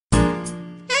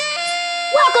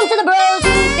Welcome to the Bros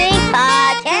Who Think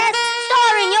podcast,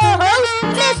 starring your host,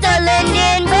 Mr.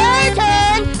 Lyndon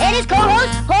Burton, and his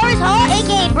co-host, Horace Hall,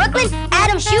 a.k.a. Brooklyn,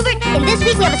 Adam Schubert. And this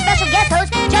week we have a special guest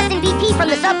host, Justin VP from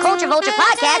the Subculture Vulture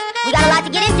podcast. We got a lot to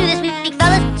get into this week,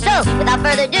 fellas. So, without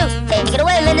further ado, take it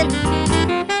away, Lyndon.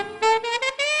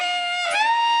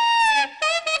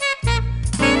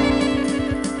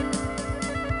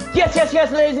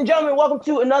 Yes, ladies and gentlemen, welcome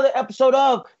to another episode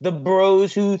of the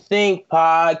Bros Who Think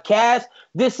podcast.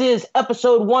 This is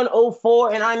episode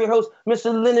 104, and I'm your host,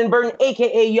 Mr. Lyndon Burton,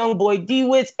 a.k.a. Youngboy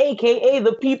D-Witz, a.k.a.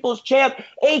 the People's Champ,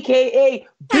 a.k.a.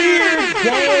 Beard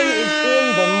Gang is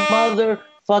in the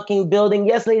motherfucking building.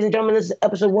 Yes, ladies and gentlemen, this is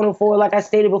episode 104, like I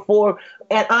stated before,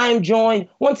 and I am joined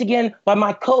once again by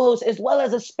my co-host as well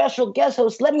as a special guest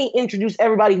host. Let me introduce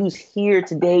everybody who's here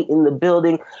today in the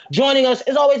building. Joining us,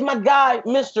 as always, my guy,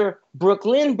 Mr.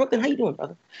 Brooklyn. Brooklyn, how you doing,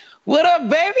 brother? What up,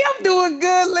 baby? I'm doing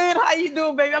good, Lynn. How you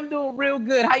doing, baby? I'm doing real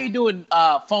good. How you doing,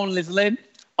 phoneless Lynn?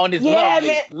 On this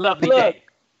lovely day.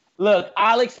 Look,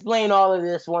 I'll explain all of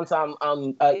this once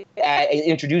I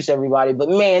introduce everybody. But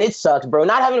man, it sucks, bro.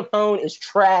 Not having a phone is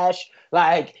trash.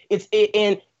 Like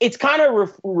it's kind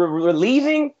of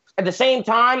relieving at the same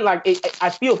time. Like I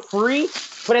feel free,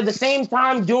 but at the same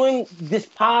time, doing this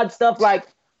pod stuff, like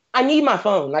I need my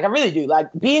phone. Like I really do. Like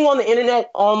being on the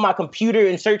internet on my computer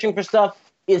and searching for stuff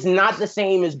is not the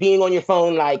same as being on your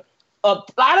phone. Like I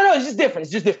don't know. It's just different.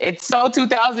 It's so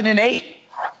 2008.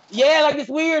 Yeah, like it's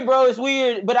weird, bro. It's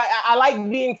weird, but I like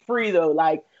being free though.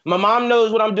 Like my mom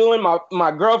knows what I'm doing.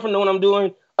 My girlfriend knows what I'm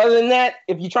doing. Other than that,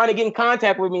 if you're trying to get in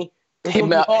contact with me, hit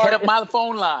up my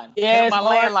phone line. Yeah, hit up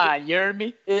my landline. You heard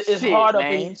me? It's hard up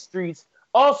in these streets.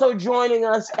 Also joining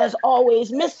us, as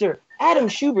always, Mr. Adam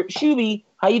Schubert. Shuby,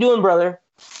 how you doing, brother?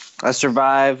 I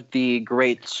survived the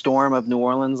great storm of New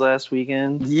Orleans last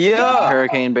weekend. Yeah.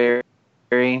 Hurricane Barry.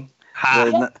 It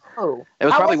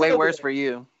was probably way worse for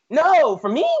you. No, for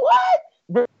me?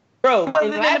 What? Bro,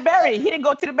 in the Barry. He didn't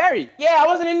go to the Barry. Yeah, I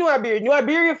wasn't in New Iberia. New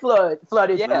Iberia flooded.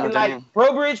 Yeah, and like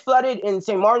Brobridge flooded, and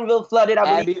St. Martinville flooded.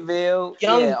 Abbeville,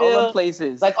 Youngville, all the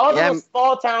places. Like all those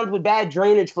small towns with bad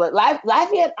drainage flood.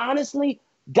 Lafayette honestly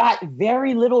got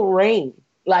very little rain.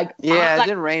 Like it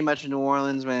didn't rain much in New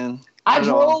Orleans, man. I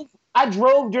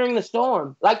drove during the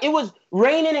storm. Like it was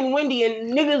raining and windy,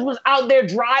 and niggas was out there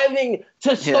driving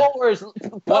to stores.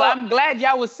 Well, I'm glad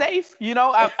y'all was safe. You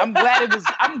know, I'm glad it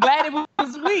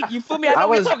was weak. You feel me? I know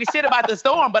we're talking shit about the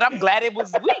storm, but I'm glad it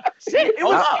was weak. Shit, it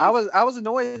was. I was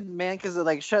annoyed, man, because it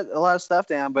like shut a lot of stuff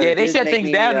down. But yeah, they shut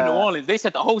things down in New Orleans. They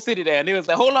shut the whole city down. They was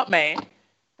like, hold up, man.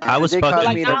 I was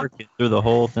fucking through the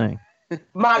whole thing.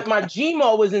 My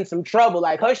Gmo was in some trouble.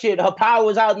 Like her power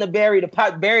was out in the Barry.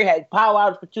 Barry had power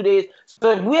outs for 2 days.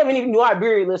 So if we haven't even New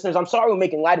Iberia listeners, I'm sorry we're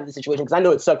making light of the situation because I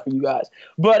know it sucked for you guys.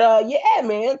 But yeah,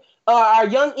 man, our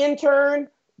young intern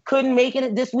couldn't make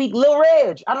it this week. Lil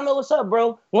Reg, I don't know what's up,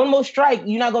 bro. One more strike,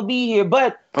 you're not gonna be here.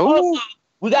 But also,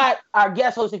 we got our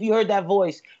guest host. If you heard that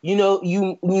voice, you know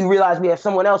you realize we have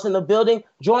someone else in the building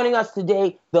joining us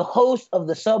today. The host of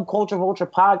the Subculture Vulture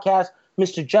podcast,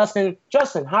 Mr. Justin.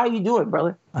 Justin, how are you doing,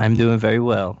 brother? I'm doing very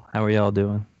well. How are y'all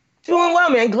doing? Doing well,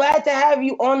 man. Glad to have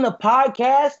you on the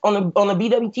podcast, on the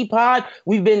BWT pod.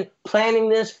 We've been planning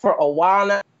this for a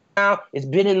while now. It's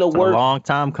been in the works. A long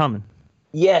time coming.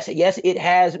 Yes, it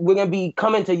has. We're going to be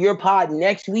coming to your pod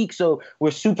next week, so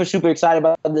we're super, super excited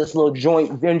about this little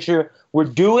joint venture we're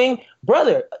doing.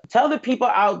 Brother, tell the people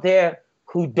out there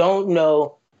who don't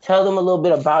know, tell them a little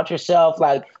bit about yourself.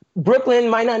 Like, Brooklyn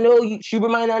might not know you.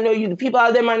 Schubert might not know you. The people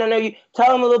out there might not know you.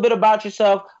 Tell them a little bit about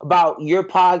yourself, about your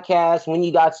podcast, when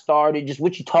you got started, just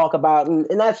what you talk about, and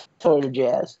that sort of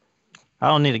jazz. I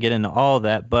don't need to get into all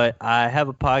that, but I have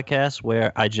a podcast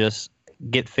where I just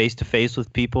get face-to-face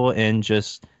with people and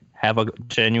just have a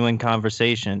genuine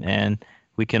conversation. And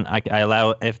I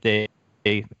allow, if they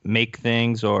make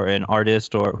things or an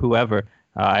artist or whoever,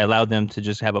 I allow them to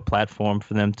just have a platform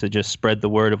for them to just spread the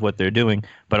word of what they're doing,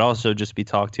 but also just be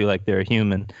talked to like they're a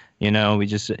human. You know,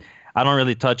 I don't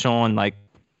really touch on like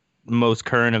most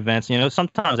current events. You know,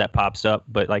 sometimes that pops up,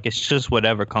 but like it's just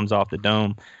whatever comes off the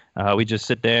dome. We just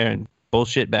sit there and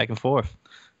bullshit back and forth.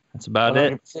 That's about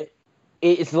 100%. it.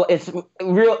 It's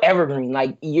real evergreen.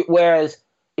 Like whereas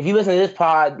if you listen to this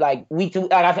pod, like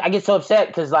I get so upset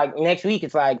because like next week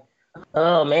it's like,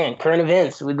 oh man, current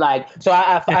events. That's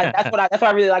what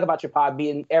I really like about your pod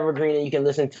being evergreen, and you can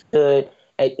listen to it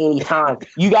at any time.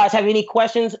 You guys have any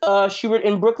questions, Schubert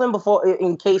in Brooklyn, before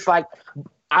in case I'm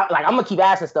gonna keep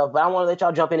asking stuff, but I want to let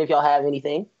y'all jump in if y'all have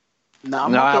anything. No,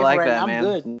 I like that, man.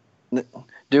 Good.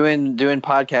 Doing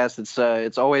podcasts,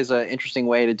 it's always an interesting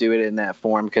way to do it in that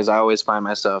form because I always find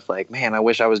myself like, man, I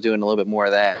wish I was doing a little bit more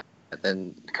of that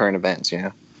than current events. You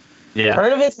know. Yeah.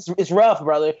 Current events is rough,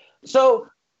 brother. So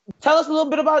tell us a little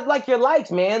bit about like your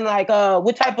likes, man. Like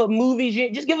what type of movies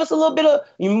just give us a little bit of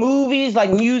your movies, like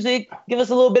music. Give us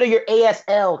a little bit of your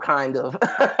ASL kind of.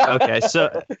 Okay,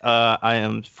 so I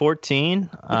am 14.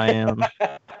 I am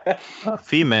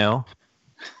female.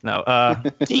 No,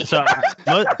 so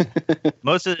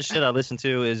most of the shit I listen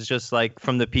to is just like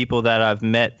from the people that I've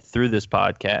met through this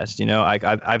podcast. You know,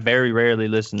 I very rarely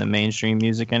listen to mainstream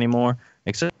music anymore,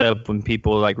 except when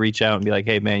people like reach out and be like,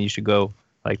 "Hey, man, you should go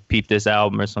like peep this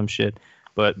album or some shit."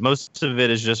 But most of it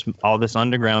is just all this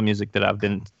underground music that I've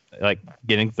been like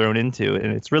getting thrown into,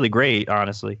 and it's really great,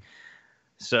 honestly.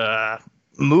 So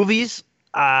movies,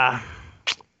 I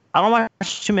don't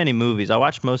watch too many movies. I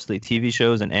watch mostly TV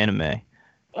shows and anime.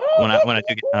 When I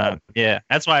do get time, yeah,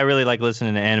 that's why I really like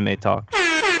listening to anime talk. But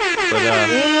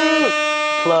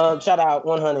plug, shout out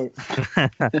 100.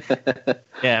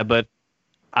 Yeah, but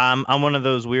I'm one of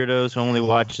those weirdos who only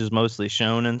watches mostly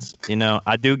shonens. You know,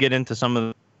 I do get into some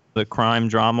of the crime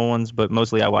drama ones, but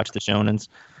mostly I watch the shonens,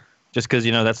 just because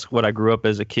you know that's what I grew up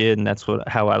as a kid, and that's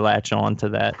how I latch on to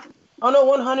that. Oh no,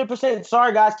 100%.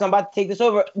 Sorry guys, 'cause I'm about to take this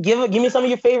over. Give me some of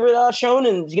your favorite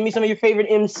shonens. Give me some of your favorite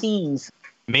MCs.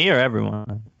 Me or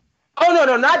everyone? Oh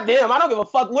no, not them. I don't give a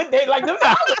fuck what they like. Them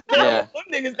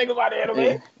niggas think about anime.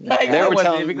 Yeah. Like,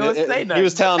 He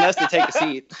was telling us to take a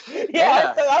seat.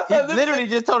 Yeah. He literally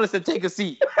just told us to take a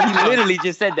seat. He literally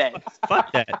just said that.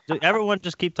 Fuck that. Everyone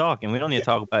just keep talking. We don't need to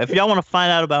talk about it. If y'all want to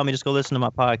find out about me, just go listen to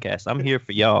my podcast. I'm here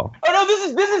for y'all. Oh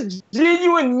no, this is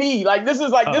genuine me. Like this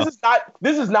is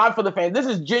not for the fans. This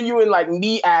is genuine like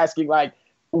me asking like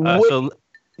so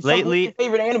lately your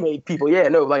favorite anime people. Yeah,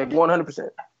 no, like 100%.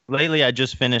 Lately, I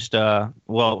just finished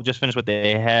what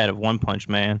they had of One Punch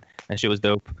Man. That shit was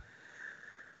dope.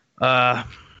 I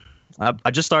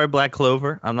just started Black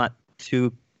Clover. I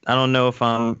don't know if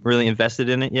I'm really invested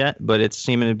in it yet, but it's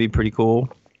seeming to be pretty cool.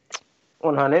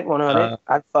 100.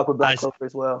 I'd fuck with Black Clover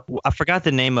as well. I forgot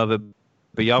the name of it,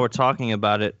 but y'all were talking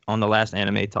about it on the last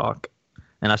Anime Talk,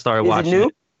 and I started watching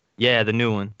it. Yeah, the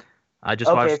new one. I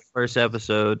just watched the first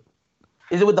episode.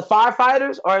 Is it with the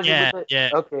firefighters or is it with the... Yeah.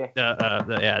 Okay.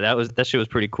 That shit was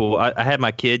pretty cool. I had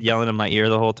my kid yelling in my ear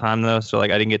the whole time though, so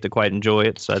like I didn't get to quite enjoy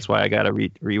it. So that's why I gotta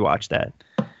rewatch that.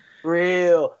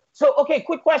 Real. So okay,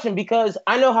 quick question, because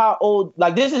I know how old.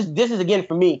 Like this is again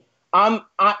for me. I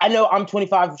know I'm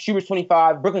 25. Schubert's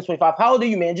 25. Brooklyn's 25. How old are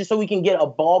you, man? Just so we can get a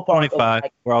ballpark. 25. Of,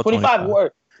 like, we're all 25.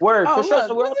 Word. Oh, for sure.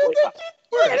 So we're all 25.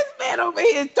 Yeah, this man over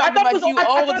here talking about you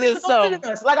older than some.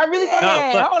 Like I really thought.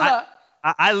 Yeah, hold up.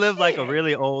 I live like a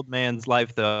really old man's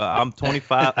life, though. I'm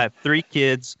 25. I have 3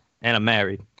 kids, and I'm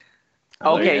married.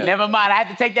 Okay, never mind. I have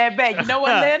to take that back. You know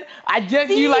what, Lynn? I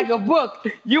judge you like a book.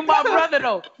 You my brother,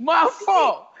 though. My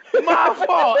fault.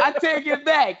 I take it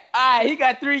back. All right, he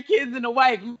got 3 kids and a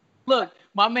wife. Look,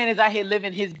 my man is out here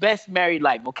living his best married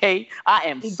life, okay? I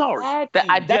am sorry that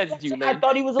I judged you, Lynn. I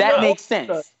thought he was that makes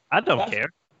sense. I don't care.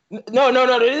 No.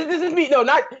 This is me. No,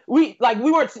 not we. Like we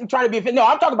weren't trying to be offended. No,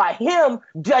 I'm talking about him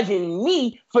judging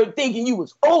me for thinking you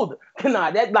was older.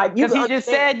 Nah, that like because he just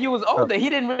said you was older. He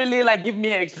didn't really like give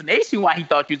me an explanation why he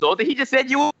thought you was older. He just said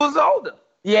you was older.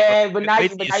 Yeah, but now you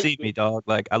see me, dog.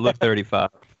 Like I look 35.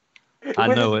 I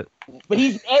know it. But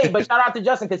but shout out to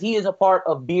Justin because he is a part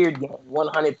of Beard Gang,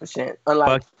 100%.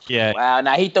 Unlike yeah. Wow,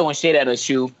 now he throwing shit at us,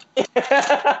 Shoe.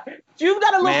 You've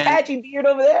got a little patchy beard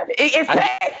over there. It's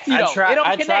patchy though. It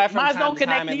don't connect. Mine don't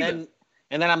connect either.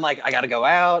 And then I'm like, I gotta go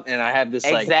out, and I have this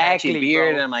like patchy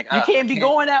beard, and I'm like, you can't be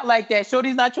going out like that.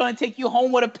 Shorty's not trying to take you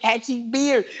home with a patchy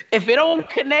beard. If it don't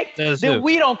connect, then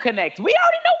we don't connect. We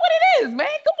already know what it is, man.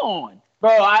 Come on,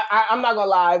 bro. I'm not gonna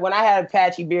lie. When I had a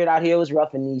patchy beard out here, it was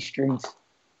rough in these streets.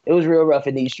 It was real rough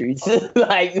in these streets.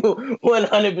 Like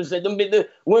 100%. The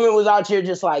women was out here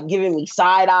just like giving me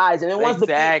side eyes, and then once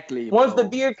the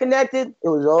beard connected, it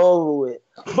was over with.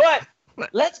 But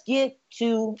let's get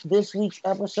to this week's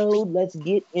episode. Let's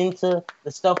get into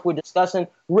the stuff we're discussing.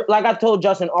 Like I told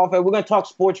Justin off air, we're gonna talk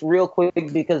sports real quick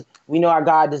because we know our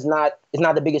guy is not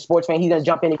the biggest sports fan. He's gonna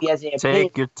jump in if he has any opinion.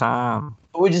 Take your time.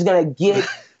 We're just gonna get.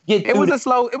 It was a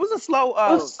slow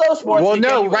sports. Well,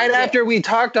 no, right after we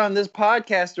talked on this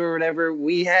podcast or whatever,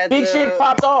 we had big shit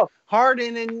popped off.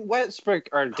 Harden and Westbrook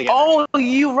are together. Oh,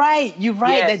 you're right. Yes.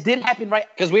 That did happen, right?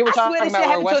 Because we were talking about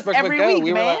where Westbrook would go. Week,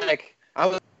 we were like,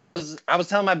 I was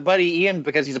telling my buddy Ian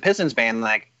because he's a Pistons fan,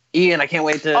 like, Ian, I can't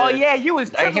wait to. Oh yeah, I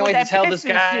can't wait to tell this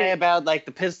guy about like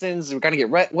the Pistons. We're gonna get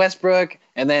Westbrook,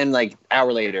 and then like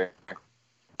hour later,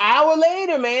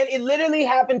 man, it literally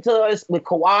happened to us with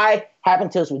Kawhi.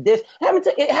 Happened to us with this.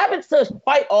 It happens to us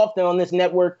quite often on this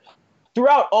network.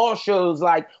 Throughout all shows,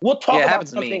 like we'll talk about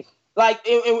something like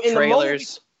in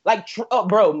trailers. Like,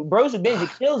 Bros with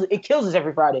Benji it kills us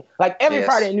every Friday. Like every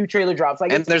Friday, a new trailer drops.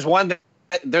 Like, and there's one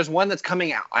that's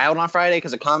coming out on Friday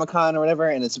because of Comic-Con or whatever,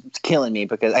 and it's killing me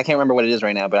because I can't remember what it is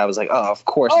right now. But I was like, oh, of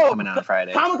course it's coming out on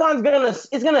Friday. Comic-Con's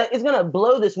gonna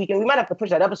blow this weekend. We might have to push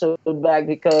that episode back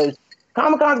because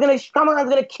Comic-Con's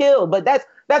gonna kill. But that's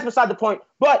beside the point.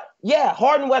 But yeah,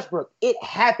 Harden Westbrook, it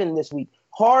happened this week.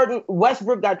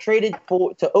 Westbrook got traded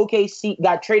from OKC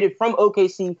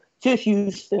to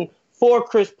Houston for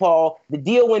Chris Paul. The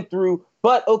deal went through,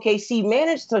 but OKC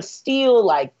managed to steal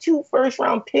like 2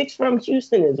 first-round picks from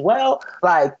Houston as well.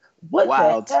 Like, what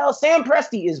the hell? Sam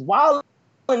Presti is wild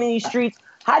in these streets.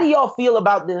 How do y'all feel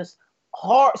about this?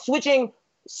 Switching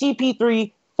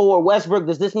CP3 for Westbrook,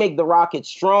 does this make the Rockets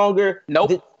stronger?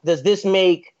 Nope. Does this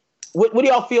make... What do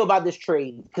y'all feel about this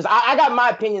trade? Because I got my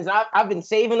opinions. I've been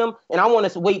saving them, and I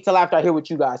want to wait till after I hear what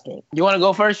you guys think. You want to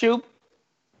go first, Shoop?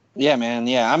 Yeah, man.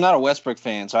 Yeah, I'm not a Westbrook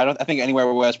fan, so I think anywhere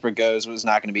where Westbrook goes was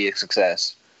not going to be a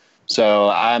success. So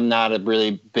I'm not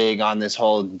really big on this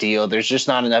whole deal. There's just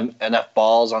not enough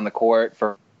balls on the court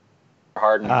for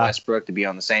Harden and Westbrook to be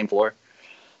on the same floor.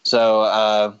 So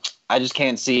I just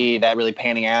can't see that really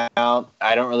panning out.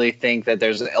 I don't really think that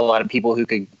there's a lot of people who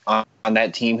could on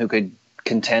that team who could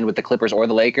contend with the Clippers or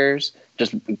the Lakers,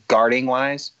 just guarding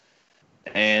wise.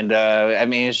 And I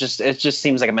mean, it just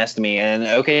seems like a mess to me. And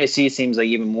OKC seems like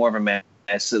even more of a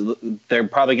mess. They're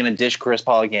probably going to dish Chris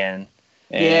Paul again.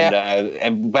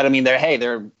 And but I mean,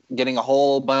 they're getting a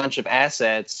whole bunch of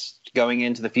assets going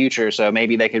into the future, so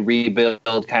maybe they could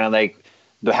rebuild kind of like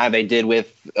how they did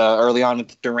with early on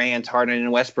with Durant, Harden,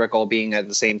 and Westbrook all being at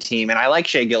the same team. And I like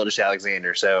Shai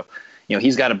Gilgeous-Alexander, so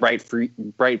he's got a bright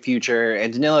future.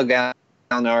 And Danilo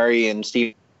Gallinari and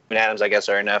Steven Adams, I guess,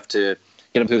 are enough to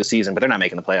get them through the season, but they're not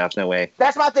making the playoffs. No way.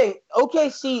 That's my thing.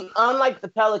 OKC, unlike the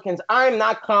Pelicans, I'm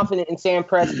not confident in Sam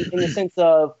Presti in the sense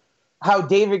of how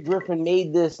David Griffin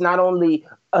made this not only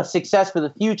a success for the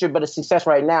future, but a success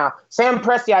right now. Sam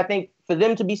Presti, I think, for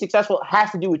them to be successful, has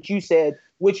to do what you said,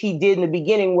 which he did in the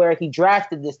beginning where he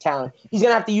drafted this talent. He's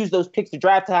going to have to use those picks to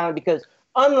draft talent because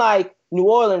unlike New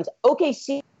Orleans,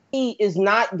 OKC is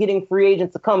not getting free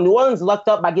agents to come. New Orleans lucked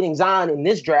up by getting Zion in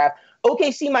this draft.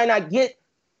 OKC might not get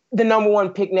the number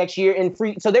 1 pick next year in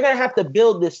free. So they're going to have to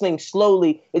build this thing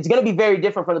slowly. It's going to be very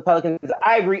different from the Pelicans.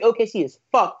 I agree. OKC is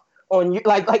fucked on you.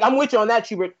 Like I'm with you on that,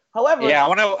 Schubert. However, yeah, I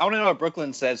want to know what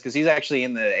Brooklyn says because he's actually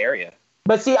in the area.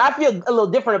 But see, I feel a little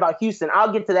different about Houston.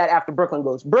 I'll get to that after Brooklyn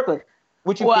goes. Brooklyn,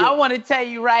 what you feel? I want to tell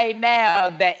you right now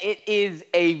that it is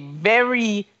a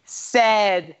very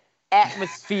sad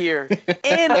atmosphere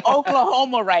in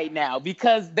Oklahoma right now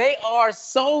because they are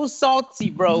so salty,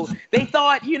 bro. They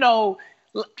thought, y'all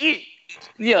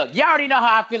already know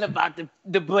how I feel about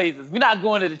the Blazers. We're not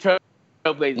going to the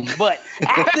Trailblazers, but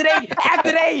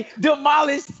after they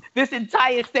demolished this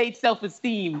entire state's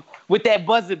self-esteem with that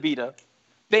buzzer beater,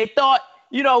 they thought,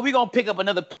 we're gonna pick up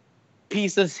another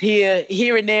pieces here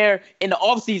and there in the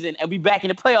offseason and be back in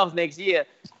the playoffs next year.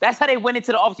 That's how they went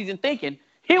into the offseason thinking.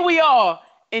 Here we are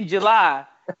in July,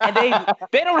 and they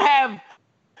don't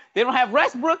have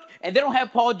Westbrook and they don't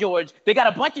have Paul George. They got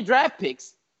a bunch of draft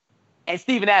picks and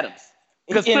Steven Adams.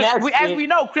 Because as we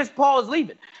know, Chris Paul is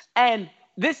leaving. And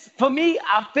this, for me,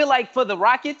 I feel like for the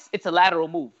Rockets, it's a lateral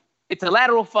move. It's a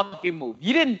lateral fucking move.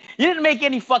 You didn't make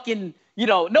any fucking,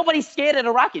 nobody's scared of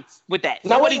the Rockets with that.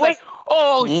 Nobody's like,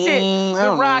 oh shit,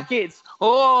 the Rockets.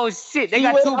 Oh shit, they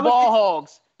got 2 ball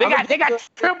hogs. They got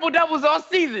triple doubles all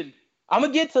season. I'm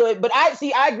gonna get to it, but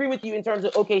I agree with you in terms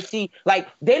of OKC. Like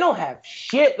they don't have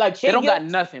shit. Like they don't got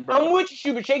nothing, bro. I'm with you,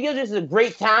 Schubert. Shai Gilgeous is a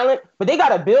great talent, but they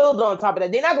gotta build on top of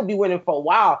that. They're not gonna be winning for a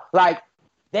while. Like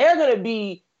they're gonna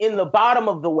be in the bottom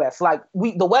of the West. Like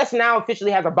the West now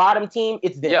officially has a bottom team.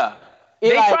 It's this. Yeah.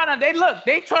 They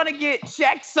trying to get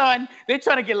Shaq's son, they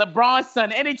trying to get LeBron's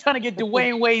son, and they trying to get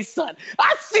Dwayne Wade's son.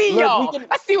 I see y'all.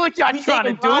 I see what y'all trying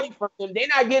to do. They're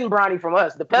not getting Bronny from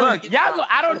us. The Pelicans. Y'all,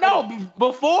 I don't know.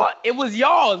 Before it was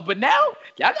y'all's, but now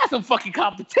y'all got some fucking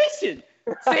competition.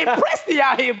 Sam Presti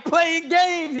out here playing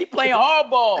games. He playing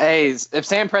hardball. Hey, if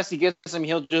Sam Presti gets him,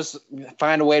 he'll just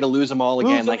find a way to lose them all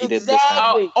again, like he did this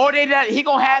time. Or he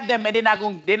gonna have them, and they're not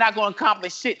gonna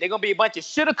accomplish shit. They're gonna be a bunch of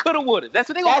shoulda, coulda, woulda. That's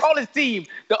what they're gonna call his team,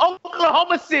 the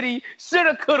Oklahoma City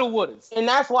shoulda, coulda, wouldas. And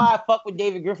that's why I fuck with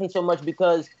David Griffin so much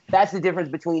because that's the difference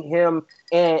between him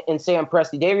and Sam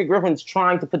Presti. David Griffin's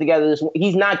trying to put together this.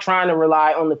 He's not trying to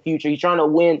rely on the future. He's trying to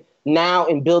win now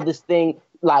and build this thing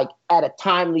like at a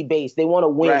timely base. They want to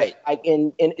win. Right. Like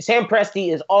and Sam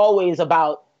Presti is always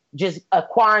about just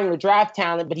acquiring the draft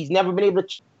talent, but he's never been able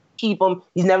to keep them.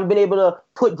 He's never been able to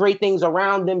put great things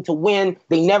around them to win.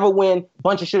 They never win.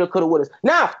 Bunch of shoulda, coulda, wouldas.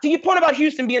 Now, to your point about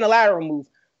Houston being a lateral move,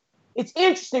 it's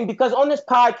interesting because on this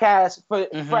podcast for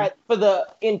the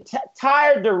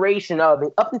entire duration of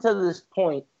it, up until this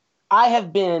point, I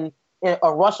have been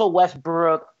a Russell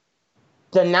Westbrook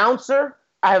denouncer.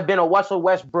 I have been a Russell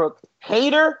Westbrook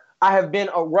hater. I have been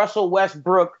a Russell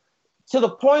Westbrook to the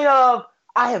point of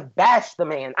I have bashed the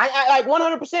man. I like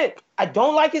 100%. I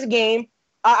don't like his game.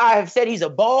 I have said he's a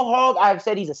ball hog. I have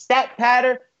said he's a stat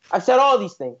patter. I've said all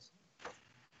these things.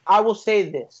 I will say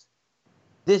this.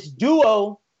 This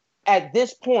duo, at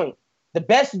this point, the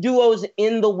best duos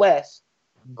in the West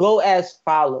go as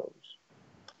follows.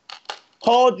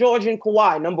 Paul George and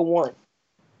Kawhi, number one.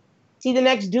 See the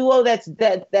next duo that's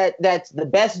the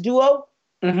best duo?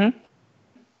 Mm-hmm.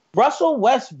 Russell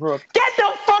Westbrook. Get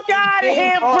the fuck out of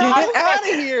here, bro! Get out of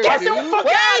here, Get dude. the fuck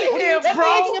out of here,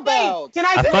 bro! Can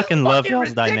I I say fucking love fucking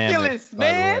his dynamic, ridiculous, by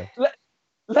the man. way.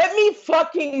 Let me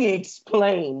fucking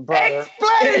explain, brother.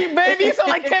 Explain, baby. You sound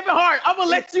like Kevin Hart. I'm gonna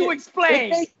let you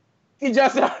explain. Thank you,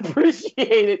 Justin. I appreciate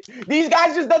it. These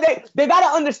guys just they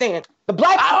gotta understand.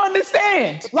 I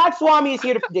understand. Black Swami is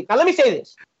here to predict. Now let me say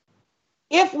this.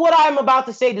 If what I'm about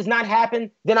to say does not happen,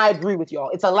 then I agree with y'all.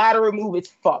 It's a lateral move. It's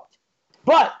fucked.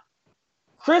 But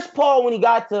Chris Paul, when he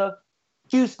got to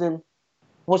Houston,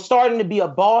 was starting to be a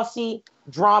bossy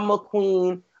drama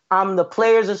queen. I'm the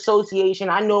Players Association.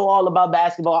 I know all about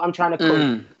basketball. I'm trying to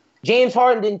coach. James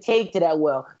Harden didn't take to that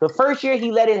well. The first year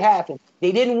he let it happen.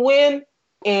 They didn't win,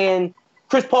 and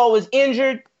Chris Paul was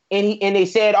injured, and they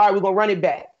said, all right, we're going to run it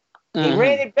back. They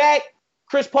ran it back.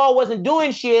 Chris Paul wasn't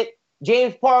doing shit.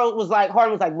 Harden was like,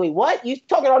 wait, what? You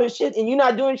talking all this shit and you're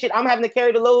not doing shit? I'm having to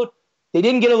carry the load. They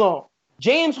didn't get along.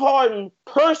 James Harden,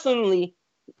 personally,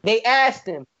 they asked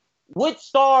him, what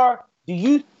star do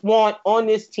you want on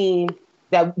this team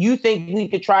that you think we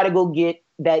could try to go get,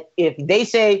 that if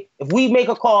we make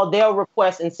a call, they'll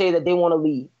request and say that they want to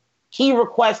leave? He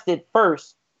requested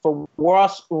first for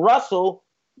Russell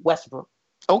Westbrook.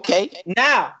 Okay.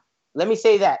 Now, let me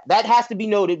say that. That has to be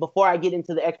noted before I get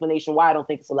into the explanation why I don't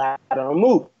think it's a lateral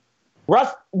move.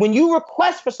 When you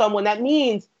request for someone, that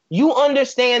means you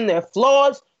understand their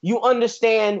flaws. You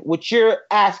understand what you're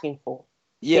asking for.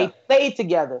 Yeah. They played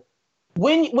together.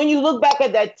 When you look back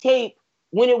at that tape,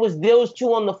 when it was those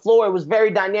two on the floor, it was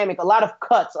very dynamic. A lot of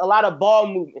cuts, a lot of ball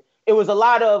movement. It was a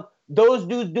lot of those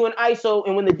dudes doing ISO,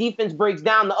 and when the defense breaks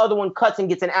down, the other one cuts and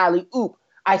gets an alley-oop.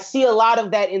 I see a lot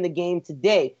of that in the game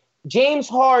today. James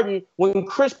Harden, when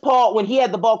he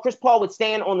had the ball, Chris Paul would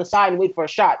stand on the side and wait for a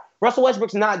shot. Russell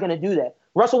Westbrook's not going to do that.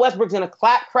 Russell Westbrook's going to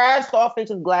crash the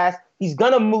offensive glass. He's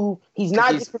going to move. He's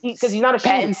not because he's not a shooter.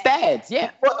 Patting stats, yeah.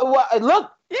 Well,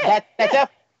 look,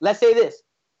 let's say this.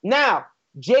 Now,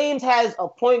 James has a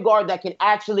point guard that can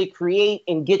actually create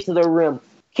and get to the rim.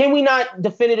 Can we not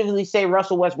definitively say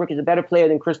Russell Westbrook is a better player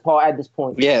than Chris Paul at this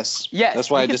point? Yes.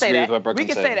 That's why I disagree with what Brooklyn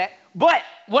said. We can say that. But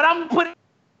what I'm gonna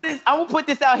put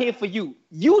this out here for you.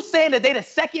 You saying that they the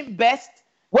second best?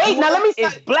 Wait, now let me say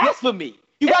it's blasphemy.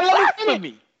 You gotta let me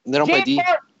blasphemy. They don't play deep.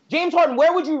 James Harden,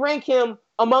 where would you rank him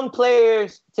among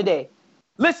players today?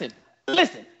 Listen.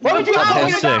 What would you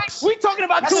rank him? We talking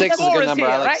about two Six is a good scorers number.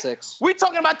 here, I like right? 6. We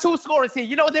talking about two scorers here.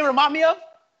 You know what they remind me of?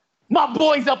 My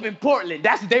boys up in Portland.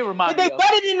 That's what they remind me of.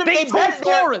 They two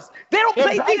scorers. They don't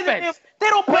play defense. They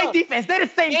don't play defense. They're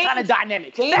the same kind of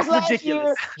dynamic. That's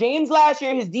ridiculous. James last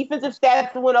year, his defensive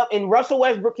stats went up, and Russell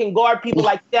Westbrook can guard people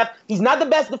like Steph. He's not the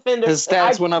best defender. His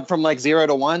stats went up from like 0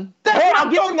 to 1. That's what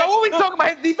I'm talking about. What we talking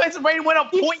about? His defensive rating went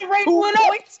up 0.2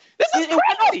 points. This is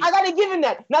crazy. I gotta give him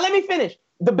that. Now let me finish.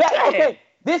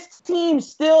 This team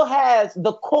still has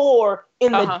the core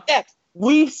in the depth.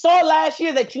 We saw last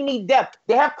year that you need depth.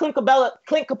 They have Clint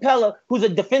Capella, who's a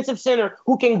defensive center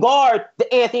who can guard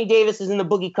the Anthony Davises and the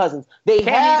Boogie Cousins. He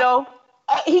can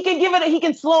give it. He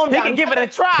can slow him down. He can give it a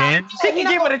try. He can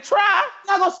give it a try.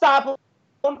 You're not gonna stop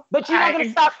him, but you're not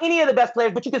gonna stop any of the best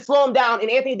players. But you can slow him down.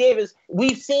 And Anthony Davis,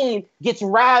 we've seen, gets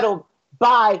rattled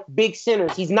by big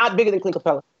centers. He's not bigger than Clint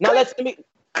Capella. Now let me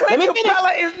finish.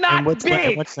 Capella is not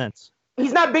big. In what sense?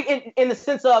 He's not big in the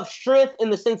sense of strength, in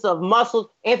the sense of muscles.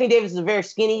 Anthony Davis is a very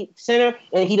skinny center,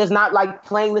 and he does not like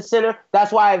playing the center.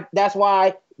 That's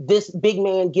why this big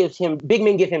men give him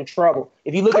trouble.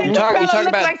 If you look at you talking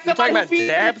about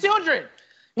feeds children.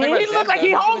 He looks like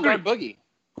he's hungry. Boogie.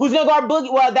 Who's gonna guard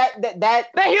Boogie? Well,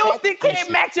 that Houston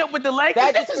can't match up with the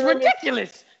Lakers. This is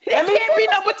ridiculous. That can't be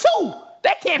number 2.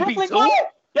 That can't be 2.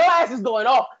 Your ass is going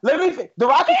off. The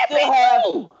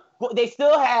Rockets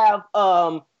still have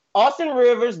Austin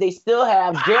Rivers. They still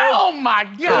have Gerald. Oh my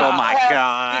Oh God! my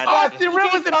God! Austin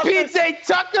Rivers and PJ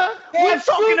Tucker. We're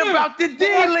talking about the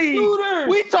D League.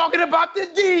 We talking about the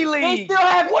D League. They still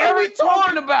have What are we Eric talking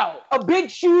Gordon, about? a big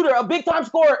shooter, a big time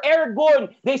scorer, Eric Gordon.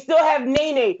 They still have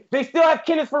Nene. They still have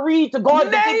Kenneth Fareed to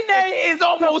guard. Nene is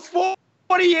almost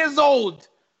 40 years old.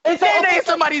 Nene is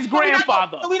somebody's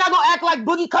grandfather. We're not gonna act like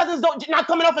Boogie Cousins not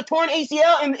coming off a torn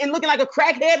ACL and looking like a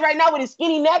crackhead right now with his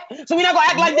skinny neck. So we're not gonna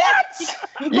act like that.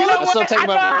 You know Let's what? still I talk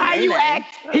know about how you Nene.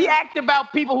 act. He act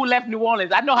about people who left New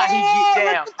Orleans. I know how he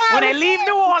get down. When they leave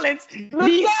New Orleans,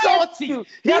 he's salty.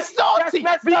 He's salty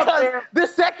that's messed up, because man. the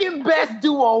second best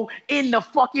duo in the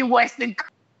fucking Western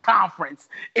Conference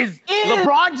is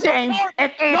LeBron James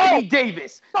and Anthony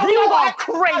Davis. You are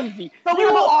crazy. You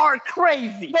are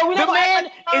crazy. So we're The not gonna man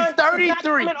act like is LeBron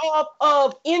 33. coming off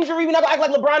of injury. We're not gonna act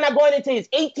like LeBron not going into his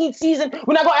 18th season.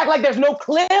 We're not gonna act like there's no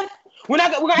cliff. We're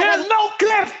gonna There's no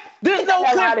cliff. There's no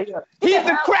Get the hell outta cliff. here. He's Get the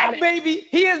the hell crack outta here. baby.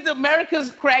 He is America's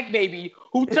crack baby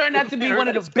who turned out to be one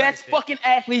of the best fucking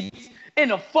athletes in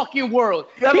the fucking world.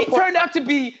 He turned out to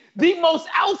be the most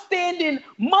outstanding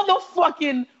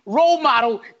motherfucking role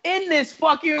model in this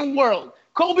fucking world.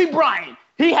 Kobe Bryant.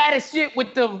 He had a shit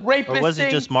with the rapist Or was it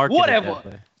thing, just marketed whatever. that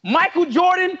way? Michael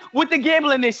Jordan with the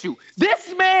gambling issue.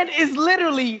 This man is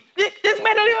literally, this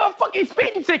man don't even have fucking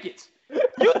speeding tickets.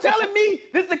 You telling me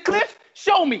this is a cliff?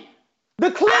 Show me.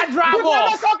 The cliff. I drive I'm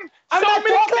not off. talking- I'm Show not me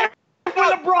the talking- cliff with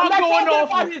LeBron I'm not going talking off.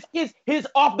 about his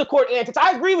off the court antics.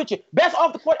 I agree with you. Best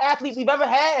off the court athlete we've ever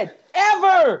had.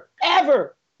 Ever.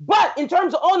 But in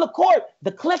terms of on the court,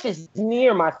 the cliff is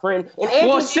near, my friend. And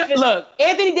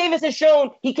Anthony Davis has shown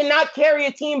he cannot carry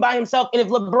a team by himself. And if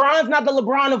LeBron's not the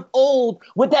LeBron of old,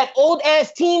 with that old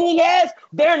ass team he has,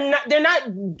 they're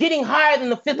not getting higher than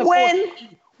the fifth or fourth.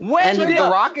 And the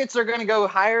Rockets are going to go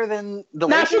higher than the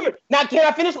Now, Lakers. Schubert. Now, can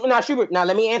I finish? Now, Schubert. Now,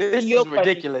 let me answer This your is question.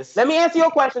 ridiculous. Let me answer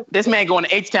your question. This man going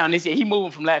to H-Town this year. He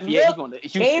moving from Lafayette. He's going to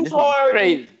Houston. James This is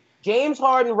crazy. James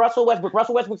Harden, Russell Westbrook.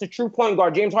 Russell Westbrook's a true point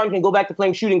guard. James Harden can go back to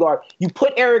playing shooting guard. You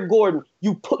put Eric Gordon.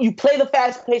 You play the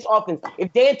fast-paced offense.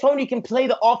 If D'Antoni can play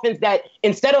the offense that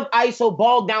instead of ISO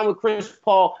ball down with Chris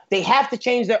Paul, they have to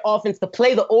change their offense to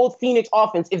play the old Phoenix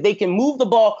offense. If they can move the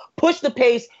ball, push the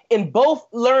pace, and both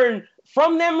learn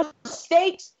from their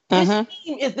mistakes, this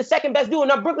team is the second best duo.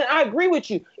 Now, Brooklyn, I agree with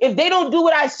you. If they don't do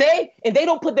what I say and they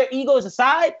don't put their egos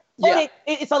aside,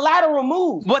 it's a lateral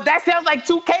move. But that sounds like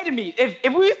 2K to me. If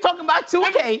we was talking about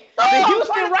 2K, the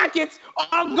Houston Rockets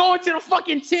are going to the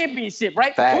fucking championship,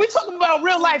 right? Facts. We talking about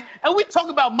real life, and we talking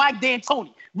about Mike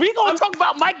D'Antoni. We gonna talk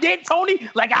about Mike D'Antoni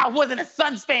like I wasn't a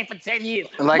Suns fan for 10 years.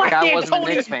 Like Mike I wasn't a D'Antoni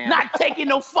Knicks fan. not taking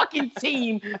no fucking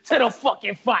team to the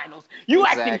fucking finals. You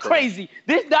acting Exactly. crazy.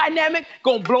 This dynamic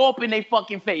gonna blow up in their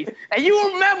fucking face. And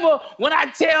you remember when I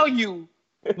tell you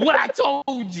what I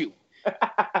told you.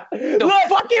 The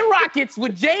fucking Rockets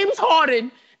with James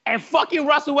Harden and fucking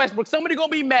Russell Westbrook. Somebody gonna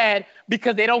be mad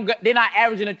because they're not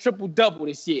averaging a triple-double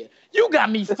this year. You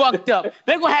got me fucked up.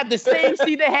 They're gonna have the same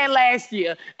seed they had last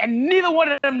year, and neither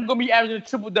one of them gonna be averaging a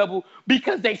triple-double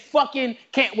because they fucking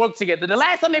can't work together. The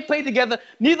last time they played together,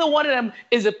 neither one of them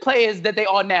is the players that they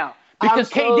are now. Because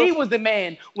KD was the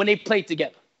man when they played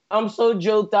together. I'm so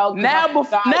joked out. Now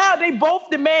they both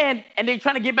the man, and they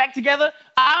trying to get back together.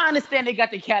 I understand they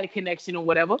got the Cali connection or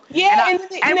whatever. Yeah,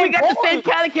 and we got the same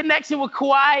Cali connection with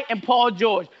Kawhi and Paul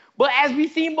George. But as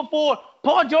we've seen before,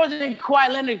 Paul George and Kawhi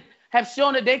Leonard have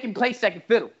shown that they can play second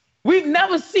fiddle. We've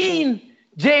never seen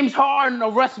James Harden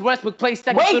or Russell Westbrook play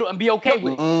second fiddle and be okay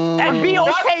with it. And be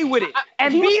okay with it.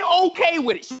 And be okay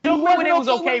with it. Show me when it was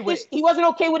okay with it. He wasn't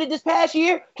okay with it this past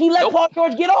year. He let Paul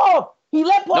George get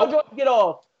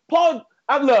off. Paul,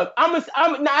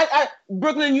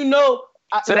 Brooklyn, you know.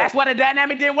 So that's why the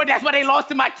dynamic didn't work. That's why they lost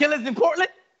to my Killers in Portland.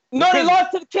 No, they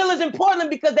lost to the Killers in Portland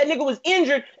because that nigga was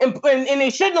injured and they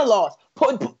shouldn't have lost.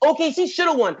 OKC should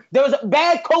have won. There was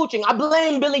bad coaching. I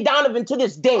blame Billy Donovan to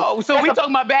this day. Oh, so we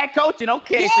talking about bad coaching?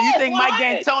 Okay, Yes, so you think Mike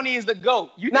why? D'Antoni is the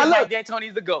GOAT? You Now think look. Mike D'Antoni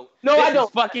is the GOAT? No, this I don't.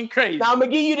 Is fucking crazy. Now I'm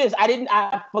gonna give you this.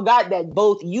 I forgot that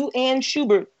both you and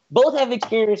Schubert both have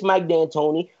experienced Mike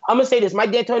D'Antoni. I'm gonna say this.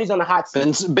 Mike D'Antoni's on the hot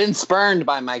seat. Been spurned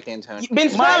by Mike D'Antoni. Been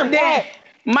spurned.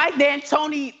 Mike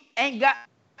D'Antoni ain't got.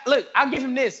 Look, I'll give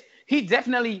him this. He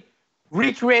definitely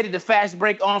recreated the fast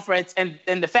break offense and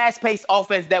the fast paced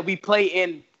offense that we play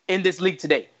in this league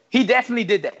today. He definitely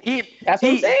did that. That's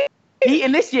what I'm saying. He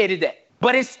initiated that,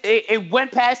 but it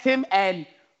went past him, and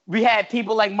we had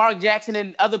people like Mark Jackson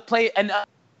and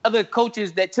other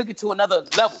coaches that took it to another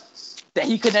level that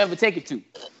he could never take it to.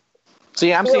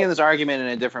 See, I'm seeing this argument in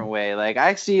a different way. Like,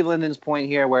 I see Lyndon's point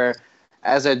here where,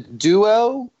 as a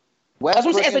duo,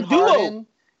 Westbrook As a and duo. Harden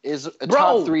is a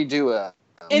top 3 duo.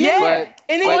 And then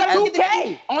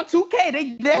on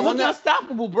 2K, they're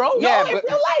unstoppable, bro. Yeah, in real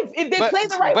life, if they play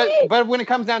the right way. But when it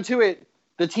comes down to it,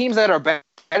 the teams that are better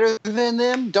than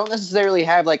them don't necessarily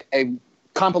have like a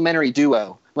complementary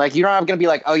duo. Like you're not going to be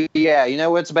like, oh yeah, you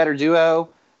know what's a better duo?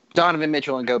 Donovan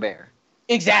Mitchell and Gobert.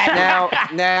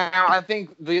 Exactly. Now I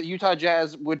think the Utah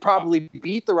Jazz would probably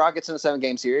beat the Rockets in a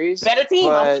 7-game series. Better team.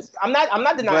 I'm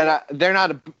not denying. But they're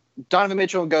not. Donovan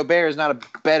Mitchell and Gobert is not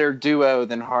a better duo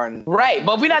than Harden. Right,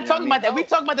 but we're not talking about that. We're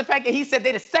talking about the fact that he said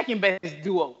they're the second best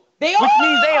duo. Which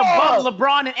means they above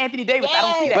LeBron and Anthony Davis. Yeah. I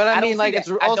don't see that. But I mean, like, it's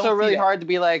also really hard to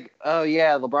be like, oh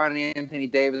yeah, LeBron and Anthony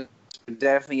Davis are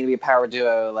definitely going to be a power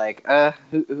duo. Like,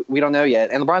 we don't know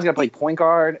yet. And LeBron's going to play point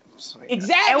guard.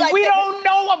 Exactly. And we don't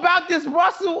know about this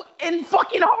Russell and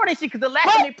fucking Harden shit because the last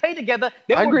time they played together,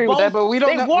 I agree with that, but we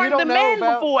don't know. They weren't the man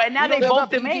before, and now they both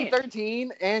the man.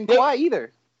 13 and Kawhi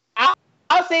either.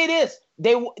 I'll say this: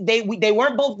 they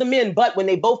weren't both the men, but when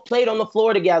they both played on the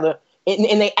floor together,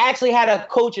 and they actually had a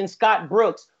coach in Scott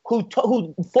Brooks who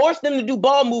forced them to do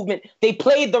ball movement, they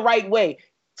played the right way.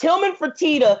 Tillman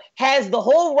Fertitta has the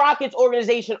whole Rockets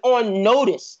organization on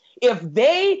notice. If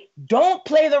they don't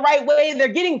play the right way, they're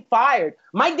getting fired.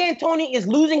 Mike D'Antoni is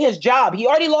losing his job. He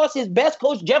already lost his best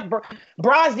coach, Jeff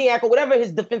Brosniak, or whatever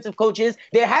his defensive coach is.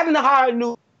 They're having to hire a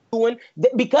new one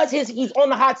because he's on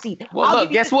the hot seat. Well,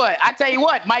 look, guess what? I tell you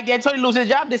what, Mike D'Antoni lose his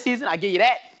job this season. I give you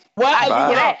that. Well, I give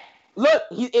you that. Look,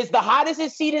 it's the hottest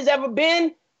his seat has ever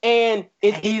been, and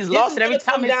he's lost it every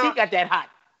time his seat got that hot.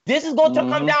 This is going to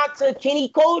come down to Kenny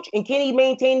coach and Kenny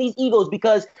maintain these egos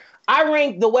because I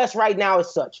rank the West right now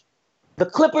as such. The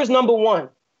Clippers number 1,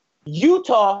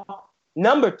 Utah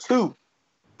number 2,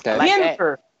 Okay.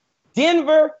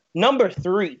 Denver number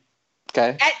 3.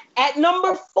 Okay. At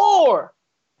number 4,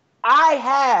 I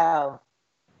have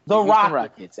the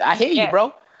Rockets. I hear you,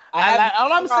 bro.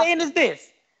 All I'm saying is this.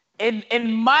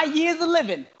 In my years of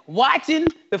living, watching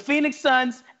the Phoenix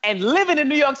Suns and living in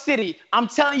New York City, I'm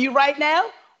telling you right now,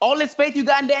 all this faith you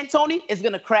got in D'Antoni is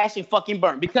going to crash and fucking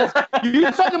burn. Because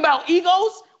you're talking about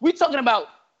egos. We're talking about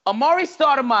Amari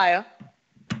Stoudemire.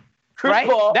 Chris right?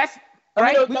 Paul. That's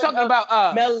right. We're talking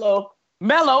about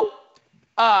Melo.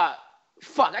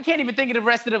 Fuck, I can't even think of the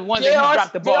rest of the ones that he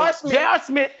dropped the ball. J.R.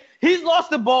 Smith. He's lost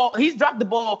the ball. He's dropped the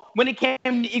ball when it came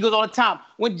to the Eagles all the time.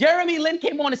 When Jeremy Lin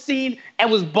came on the scene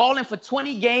and was balling for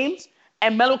 20 games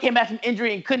and Melo came back from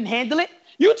injury and couldn't handle it,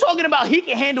 you talking about he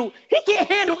can't handle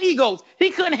egos. He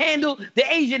couldn't handle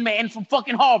the Asian man from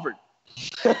fucking Harvard.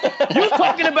 You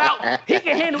talking about he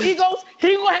can handle egos?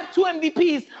 He gonna have 2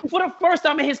 MVPs for the first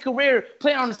time in his career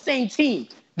playing on the same team.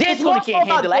 D'Antoni can't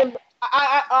handle that.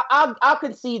 I'll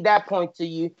concede that point to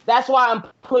you. That's why I'm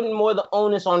putting more the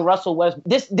onus on Russell Westbrook.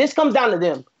 This comes down to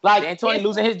them. Like D'Antoni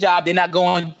losing his job, they're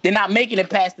not making it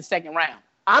past the second round.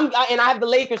 I have the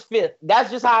Lakers 5th.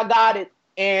 That's just how I got it,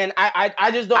 and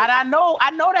I just don't. And I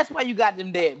know that's why you got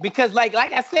them there because like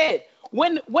I said,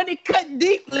 when it cut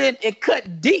deep, Lynn, it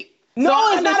cut deep. No,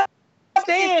 so it's not.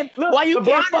 Understand why you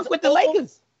can't fuck with the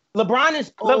Lakers. LeBron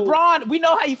is old. LeBron. We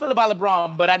know how you feel about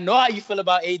LeBron, but I know how you feel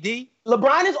about AD.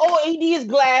 LeBron is old, AD is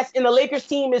glass, and the Lakers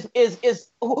team is who's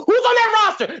on that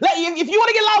roster? If you want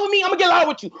to get loud with me, I'm gonna get loud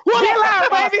with you. Get loud,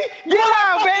 baby. Get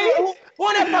loud, baby. Who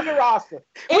on that fucking roster?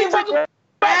 We talking about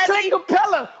Clint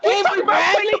Capella. We talking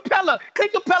about Clint Capella.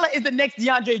 Clint Capella is the next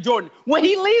DeAndre Jordan. When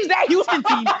he leaves that Houston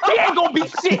team, he ain't gonna be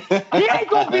shit. He ain't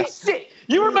gonna be shit.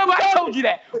 You remember I told you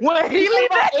that. When he leaves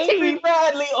that team,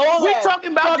 we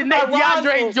talking about the next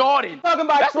DeAndre Jordan.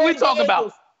 That's what we talking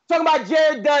about. Talking about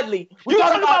Jared Dudley. You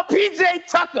talking about PJ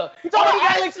Tucker. You talking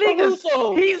about Alex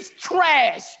Caruso. He's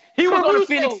trash. He was on the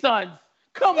Phoenix Suns.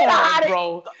 Come on,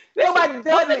 bro.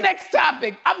 What's the next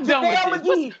topic? I'm done with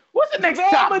this. What's the next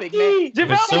topic, man?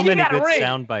 There's so many good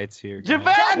sound bites here.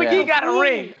 JaVale McGee got a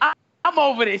ring. I'm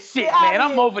over this shit, man.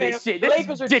 I'm over this shit. This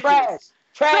is ridiculous.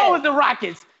 So is the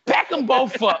Rockets. Pack them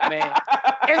both up, man.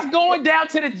 It's going down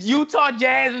to the Utah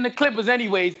Jazz and the Clippers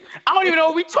anyways. I don't even know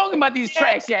what we talking about these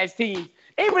trash-ass teams.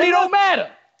 It really don't matter.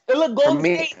 For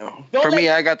me,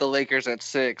 I got the Lakers at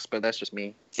 6, but that's just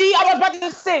me. See, I was about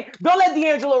to say, don't let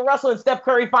D'Angelo Russell and Steph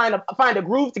Curry find a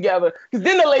groove together, because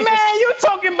then the Lakers. Man, you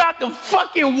talking about the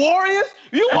fucking Warriors?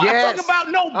 You want to talk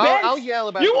about no bench? I'll yell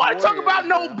about. You want to talk about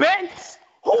no bench?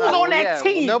 Who's on that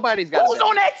team? Nobody's got. Who's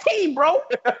on that team, bro?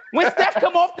 When Steph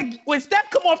come off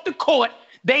the court,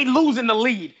 they losing the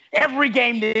lead every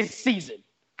game this season.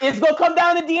 It's gonna come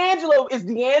down to D'Angelo. It's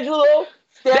D'Angelo.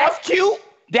 Steph, that's cute.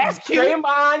 That's cute.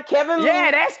 Draymond, Kevin Looney. Yeah,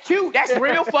 that's cute. That's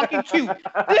real fucking cute.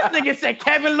 This nigga said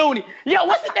Kevin Looney. Yo,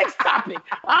 what's the next topic?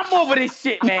 I'm over this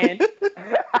shit, man.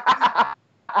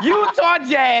 Utah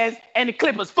Jazz and the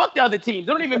Clippers. Fuck the other teams.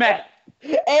 It don't even matter.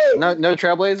 Hey, No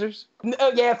Trailblazers.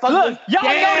 yeah, fuck Look, them. y'all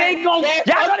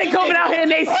know they coming out here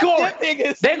and they scoring.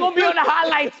 Niggas. They're gonna be on the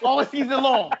highlights all season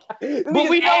long. But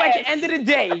we know at the end of the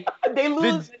day, they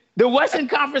lose. the Western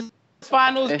Conference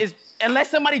Finals is unless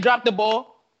somebody dropped the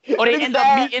ball or they end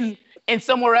up meeting in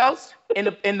somewhere else in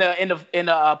the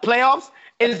playoffs,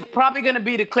 it's probably gonna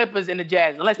be the Clippers and the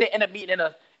Jazz unless they end up meeting in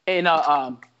the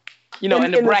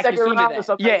bracket sooner than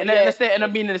that. Yeah, unless they end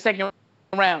up meeting in the second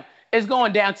round. It's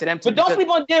going down to them. But don't sleep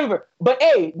on Denver. But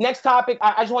hey, next topic.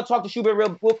 I just want to talk to Schubert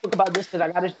real quick about this because I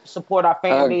got to support our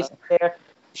fan base there.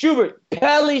 Schubert,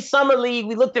 Pelly Summer League.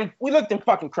 We looked in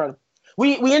fucking incredible.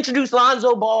 We introduced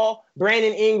Lonzo Ball,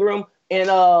 Brandon Ingram, and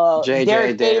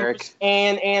Derek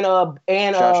and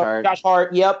Josh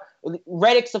Hart. Yep.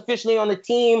 Redick's officially on the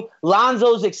team.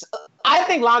 I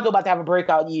think Lonzo about to have a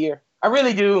breakout year. I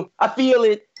really do. I feel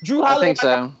it. Drew Holiday. I think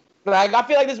so. I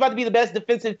feel like this is about to be the best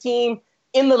defensive team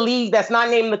in the league that's not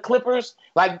named the Clippers.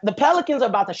 Like, the Pelicans are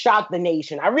about to shock the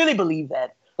nation. I really believe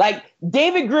that. Like,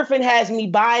 David Griffin has me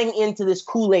buying into this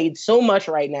Kool-Aid so much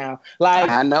right now. Like,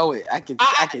 I know it. I can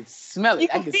smell it. You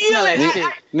can feel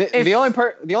it.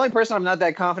 The only person I'm not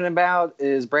that confident about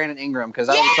is Brandon Ingram because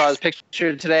I saw his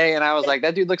picture today and I was like,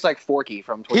 that dude looks like Forky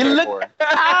from Toy Story 4.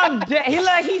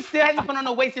 He still hasn't put on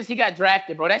the weight since he got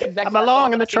drafted, bro. That's exactly. I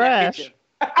belong in the trash.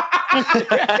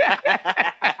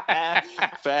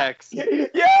 Facts.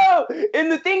 Yo,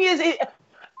 and the thing is,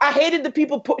 I hated the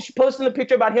people posting the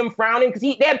picture about him frowning because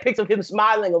they had pics of him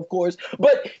smiling, of course,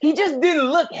 but he just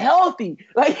didn't look healthy.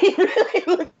 Like, he really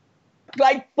looked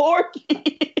like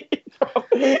Forky.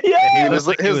 Yeah, his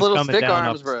little stick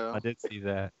arms, bro. I did see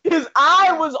that. His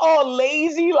eye was all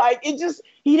lazy. Like,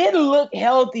 he didn't look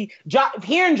healthy.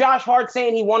 Hearing Josh Hart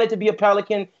saying he wanted to be a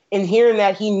Pelican and hearing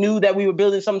that he knew that we were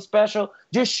building something special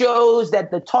just shows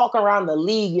that the talk around the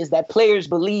league is that players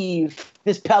believe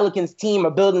this Pelicans team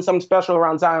are building something special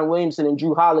around Zion Williamson and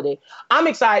Drew Holiday. I'm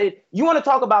excited. You want to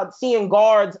talk about seeing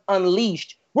guards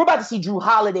unleashed? We're about to see Drew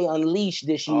Holiday unleashed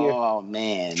this year. Oh,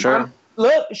 man. Sure.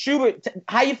 Look, Schubert,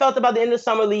 how you felt about the end of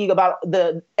summer league, about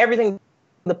everything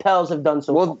the Pels have done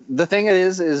so far? Well, the thing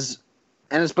is,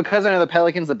 and it's because I know the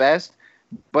Pelicans the best,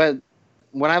 but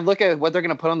when I look at what they're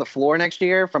going to put on the floor next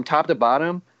year from top to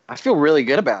bottom, I feel really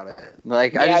good about it.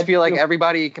 Like, I just feel like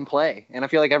everybody can play, and I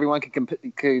feel like everyone can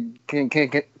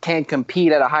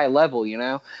compete at a high level, you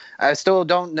know? I still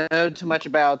don't know too much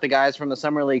about the guys from the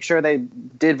summer league. Sure, they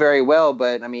did very well,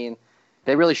 but, I mean,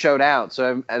 they really showed out.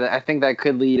 So I think that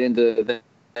could lead into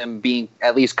them being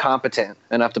at least competent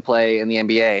enough to play in the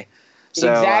NBA.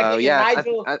 So, exactly.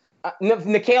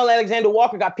 Nickeil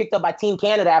Alexander-Walker got picked up by Team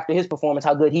Canada after his performance,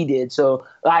 how good he did. So,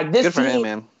 like, this good for team, him,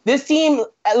 man. This team,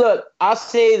 look, I'll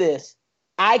say this.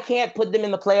 I can't put them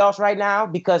in the playoffs right now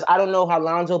because I don't know how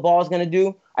Lonzo Ball is going to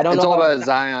do. It's all about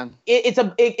Zion.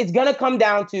 It's going to come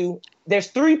down to, there's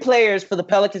 3 players for the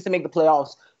Pelicans to make the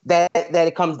playoffs that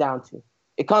it comes down to.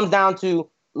 It comes down to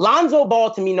Lonzo Ball,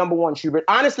 to me, number 1, Schubert.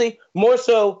 Honestly, more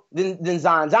so than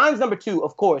Zion. Zion's number 2,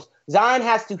 of course. Zion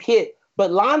has to hit,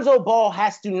 but Lonzo Ball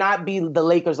has to not be the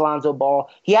Lakers' Lonzo Ball.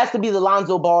 He has to be the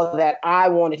Lonzo Ball that I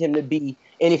wanted him to be.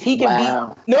 And if he can be...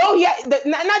 No,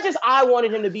 not just I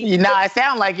wanted him to be. Nah, it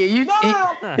sound like it. This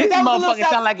motherfucker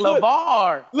sound like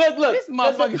LeVar. Look. This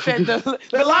motherfucker said the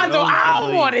Lonzo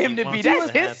I wanted him to be. That's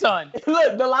his son.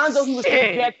 Look, the Lonzo he was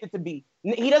projected to be.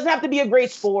 He doesn't have to be a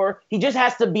great scorer. He just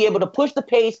has to be able to push the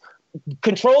pace,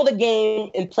 control the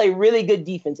game, and play really good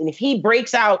defense. And if he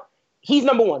breaks out, he's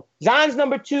number 1. Zion's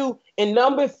number 2. And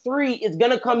number 3 is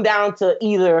going to come down to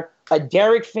either a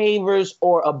Derek Favors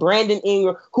or a Brandon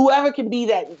Ingram, whoever can be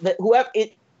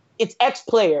it's X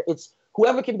player. It's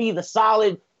whoever can be the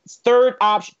solid third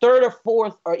option, 3rd or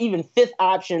 4th or even 5th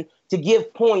option to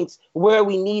give points where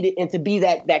we need it and to be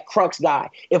that crux guy.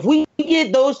 If we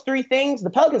get those 3 things, the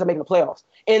Pelicans are making the playoffs.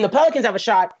 And the Pelicans have a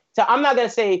shot to, I'm not going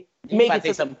to say make it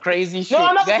to some crazy shit. No,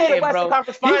 I'm not going to say the Western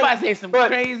Conference Finals. You about to say some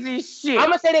crazy shit. I'm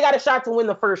going to say they got a shot to win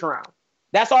the first round.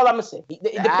 That's all I'm going to say.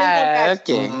 It depends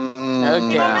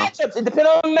on matchups. It depends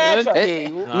on matchups.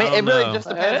 It really just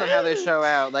depends on how they show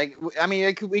out. Like, I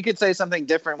mean, we could say something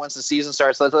different once the season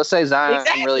starts. Let's say Zion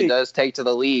really does take to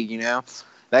the league, you know?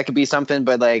 That could be something,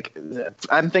 but, like,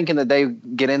 I'm thinking that they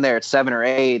get in there at 7 or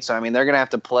 8. So, I mean, they're going to have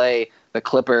to play the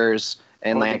Clippers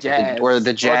and, the Jazz or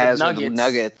the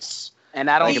Nuggets. And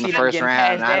I don't see in the them first getting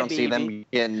round. past I that, don't see them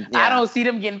getting. Yeah. I don't see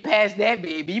them getting past that,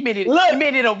 baby. You made it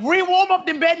a re-warm up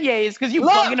them beignets because you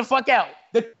bugging the fuck out.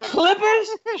 The Clippers?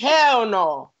 Hell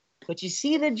no. But you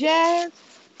see the Jazz?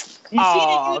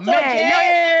 Man.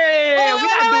 Yeah. We're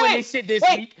not doing this shit this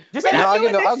week.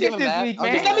 I'll give him that.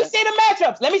 Just let me say the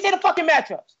matchups. Let me say the fucking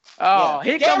matchups.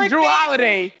 Here comes Drew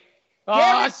Holiday.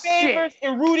 Derek Favors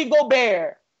and Rudy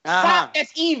Gobert.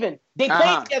 That's even. They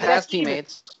play together. Past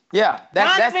teammates. Yeah,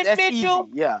 that's Mitchell.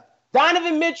 easy. Yeah.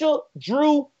 Donovan Mitchell,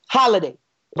 Drew Holiday.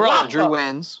 Bro, Drew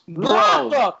wins.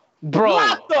 Locked up.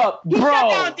 Locked up. He shut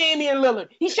down Damian Lillard.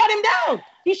 He shut him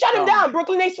down.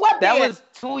 Brooklyn, they swept that. That Was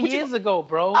 2 years ago,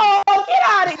 bro. Oh, get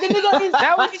out of it.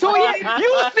 That was 2 years.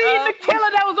 You seen the killer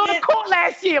that was on the court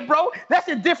last year, bro. That's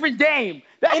a different game.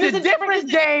 That's a different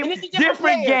game.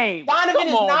 Different game.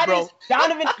 Donovan's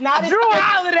not as Drew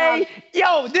Holiday.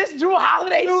 Yo, this Drew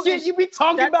Holiday shit you be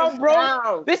talking about,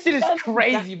 bro. This shit is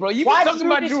crazy, bro. You be talking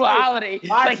about Drew Holiday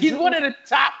like he's one of the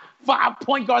top 5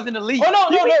 point guards in the league.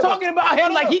 You be talking about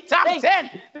him like he top 10.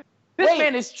 This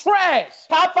man is trash.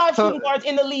 Top 5 shooting guards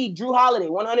in the league, Drew Holiday,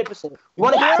 100%. You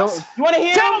want to hear him? You want to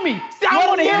hear him? Tell me. I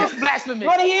want to hear this blasphemy. You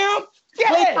want to hear him?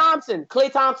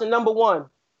 Klay Thompson, number 1.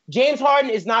 James Harden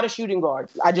is not a shooting guard.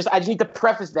 I just need to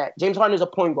preface that. James Harden is a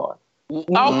point guard.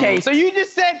 Okay, so you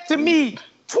just said to me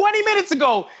 20 minutes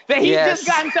ago that he just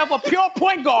got himself a pure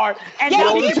point guard and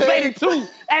now he played a 2.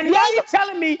 And now you're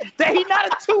telling me that he's not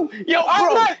a 2. Yo,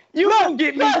 bro, you gonna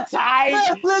get me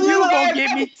tight. You gonna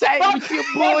get me tight with your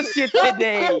bullshit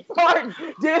today.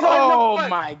 Oh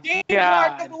my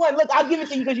God. Number 1. Look, I'll give it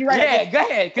to you because you're right. Yeah, go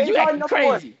ahead, because you acting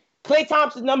crazy. Klay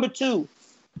Thompson, number 2.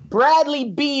 Bradley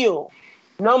Beal,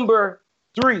 number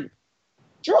 3.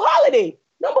 Drew Holiday,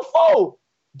 number 4.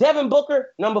 Devin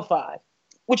Booker, number 5.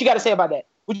 What you got to say about that?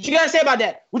 What you got to say about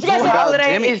that? Drew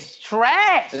Holiday is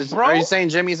trash, bro. Are you saying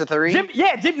Jimmy's a 3?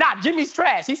 Jimmy's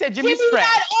trash. He said Jimmy's trash. Jimmy's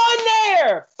not on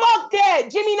there. Fuck that.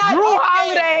 Jimmy not Drew on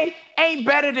Holiday ain't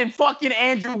better than fucking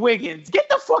Andrew Wiggins. Get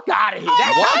the fuck out of here.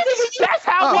 That's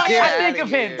how much I think of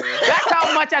him. That's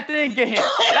how much I think of him.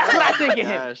 That's what I think of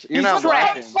him. He's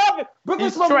trash.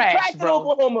 Brooklyn's trash, bro.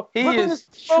 Oklahoma. He is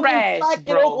trash,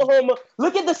 bro. Oklahoma.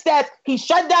 Look at the stats. He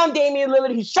shut down Damian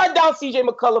Lillard. He shut down CJ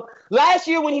McCollum. Last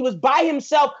year when he was by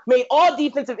himself, made all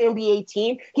defensive NBA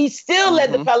team. He still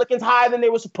led the Pelicans higher than they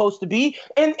were supposed to be.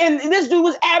 And this dude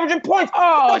was averaging points.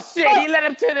 Oh, shit. He led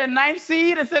him to the 9th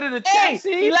seed instead of the 10th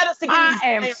seed? He led us to get I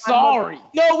am sorry.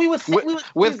 No, we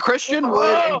with Christian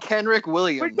Wood and Kenrick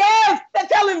Williams. Yes,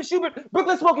 tell him, Schubert.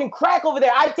 Brooklyn smoking crack over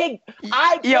there.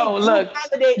 Yo, look,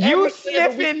 you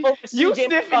sniffing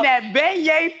that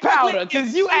Beignet powder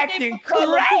because you acting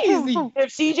crazy. If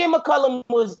CJ McCollum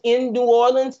was in New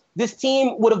Orleans, this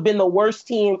team would have been the worst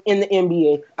team in the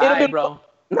NBA. Bro.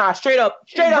 Nah, straight up.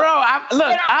 Bro,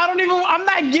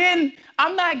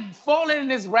 I'm not falling in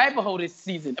this rabbit hole this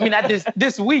season. I mean, not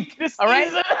this week. All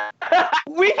right?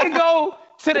 We can go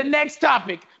to the next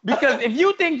topic because if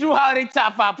you think Drew Holiday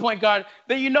top 5 point guard,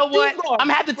 then you know what? I'm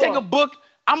gonna have to take a book.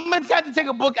 I'm gonna have to take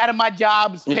a book out of my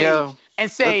jobs page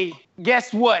and say,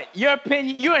 guess what? Your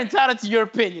opinion, you're entitled to your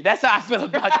opinion. That's how I feel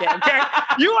about that, okay?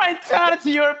 You are entitled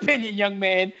to your opinion, young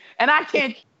man, and I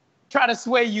can't try to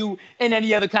sway you in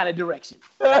any other kind of direction.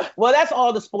 Well, that's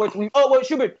all the sports we. Oh, well,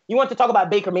 Schubert, you want to talk about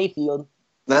Baker Mayfield?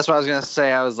 That's what I was gonna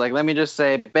say. I was like, let me just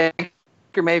say, Baker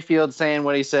Mayfield saying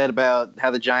what he said about how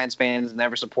the Giants fans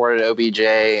never supported OBJ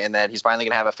and that he's finally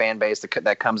gonna have a fan base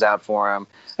that comes out for him.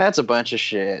 That's a bunch of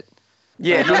shit.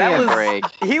 Yeah,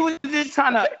 he was just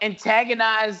trying to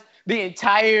antagonize the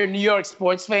entire New York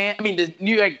sports fan. I mean, the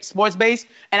New York sports base,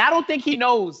 and I don't think he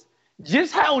knows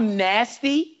just how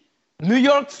nasty New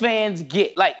York fans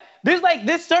get. Like,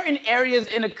 there's certain areas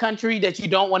in the country that you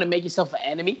don't want to make yourself an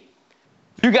enemy.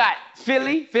 You got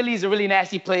Philly. Philly is a really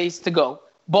nasty place to go.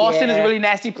 Boston is a really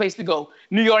nasty place to go.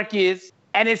 New York is.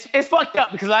 And it's fucked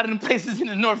up because a lot of them places in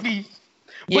the Northeast.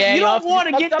 But you don't want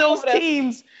to get those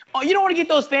teams, you don't want to get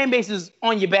those fan bases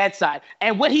on your bad side.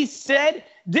 And what he said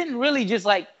didn't really just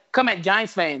come at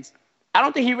Giants fans. I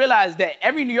don't think he realized that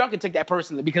every New Yorker took that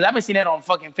personally because I've been seeing that on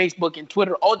fucking Facebook and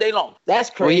Twitter all day long. That's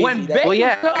crazy. When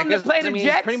Baker comes to play the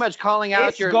Jets, pretty much calling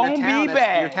out your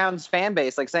town's fan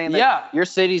base, like saying that your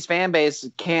city's fan base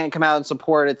can't come out and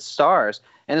support its stars,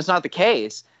 and it's not the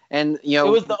case. And it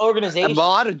was the organization. A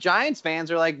lot of Giants fans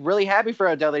are really happy for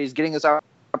Odell that he's getting this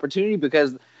opportunity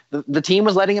because the team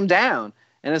was letting him down.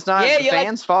 And it's not the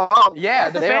fans' fault.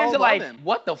 Yeah, the fans are like,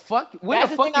 what the fuck? Where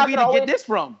the fuck did we get this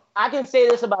from? I can say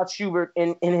this about Schubert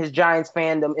in his Giants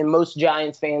fandom and most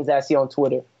Giants fans that I see on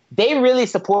Twitter. They really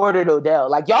supported Odell.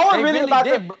 Like, y'all were really about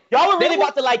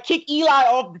to kick Eli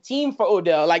off the team for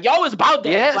Odell. Like, y'all was about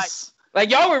that. Yes.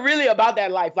 Like, y'all were really about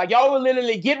that life. Like, y'all were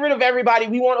literally get rid of everybody.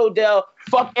 We want Odell.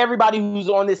 Fuck everybody who's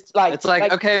on this. It's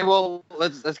okay, well,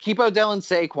 let's keep Odell and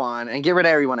Saquon and get rid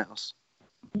of everyone else.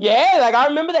 Yeah, I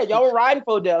remember that. Y'all were riding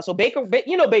for Odell. So Baker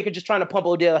just trying to pump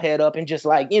Odell head up and just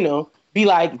be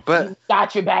like, But-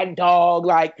 got your back, dog.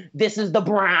 Like, this is the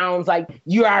Browns. Like,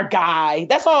 you're our guy.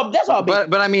 That's all. That's all.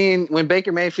 But I mean, when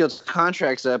Baker Mayfield's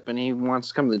contract's up and he wants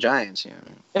to come to the Giants, you know.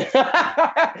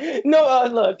 No,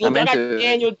 look, y'all I'm got into it.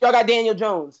 Daniel. Y'all got Daniel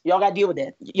Jones. Y'all got to deal with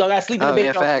that. Y'all got to sleep in the Oh bed.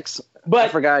 yeah, facts. I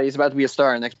But forgot he's about to be a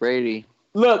star next Brady.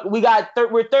 look,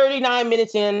 we're 39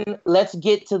 minutes in. Let's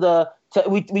get to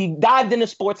we dived into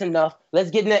sports enough. Let's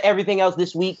get into everything else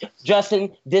this week. Justin,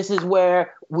 this is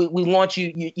where we want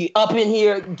you up in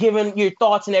here giving your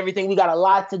thoughts and everything. We got a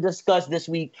lot to discuss this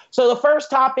week. So the first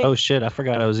topic. Oh shit! I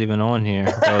forgot I was even on here.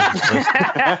 I was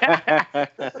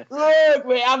just Look,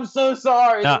 man, I'm so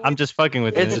sorry. no, I'm just fucking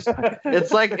with It's you.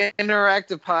 it's like an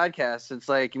interactive podcast. It's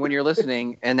like when you're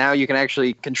listening and now you can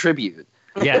actually contribute.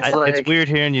 Yeah, it's like- it's weird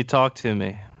hearing you talk to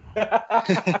me.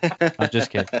 I'm just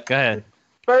kidding. Go ahead.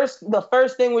 The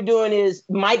first thing we're doing is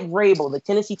Mike Vrabel, the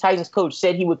Tennessee Titans coach,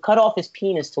 said he would cut off his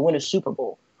penis to win a Super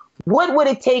Bowl. What would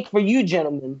it take for you,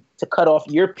 gentlemen, to cut off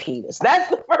your penis? That's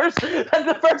the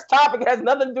first topic. It has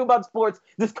nothing to do about sports.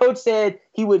 This coach said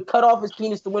he would cut off his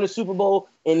penis to win a Super Bowl,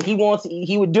 and he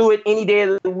would do it any day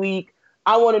of the week.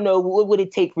 I want to know, what would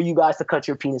it take for you guys to cut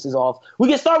your penises off? We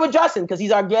can start with Justin because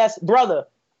he's our guest brother.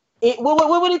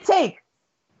 What would it take?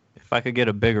 If I could get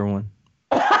a bigger one.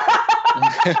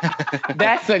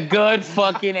 That's a good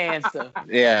fucking answer.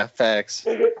 Yeah, facts.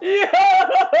 Yeah.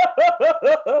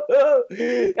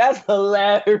 That's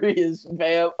hilarious,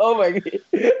 fam. Oh my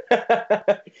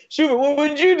god. Schubert, what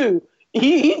would you do?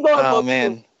 He's going Oh for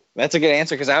man, that's a good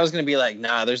answer because I was gonna be like,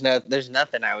 nah, there's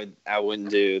nothing I wouldn't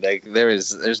do. Like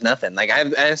there's nothing. Like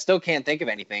I still can't think of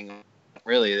anything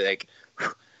really. Like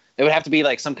it would have to be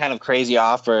like some kind of crazy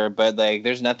offer, but like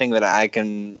there's nothing that I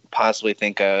can possibly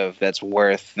think of that's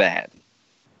worth that.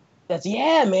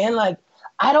 Yeah, man. Like,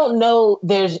 I don't know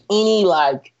there's any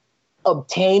like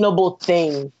obtainable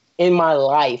thing in my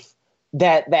life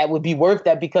that would be worth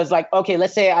that, because like, okay,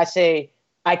 let's say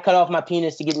I cut off my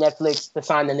penis to get Netflix to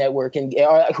sign the network or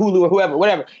Hulu or whoever,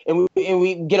 whatever, and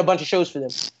we get a bunch of shows for them.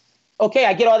 Okay,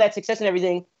 I get all that success and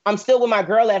everything. I'm still with my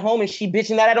girl at home and she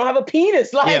bitching that I don't have a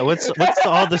penis. Like, Yeah, what's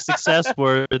all the success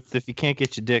worth if you can't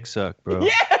get your dick sucked, bro?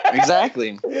 Yeah.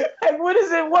 Exactly. Like, what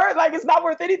is it worth? Like, it's not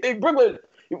worth anything. Brooklyn,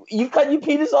 you cut your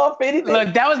penis off for anything?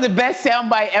 Look, that was the best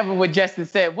soundbite ever. What Justin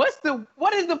said. What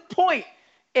is the point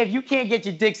if you can't get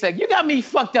your dick sucked? You got me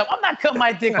fucked up. I'm not cutting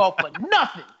my dick off for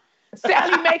nothing.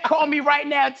 Sally Mae call me right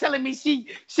now telling me she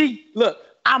look.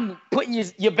 I'm putting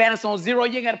your balance on zero.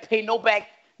 You ain't gotta pay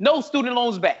no student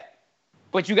loans back,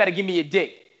 but you gotta give me your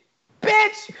dick.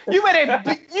 Bitch, you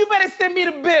better send me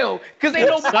the bill, cause ain't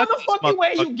no motherfucking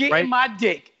way you getting my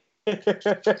dick.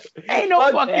 Ain't no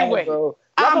Fuck fucking that, way. bro.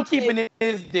 I'm keeping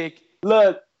his dick.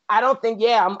 Look, I don't think,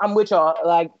 I'm with y'all.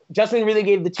 Like, Justin really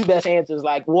gave the two best answers.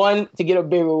 Like, one, to get a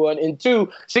bigger one, and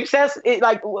two, success.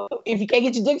 Like, if you can't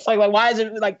get your dick sucked, like, why is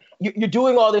it like you're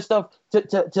doing all this stuff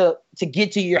to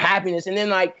get to your happiness, and then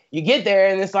like you get there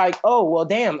and it's like, oh well,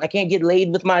 damn, I can't get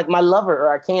laid with my lover,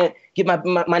 or I can't get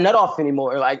my nut off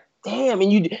anymore. Like, damn,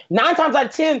 and 9 times out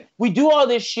of 10, we do all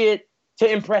this shit to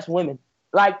impress women.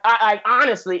 Like, I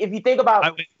honestly, if you think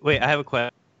about, Wait, I have a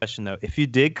question though. If you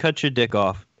did cut your dick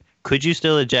off, could you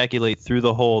still ejaculate through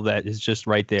the hole that is just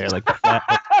right there, like the flat?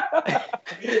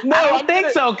 no, I don't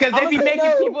think so, because they be gonna making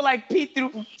know. people like pee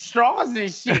through straws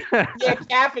and shit. Yeah,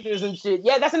 catheters and shit.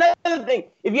 Yeah, that's another thing.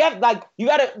 If you have like, you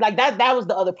gotta like that was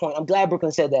the other point. I'm glad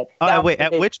Brooklyn said that. All That right, wait. was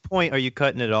At the- which point are you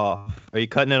cutting it off? Are you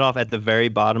cutting it off at the very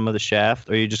bottom of the shaft,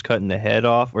 or are you just cutting the head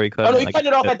off, or are you cutting? Oh no, you like, cut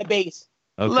it off at the base.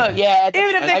 Okay. Look, Yeah,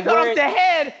 even if they like cut where off the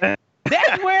head,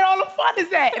 that's where all the fun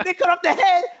is at. If they cut off the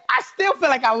head, I still feel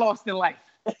like I lost in life.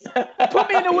 Put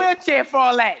me in a wheelchair for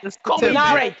all that. Call me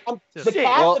Nah, Drake. the Shit.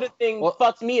 catheter thing well-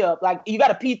 fucks me up. Like, you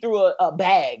gotta pee through a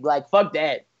bag. Like, fuck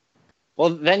that. Well,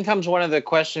 then comes one of the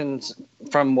questions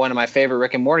from one of my favorite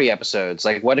Rick and Morty episodes.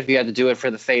 Like, what if you had to do it for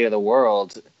the fate of the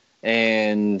world,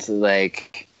 and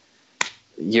like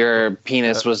your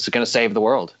penis was going to save the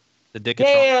world? The dick is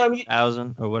Damn.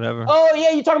 1,000 or whatever. Oh yeah,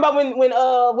 you talking about when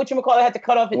whatchamacallit had to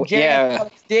cut off his Yeah.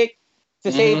 dick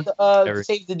to save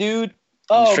the dude.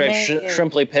 Oh man.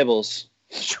 Shrimply Pibbles.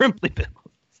 Shrimply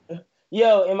pill.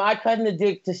 Yo, am I cutting the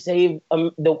dick to save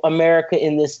the America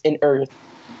in Earth?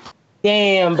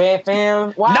 Damn, bad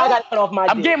fam. Why No, I gotta cut off my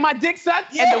I'm dick? getting my dick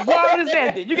sucked and the world is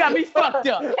ended. You got me fucked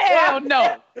up. Hell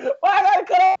no. Why I gotta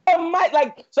cut off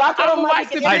my so I cut I'm off gonna my watch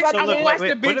the dick. Alright, bitch, so I'm look, gonna watch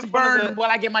wait, the what bitch if one of burn the- while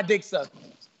I get my dick sucked.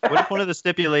 What if one of the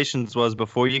stipulations was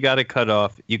before you got it cut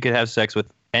off, you could have sex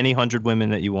with any 100 women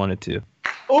that you wanted to?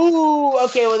 Ooh,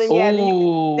 okay, well then yeah,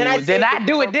 Ooh, then I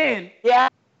do it then. yeah,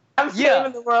 I'm Yeah.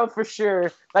 saving the world for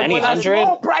sure. Like Any when I- 100?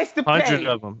 Small price to pay. 100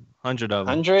 of them. 100 of them.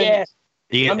 100? Yeah,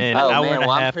 Yeah, I'm- an Oh hour man, and a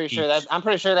well, half I'm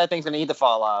pretty sure that thing's gonna need to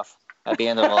fall off at the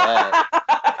end of all that.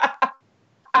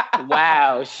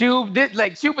 Wow,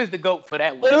 Shub is the GOAT for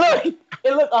that one.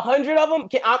 And look, 100 of them.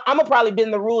 I'm gonna probably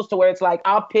bend the rules to where it's like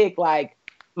I'll pick like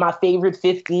my favorite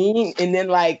 15, and then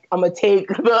like I'm gonna take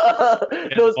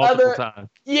those multiple other. times.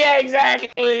 Yeah,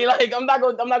 exactly. Like I'm not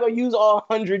gonna use all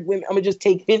 100 women. I'm gonna just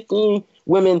take 15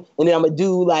 women, and then I'm gonna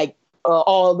do like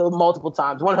all the multiple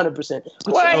times, 100%.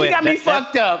 Well, wait, you got me that-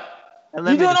 fucked up. And You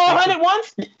let me doing just all make 100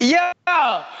 once? Yeah,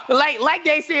 like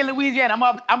they say in Louisiana,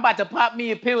 I'm about to pop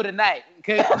me a pill tonight.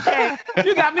 Okay,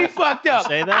 you got me fucked up.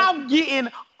 Say that? I'm getting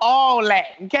all that.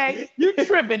 Okay, you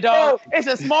tripping, dog? It's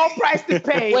a small price to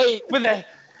pay Wait. for the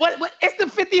what? It's the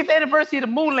 50th anniversary of the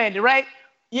moon landing, right?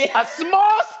 Yeah. A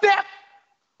small step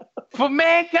for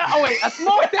mankind. Oh wait, a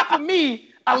small step for me.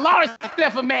 A large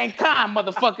step for mankind,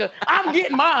 motherfucker. I'm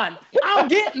getting mine.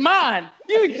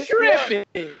 You tripping?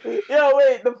 Yo,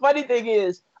 wait. The funny thing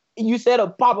is, you said a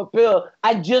pop a pill.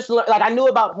 I just learned, like I knew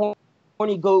about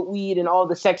horny goat weed and all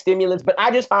the sex stimulants, but I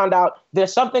just found out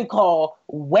there's something called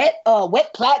wet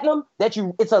platinum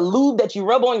it's a lube that you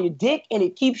rub on your dick and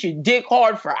it keeps your dick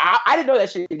hard for hours. I didn't know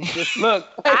that shit existed. Look,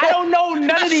 I don't know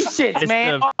none of these shits, It's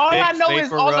man. the All I Vicks know is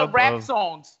vapor all the rub rap of-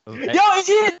 songs. Yo,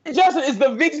 it is, Justin. It's the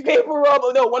Vicks paper rub.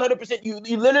 No, 100%.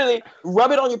 You literally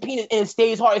rub it on your penis and it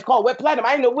stays hard. It's called wet platinum.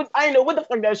 I didn't know what the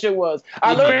fuck that shit was.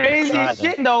 I The learned. crazy Try that.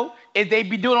 shit though is they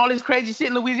be doing all this crazy shit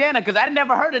in Louisiana because I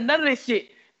never heard of none of this shit.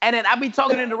 And then I be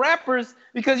talking to the rappers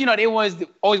because they always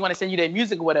want to send you their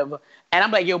music or whatever. And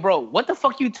I'm like, yo, bro, what the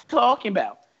fuck you talking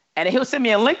about? And then he'll send me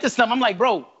a link to something. I'm like,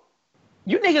 bro,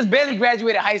 you niggas barely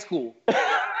graduated high school,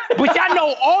 but y'all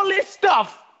know all this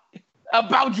stuff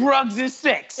about drugs and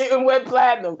sex. And wet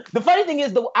platinum. The funny thing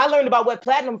is, I learned about wet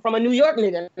platinum from a New York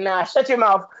nigga. Nah, shut your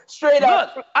mouth. Straight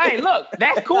up. Look,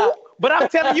 that's cool. But I'm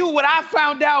telling you what I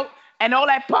found out, and all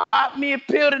that pop me a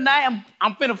pill tonight.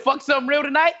 I'm finna fuck something real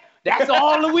tonight. That's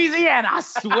all Louisiana. I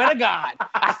swear to God.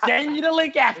 I send you the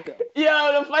link after.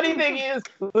 Yo, the funny thing is,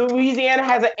 Louisiana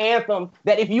has an anthem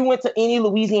that if you went to any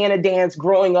Louisiana dance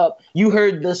growing up, you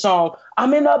heard the song,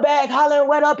 I'm in the bag, hollering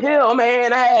wet uphill,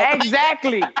 man.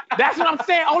 Exactly. That's what I'm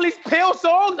saying. All these pill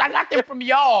songs, I got them from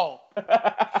y'all.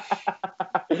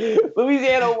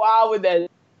 Louisiana wild with that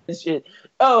shit.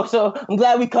 Oh, so I'm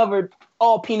glad we covered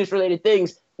all penis-related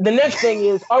things. The next thing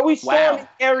is, are we storming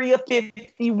Area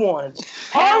 51?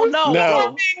 Hell no.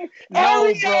 No. No,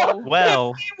 Area bro.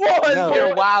 Well, 51, No.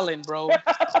 You're wildin', bro.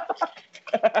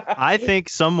 I think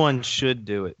someone should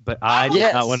do it, but I do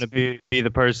Yes. not want to be the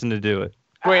person to do it.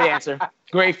 Great answer.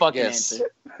 Great fucking Yes.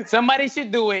 answer. Somebody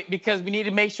should do it because we need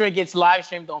to make sure it gets live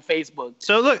streamed on Facebook.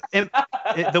 So look,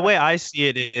 the way I see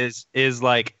it is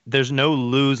like there's no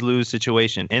lose-lose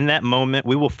situation. In that moment,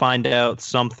 we will find out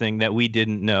something that we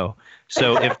didn't know.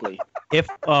 So if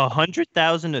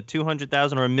 100,000 to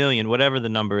 200,000 or 1,000,000, whatever the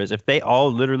number is, if they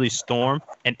all literally storm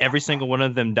and every single one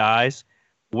of them dies,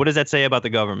 what does that say about the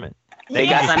government? They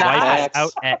got can just some wipe facts.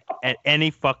 it out at any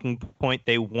fucking point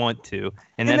they want to,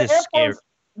 and that And is the Air scary. Force-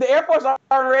 The Air Force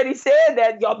already said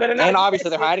that y'all better not. And do obviously that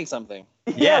they're shit. hiding something.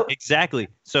 Yeah, Yo, exactly.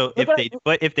 So Look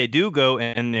if they do go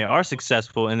and they are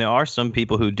successful, and there are some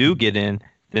people who do get in,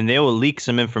 then they will leak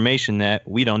some information that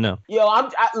we don't know.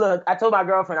 Look, I told my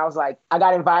girlfriend, I was like, I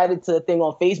got invited to a thing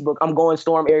on Facebook. I'm going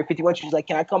storm Area 51. She was like,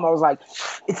 can I come? I was like,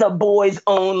 it's a boys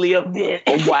only event.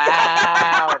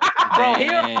 Wow. Bro,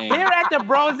 Dang. here at the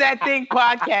Bros That Think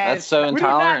podcast, That's so we do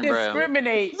not intolerant, bro.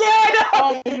 discriminate Yeah,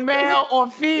 no. on male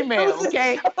or female,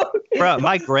 okay? Bro,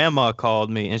 my grandma called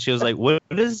me and she was like, "What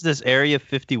is this Area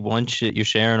 51 shit you're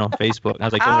sharing on Facebook?" I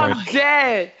was like, "Don't I'm worry,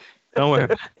 dead. don't worry."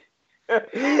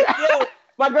 Yo,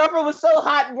 my girlfriend was so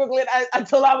hot in Brooklyn. I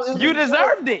told her it was You a joke.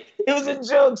 deserved it. It was a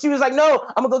joke. She was like, no,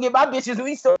 I'm going to go get my bitches and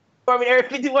we storming Area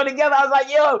 51 together. I was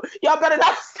like, yo, y'all better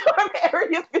not storm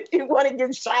Area 51 and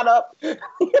get shot up.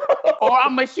 Or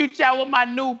I'm going to shoot y'all with my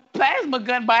new plasma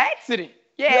gun by accident.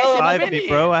 Yeah, Yo, it should've Five been me, here.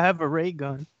 bro. I have a ray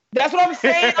gun. That's what I'm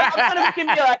saying. I'm trying to make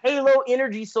it be a Halo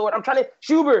energy sword. I'm trying to,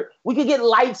 Schubert, we could get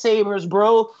lightsabers,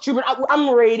 bro. Schubert, I'm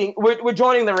raiding. We're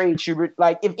joining the raid, Schubert.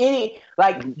 Like, if any,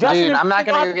 like, Justin, Dude, I'm not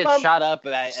gonna go come- get shot up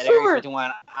at Sure. Area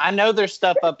 51. I know there's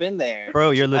stuff up in there.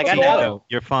 Bro, you're Like, I Latino. know.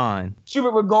 You're fine.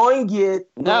 Schubert, we're going to get.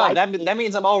 the No, light- that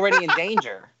means I'm already in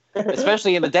danger,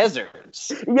 especially in the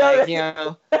deserts. Yo, Like, you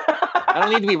know, I don't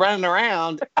need to be running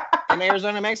around in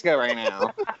Arizona, Mexico right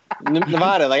now.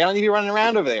 Nevada, like I don't need to be running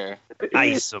around over there.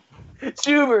 Ice.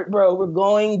 Schubert, bro, we're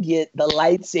going to get the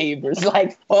lightsabers.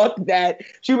 Like, fuck that.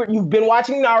 Schubert, you've been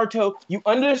watching Naruto. You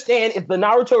understand if the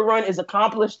Naruto run is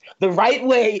accomplished the right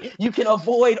way, you can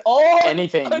avoid all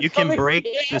anything. You can break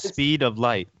the speed of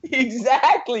light.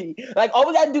 Exactly. Like, all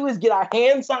we got to do is get our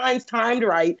hand signs timed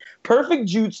right, perfect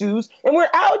jutsus, and we're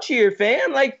out here,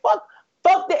 fam. Like,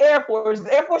 fuck the Air Force.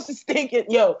 The Air Force is thinking,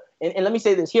 yo, and let me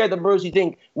say this. Here at the Bros, you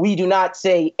think we do not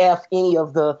say F any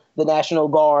of the National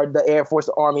Guard, the Air Force,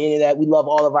 the Army, any of that. We love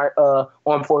all of our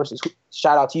armed forces.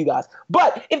 Shout out to you guys.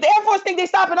 But if the Air Force think they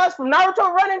stopping us from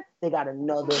Naruto running, they got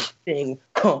another thing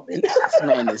coming. This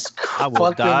man is I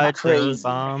will die to crazy. those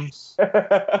bombs.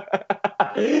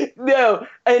 No,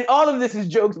 and all of this is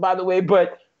jokes, by the way,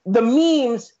 but the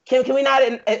memes, can we not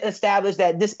establish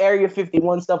that this Area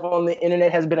 51 stuff on the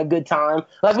internet has been a good time?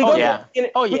 Like, we go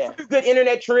through good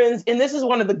internet trends, and this is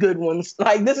one of the good ones.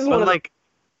 Like, this is one of like,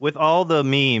 with all the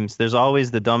memes, there's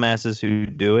always the dumbasses who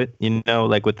do it, you know,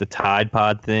 like with the Tide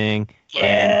Pod thing.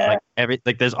 Yeah. And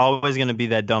there's always going to be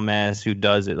that dumbass who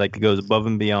does it, like, goes above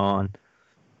and beyond.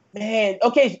 Man,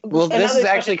 okay. Well, this is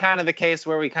actually kind of the case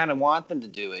where we kind of want them to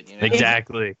do it. You know?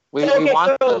 Exactly. We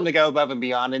want them to go above and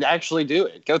beyond and actually do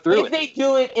it. Go through it. If they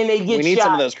do it and they get shot. We need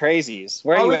some of those crazies.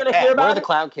 Where are you at? Where are the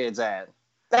clout kids at?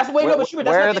 That's the way Where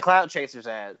are the clout chasers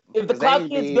at? If the clout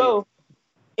kids go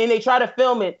and they try to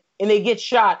film it and they get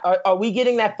shot, are we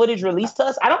getting that footage released to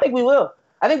us? I don't think we will.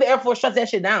 I think the Air Force shuts that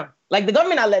shit down. Like, the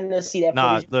government not letting us see that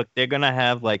footage. Look, they're going to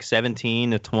have like 17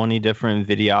 to 20 different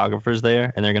videographers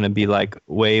there, and they're going to be like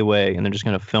way, and they're just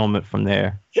going to film it from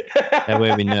there. That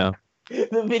way we know.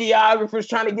 The videographers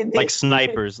trying to get like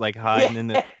snipers, like hiding in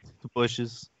the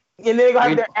bushes. And they're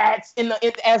going to have their ads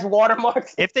as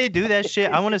watermarks. If they do that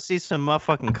shit, I want to see some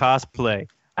motherfucking cosplay.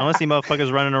 I want to see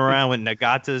motherfuckers running around with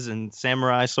nagatas and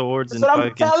samurai swords. That's what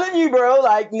I'm telling you, bro.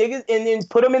 Like, niggas, and then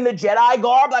put them in the Jedi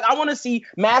garb. Like, I want to see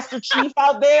Master Chief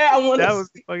out there. I want to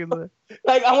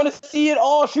like, I want to see it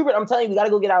all. Schubert, I'm telling you, we got to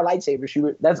go get our lightsaber,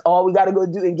 Schubert. That's all we got to go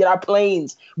do and get our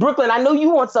planes. Brooklyn, I know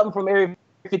you want something from Area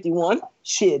 51.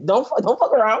 Shit, don't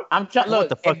fuck around. I'm trying.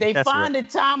 Look, if they find a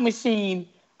time machine,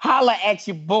 holla at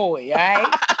your boy, all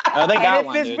right? They got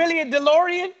and if it's really a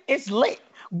DeLorean, it's lit.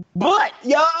 But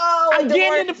yo, I'm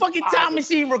getting in the fucking time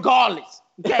machine regardless.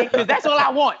 Okay, because that's all I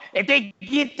want. If they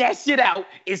get that shit out,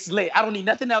 it's lit. I don't need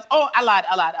nothing else. Oh, I lied.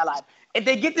 If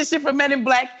they get this shit from Men in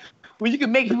Black, where you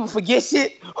can make people forget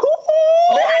shit,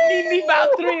 I need me about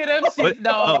 3 of them shit,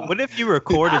 dog. What if you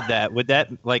recorded that? Would that,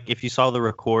 like, if you saw the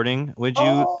recording, would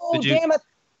you? Damn it.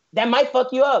 That might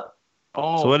fuck you up.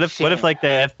 So what if like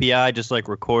the FBI just like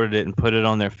recorded it and put it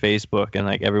on their Facebook and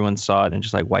like everyone saw it and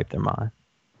just like wiped their mind?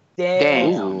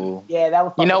 Damn. Yeah, that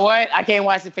was. You know what? I can't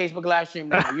watch the Facebook live stream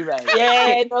now. You're right.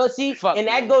 Yeah, no, see, and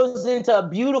that goes into a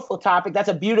beautiful topic. That's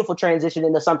a beautiful transition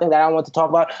into something that I want to talk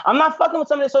about. I'm not fucking with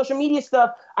some of the social media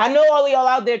stuff. I know all of y'all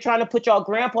out there trying to put y'all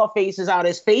grandpa faces out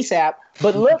as face app,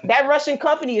 but look, that Russian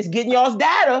company is getting y'all's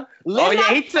data.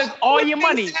 He took all your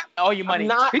money. All your money.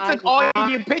 He took all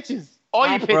your pictures. All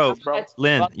your pictures, bro.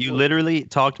 Lynn, you literally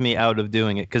talked me out of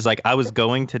doing it because, like, I was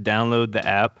going to download the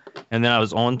app and then I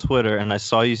was on Twitter and I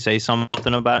saw you say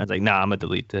something about it. It's like, nah, I'm gonna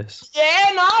delete this.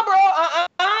 Yeah, nah, bro.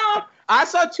 I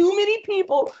saw too many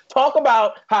people talk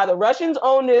about how the Russians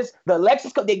own this. The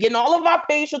Lexus, they're getting all of our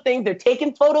facial things. They're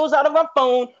taking photos out of our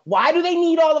phone. Why do they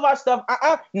need all of our stuff?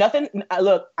 Nothing.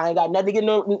 Look, I ain't got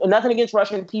nothing against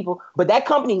Russian people, but that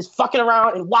company is fucking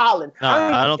around and wilding. No,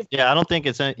 I don't think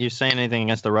you're saying anything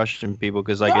against the Russian people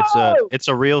because like it's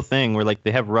a real thing where like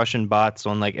they have Russian bots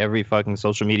on like every fucking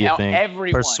social media thing,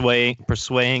 persuading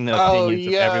the opinions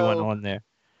of everyone on there.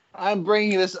 I'm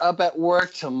bringing this up at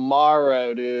work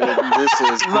tomorrow, dude. This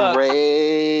is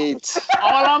great.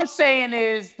 All I'm saying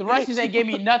is the Russians ain't give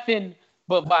me nothing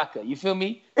but vodka. You feel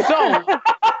me? So I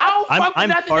don't fuck with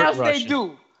nothing else they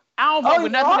do. I don't fuck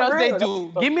with nothing else they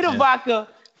do. Give me the vodka.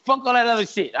 Fuck all that other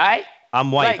shit. All right?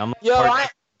 I'm white. But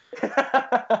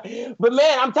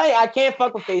man, I'm telling you, I can't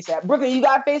fuck with FaceApp. Brooklyn, you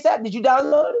got FaceApp? Did you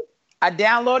download it? I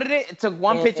downloaded it. It took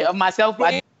one picture of myself.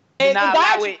 I did not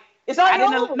allow it. It's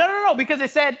all no, because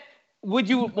it said, would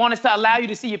you want us to allow you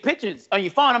to see your pictures on your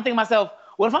phone? I'm thinking to myself,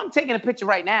 well, if I'm taking a picture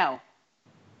right now,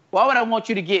 why would I want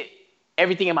you to get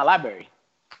everything in my library?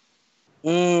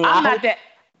 I'm not that.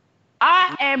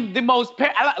 I am the most,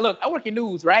 look, I work in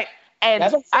news, right? And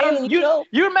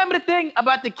you remember the thing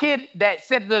about the kid that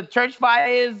said the church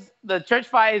fires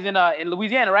in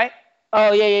Louisiana, right?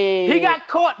 Oh, yeah. He got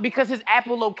caught because his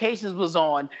Apple locations was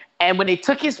on. And when they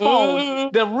took his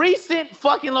phone, the recent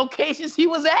fucking locations he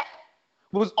was at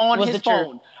was on his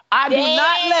phone. I do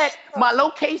not let my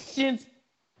locations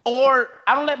I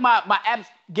don't let my apps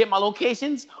get my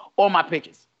locations or my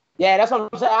pictures. Yeah, that's what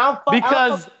I'm saying.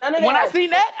 Because when I seen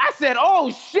that, I said,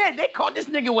 "Oh shit, they caught this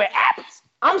nigga with apps."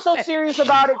 I'm so serious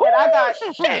about it that I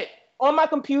got shit. On my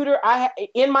computer.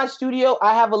 In my studio,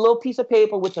 I have a little piece of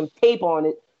paper with some tape on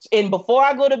it. And before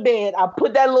I go to bed, I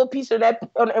put that little piece of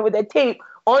that with that tape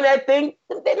on that thing.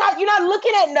 You're not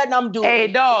looking at nothing I'm doing. Hey,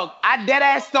 dog, I dead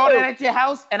ass saw that at your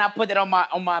house, and I put it on my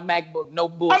MacBook. No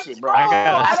bullshit, bro.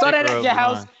 I saw that at your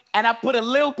house, and I put a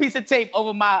little piece of tape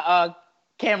over my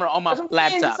camera on my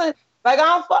laptop.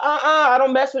 I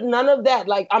don't mess with none of that.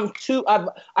 Like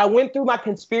I went through my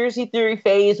conspiracy theory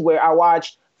phase where I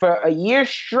watched for a year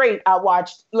straight. I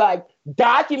watched like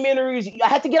documentaries. I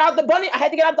had to get out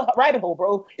the rabbit hole,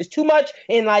 bro. It's too much.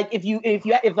 And like if you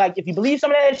believe some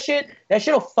of that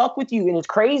shit'll fuck with you, and it's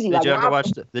crazy. Did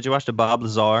you watch the Bob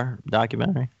Lazar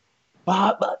documentary?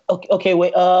 Bob, okay,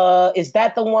 wait. Is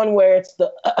that the one where it's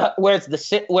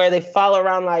where they follow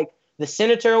around like the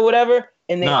senator or whatever?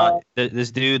 And this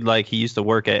dude, like, he used to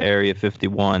work at Area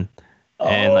 51,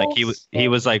 and like he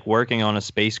was like working on a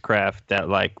spacecraft that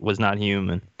like was not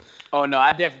human. Oh no,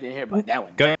 I definitely didn't hear about that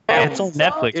one. It's on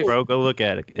Netflix, bro. Go look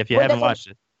at it if you haven't watched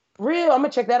it. Real, I'm gonna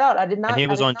check that out. I did not. And he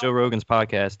was on Joe Rogan's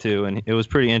podcast too, and it was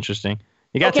pretty interesting.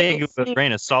 You gotta take it with a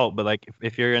grain of salt, but like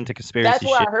if you're into conspiracy, that's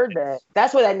where I heard that.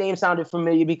 That's where that name sounded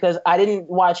familiar because I didn't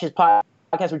watch his podcast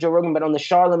with Joe Rogan, but on the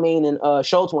Charlemagne and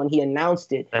Schultz one, he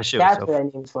announced it. That's where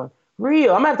that name's from.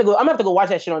 Real, I'm gonna have to go watch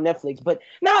that shit on Netflix. But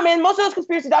nah, man, most of those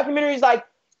conspiracy documentaries, like,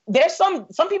 there's some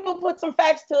people put some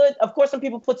facts to it. Of course, some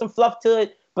people put some fluff to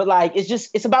it. But like,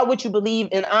 it's about what you believe.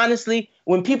 And honestly,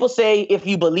 when people say if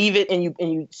you believe it and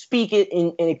you speak it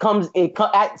and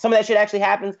some of that shit actually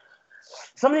happens.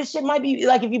 Some of this shit might be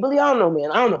like, if you believe, I don't know,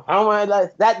 man. I don't know. I don't want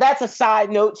to, that's a side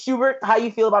note. Schubert, how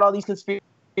you feel about all these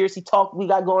conspiracy talk we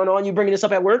got going on? You bringing this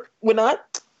up at work? We're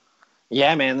not?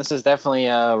 Yeah, man, this is definitely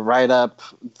right up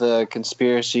the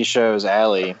conspiracy show's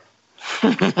alley.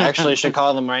 I actually should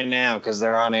call them right now because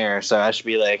they're on air. So I should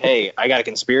be like, hey, I got a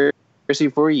conspiracy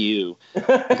for you.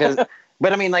 But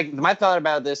I mean, like, my thought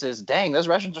about this is, dang, those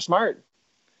Russians are smart.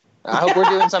 I hope we're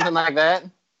doing something like that.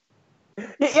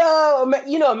 Yo,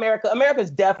 you know, America's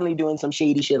definitely doing some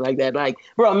shady shit like that. Like,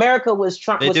 bro, America was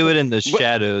trying. They do it in the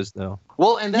shadows, though.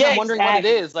 Well, and then I'm wondering what it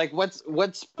is. Like,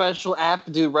 what special app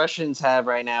do Russians have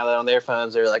right now that on their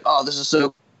phones they're like, oh, this is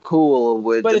so cool,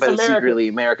 but it's secretly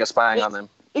America spying on them.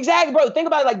 Exactly, bro. Think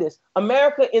about it like this.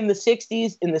 America in the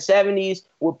 60s, in the 70s,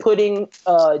 were putting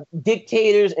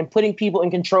dictators and putting people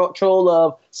in control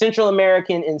of Central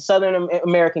American and Southern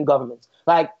American governments.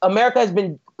 Like, America has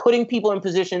been putting people in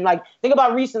position. Like, think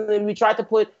about recently, we tried to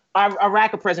put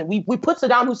Iraq a president. We put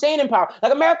Saddam Hussein in power.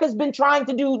 Like, America's been trying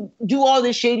to do all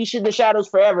this shady shit in the shadows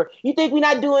forever. You think we're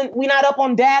not up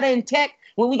on data and tech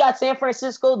when we got San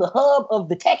Francisco, the hub of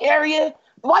the tech area?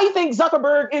 Why you think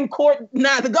Zuckerberg in court?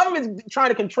 Nah, the government's trying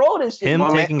to control this shit. Him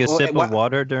taking a sip of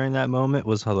water during that moment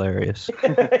was hilarious.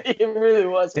 It really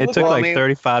was. It took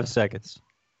 35 seconds.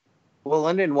 Well,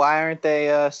 London, why aren't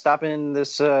they stopping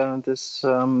this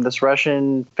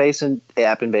Russian facing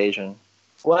app invasion?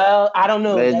 Well, I don't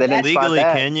know. They didn't legally,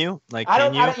 can you? Like,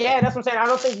 can you? Yeah, that's what I'm saying. I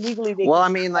don't think legally they Well, I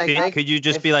mean, like, could you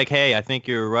just be like, hey, I think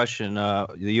you're Russian. The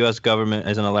U.S. government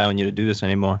isn't allowing you to do this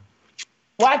anymore.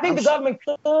 Well, I think the government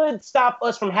could stop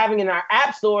us from having in our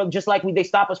app store, just like they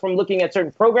stop us from looking at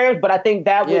certain programs. But I think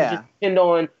that would just depend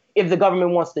on if the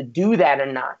government wants to do that or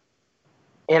not.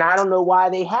 And I don't know why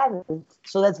they haven't.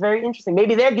 So that's very interesting.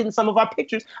 Maybe they're getting some of our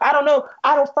pictures. I don't know.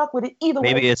 I don't fuck with it either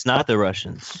way. Maybe it's not the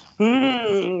Russians.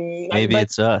 Maybe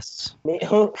it's us.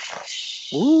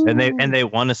 And they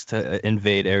want us to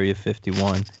invade Area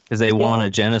 51 because they want a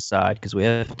genocide because we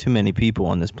have too many people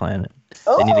on this planet.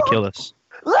 They need to kill us.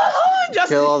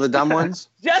 Kill all the dumb ones?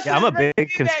 I'm a big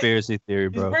conspiracy theory,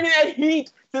 bro. He's bringing that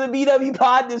heat to the BW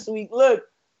pod this week. Look,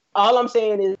 all I'm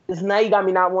saying is now you got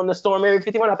me not wanting to storm Area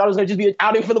 51. I thought it was going to just be an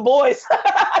outing for the boys.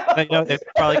 You know, they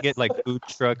probably get like food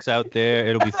trucks out there.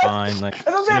 It'll be fine. Like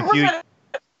in a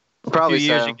few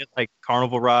years, you get like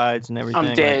carnival rides and everything.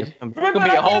 I'm dead. Like, it's going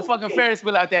to be a whole fucking Ferris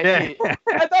wheel out that shit.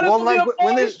 I thought it was going to be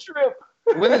a boys trip.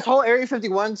 When this whole Area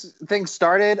 51 thing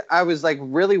started, I was like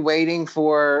really waiting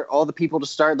for all the people to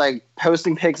start like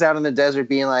posting pics out in the desert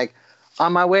being like,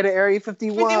 on my way to Area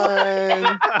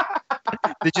 51.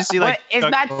 Did you see like it's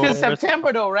not till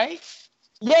September though, right?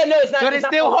 Yeah, no, it's not. But it's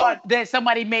still hope that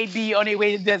somebody may be on their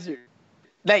way to the desert.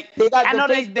 Like, I know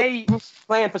they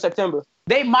plan for September.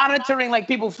 They monitoring like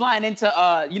people flying into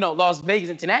Las Vegas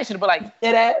International, but like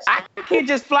I can't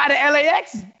just fly to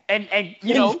LAX and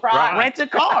rent a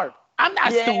car. I'm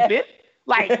not stupid.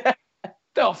 Like,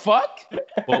 the fuck?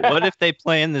 Well, what if they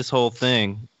plan this whole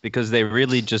thing because they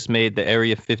really just made the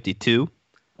Area 52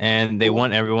 and they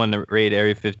want everyone to raid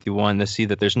Area 51 to see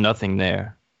that there's nothing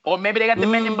there. Or maybe they got the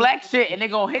Men in Black shit, and they're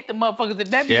gonna hit the motherfuckers and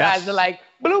nebulize it like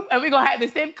bloop, and we're gonna have the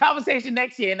same conversation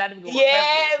next year, and not even gonna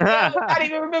remember. Not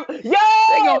even remember. Yo,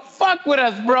 they gonna fuck with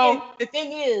us, bro. The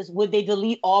thing is, would they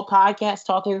delete all podcasts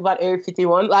talking about Area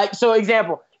 51? Like, so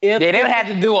example, if they don't have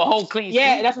to do a whole clean.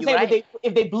 That's what I'm saying. Right?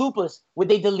 If they bloop us, would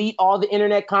they delete all the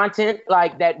internet content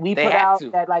like that we put out?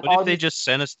 That like what all if they just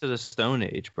sent us to the Stone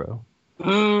Age, bro?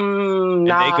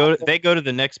 Nah. They go to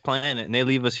the next planet and they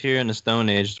leave us here in the Stone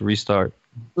Age to restart.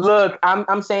 Look,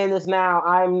 I'm saying this now.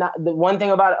 I'm not the one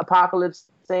thing about apocalypse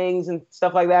things and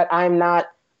stuff like that. I'm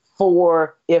not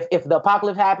for if the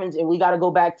apocalypse happens and we got to go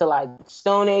back to like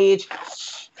Stone Age.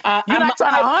 You're not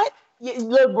trying to hunt? Yeah,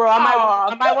 look, bro, I might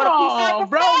want to.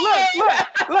 Bro,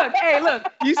 look. Hey, look.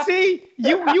 You see,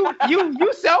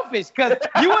 you selfish because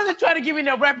you wasn't trying to give me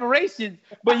no reparations,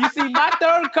 but you see, my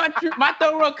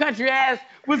third world country ass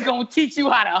was gonna teach you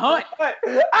how to hunt.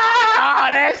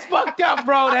 That's fucked up,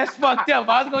 bro. That's fucked up.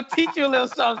 I was gonna teach you a little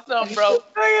something, bro.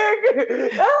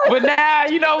 But now,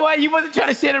 you know what? You wasn't trying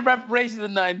to share the reparations or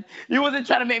nothing. You wasn't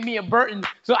trying to make me a Burton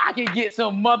so I could get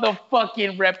some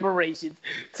motherfucking reparations.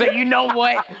 So you know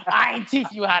what? I ain't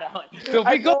teach you how to hunt. So if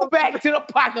we go back to the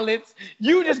apocalypse,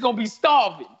 you just gonna be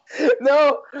starving.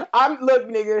 No, look,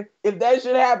 nigga, if that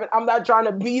should happen, I'm not trying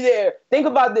to be there. Think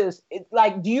about this.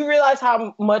 Do you realize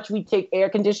how much we take air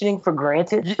conditioning for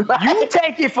granted? You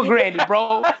take it for granted,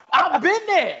 bro. I've been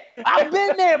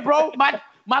there, bro.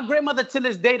 My grandmother to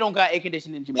this day don't got air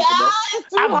conditioning in Jamaica,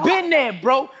 bro. I've been there,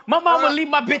 bro. My mom would leave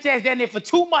my bitch ass down there for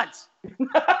 2 months.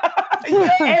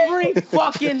 Every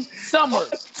fucking summer.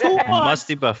 2 months.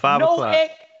 Musty by 5 o'clock.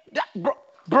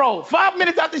 Bro, 5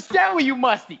 minutes out the shower, you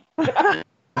musty.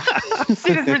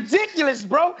 Shit is ridiculous,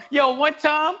 bro. Yo, one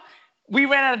time we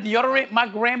ran out of deodorant. My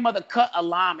grandmother cut a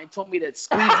lime and told me to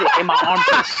squeeze it in my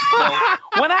armpit.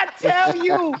 So when I tell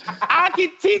you, I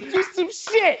can teach you some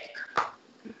shit.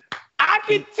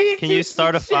 Can you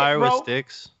start a fire with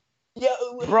sticks? Yeah,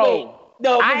 bro.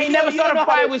 No, I ain't never started a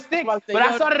fire with sticks, but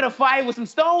I started a fire with some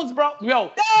stones, bro. Yo,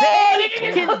 they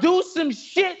can do some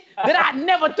shit that I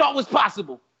never thought was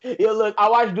possible. Yo, look, I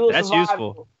watch Dual That's Survival.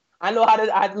 useful. I know how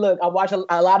to. I watch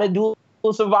a lot of Dual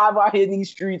Survival out here in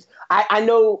these streets. I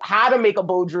know how to make a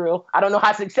bow drill. I don't know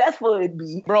how successful it'd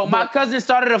be. Bro, my cousin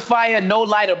started a fire, no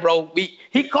lighter, bro.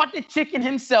 He caught the chicken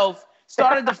himself,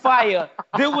 started the fire.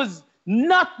 There was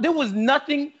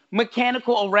nothing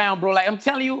mechanical around, bro. Like I'm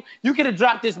telling you, you could have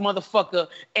dropped this motherfucker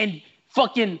in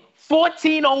fucking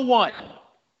 1401,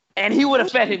 and he would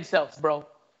have fed himself, bro.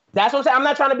 That's what I'm saying. I'm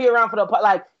not trying to be around for the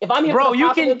like. If I'm here, bro, for the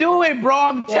you can do it, bro.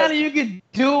 I'm telling you, you can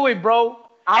do it, bro.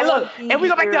 And look, if we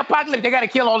go back to the apocalypse, they gotta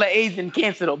kill all the AIDS and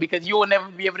cancer though, because you will never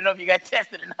be able to know if you got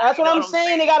tested or not. That's what I'm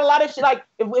saying. They got a lot of shit. Like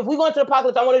if we go into the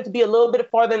apocalypse, I want it to be a little bit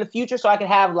farther in the future, so I can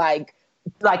have like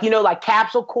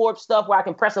Capsule Corp stuff where I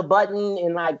can press a button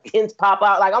and like hints pop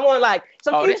out. Like I want like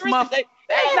some futuristic.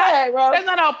 That's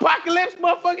not an apocalypse,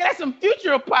 motherfucker. That's some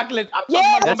future apocalypse. I'm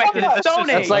talking about back to the Stone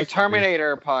Age. That's like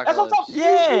Terminator apocalypse. That's what I'm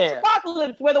talking about.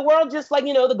 Apocalypse, where the world just like,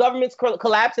 the government's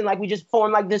collapsing, like we just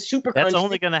form like this super country. That's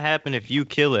only going to happen if you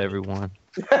kill everyone.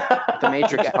 The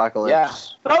Matrix apocalypse.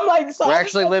 Yeah. I'm like, we're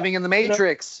actually living in the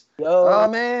Matrix. Oh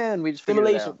man, we just figured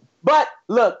it out. But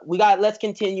look, let's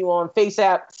continue on.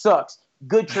 FaceApp sucks.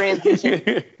 Good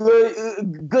transition.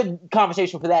 good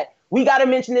conversation for that. We got to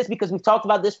mention this because we've talked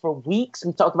about this for weeks.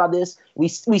 We talked about this. We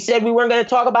said we weren't going to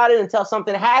talk about it until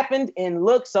something happened. And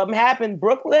look, something happened.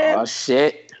 Brooklyn. Oh,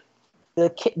 shit.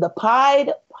 The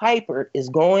Pied Piper is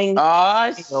going.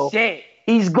 Oh, shit.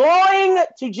 He's going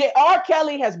to jail. R.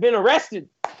 Kelly has been arrested.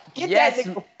 Get that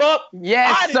nigga fuck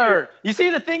Yes, sir. You see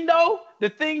the thing, though? The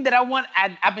thing that I want,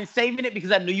 I've been saving it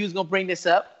because I knew you was going to bring this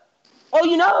up.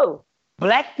 Oh,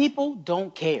 Black people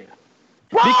don't care.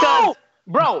 Bro! Because,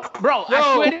 bro,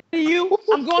 I swear to you,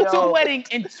 I'm going to a wedding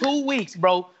in 2 weeks,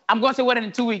 bro. I'm going to a wedding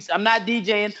in 2 weeks. I'm not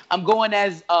DJing. I'm going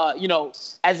as,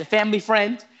 as a family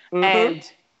friend. Mm-hmm.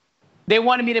 And they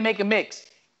wanted me to make a mix.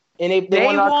 And they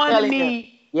wanted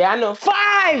me. Yeah, I know.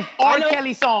 5 R.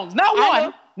 Kelly songs. Not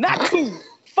one, not 2.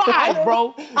 5,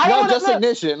 bro. No, just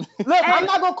Ignition. Look, I'm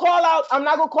not gonna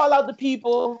call out the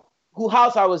people whose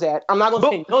house I was at. I'm not gonna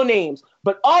say no names.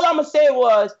 But all I'm gonna say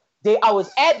was I was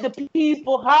at the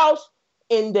people's house,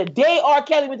 and the day R.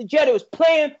 Kelly went to jail, they was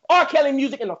playing R. Kelly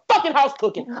music in the fucking house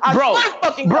cooking. Bro.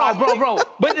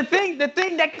 But the thing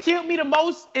that killed me the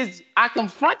most is I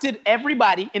confronted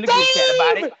everybody in the group chat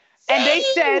about it, and they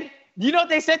said, you know what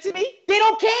they said to me? They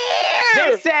don't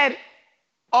care. They said,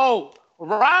 "Oh,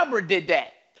 Robert did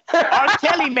that. R.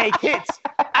 Kelly make hits."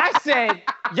 I said,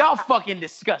 y'all fucking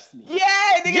disgust me.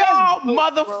 Yeah, y'all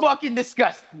motherfucking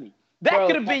disgust me. That Bro.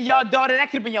 could have been your daughter. That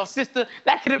could have been your sister.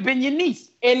 That could have been your niece.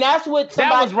 And that's what That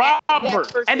somebody was at that Robert.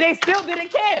 person- And they still didn't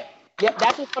care. Yep,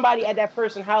 that's what somebody at that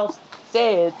person's house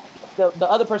said. The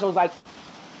other person was like,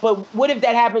 but what if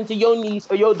that happened to your niece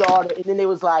or your daughter? And then they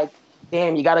was like,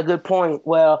 damn, you got a good point.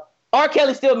 Well, R.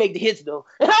 Kelly still make the hits though.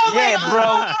 And I was Yeah, like, bro.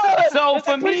 oh, So it's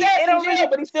for like me, put his ass it in don't jail, really,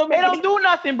 but he still it make the don't hits. do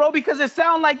nothing, bro, because it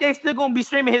sounds like they still gonna be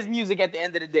streaming his music at the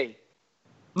end of the day.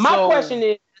 My So-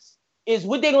 question is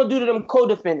what they gonna do to them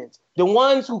co-defendants? The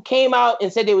ones who came out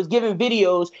and said they was giving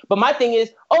videos. But my thing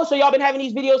is, so y'all been having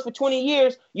these videos for 20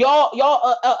 years. Y'all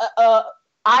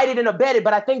eyed it and abetted.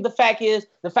 But I think the fact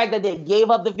that they gave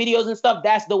up the videos and stuff,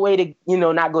 that's the way to,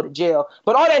 not go to jail.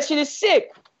 But all that shit is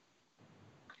sick.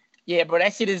 Yeah, bro,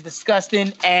 that shit is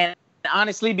disgusting. And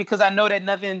honestly, because I know that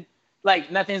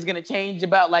nothing's gonna change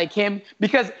about like him.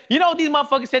 Because you know what these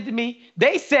motherfuckers said to me?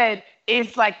 They said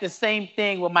it's like the same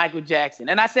thing with Michael Jackson.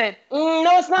 And I said, No,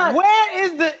 it's not. where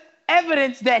is the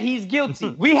evidence that he's guilty?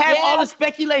 We have all the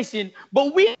speculation,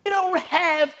 but we don't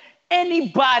have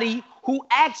anybody who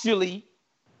actually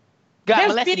got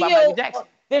molested by Michael Jackson.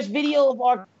 There's video of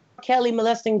R. Kelly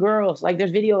molesting girls. Like,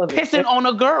 there's video of it. Pissing on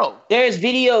a girl. There's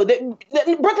video.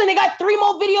 Brooklyn, they got 3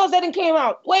 more videos that didn't came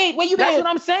out. Wait, where you been? That's what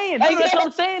I'm saying. Like, That's what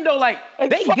I'm saying, though. Like,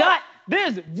 fuck.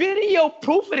 there's video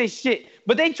proof of this shit,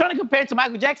 but they trying to compare it to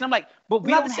Michael Jackson. I'm like, but we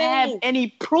Not don't the same. have any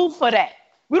proof of that.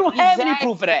 We don't have any Exactly.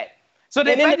 proof of that. So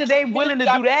the And then fact that they willing to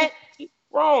do that,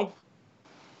 wrong.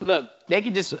 look, they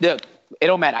can just look. It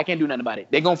don't matter. I can't do nothing about it.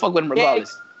 They gonna fuck with him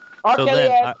regardless. R. So Kelly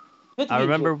then, has I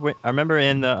remember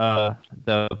in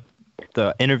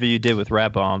the interview you did with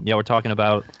Rap Bomb, y'all were talking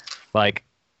about like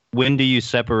when do you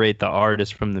separate the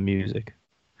artist from the music?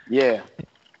 Yeah.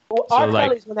 Well, So, R. like-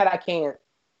 Kelly's one that I can't,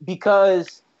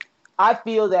 because I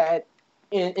feel that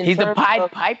in He's the terms Pied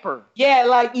of- Piper. Yeah,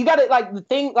 like you got to like the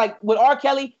thing like with R.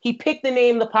 Kelly, he picked the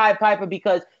name the Pied Piper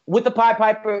because with the Pied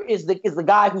Piper is the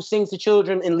guy who sings to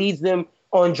children and leads them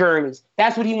on journeys.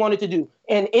 That's what he wanted to do.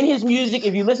 And in his music,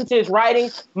 if you listen to his writing,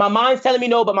 my mind's telling me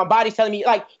no, but my body's telling me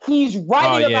like he's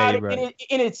writing about it, right.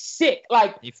 and it's sick.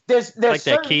 Like there's Like that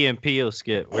certain, Key and Peele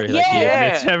skit where Yeah. he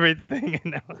admits everything.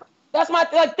 And that's my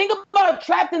like think about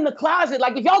Trapped in the Closet.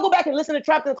 Like if y'all go back and listen to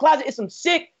Trapped in the Closet, it's some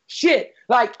sick shit.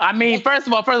 Like I mean, first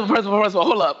of all,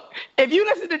 hold up. If you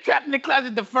listen to Trapped in the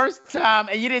Closet the first time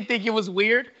and you didn't think it was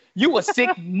weird, you a sick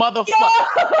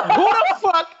motherfucker. Who the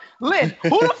fuck, Lynn,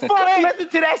 who the fuck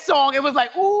listened to that song and was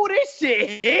like, ooh, this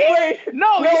shit.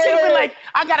 No, you should have been like,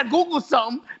 I gotta Google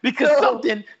something because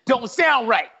something don't sound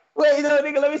right. wait, no,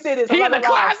 nigga, let me say this. I'm He in not the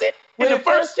gonna lie. closet in When the it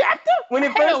first chapter? When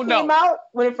it Hell first no.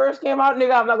 came out,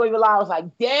 nigga, I'm not gonna even lie. I was like,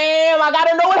 damn, I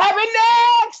gotta know what happened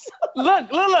next.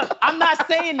 Look. I'm not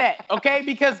saying that, okay?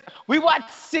 Because we watch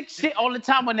sick shit all the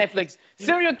time on Netflix.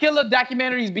 Serial killer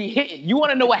documentaries be hitting. You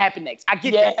want to know what happened next. I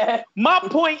get that. My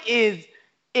point is,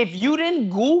 if you didn't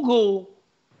Google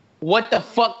what the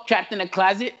fuck Trapped in the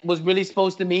Closet was really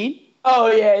supposed to mean,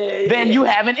 Oh yeah. then you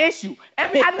have an issue.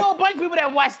 I mean, I know a bunch of people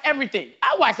that watched everything.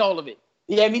 I watched all of it.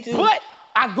 Yeah, me too. But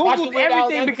I Watch Googled it without everything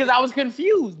everything. because I was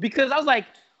confused. Because I was like,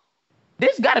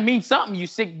 this got to mean something, you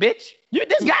sick bitch.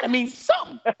 This got to mean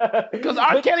something. Because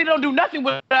R. Kelly don't do nothing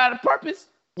without a purpose.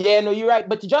 Yeah, no, you're right.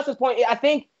 But to Justin's point, I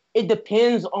think it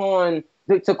depends on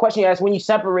the question you asked when you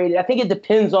separate it. I think it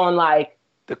depends on like,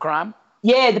 The crime?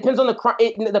 yeah, it depends on the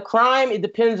crime. It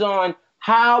depends on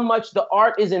how much the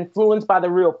art is influenced by the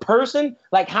real person,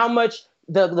 like how much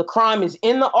the crime is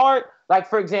in the art. Like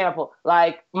for example,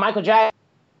 like Michael Jackson.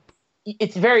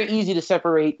 It's very easy to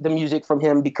separate the music from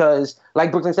him because,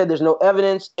 like Brooklyn said, there's no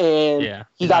evidence, and yeah,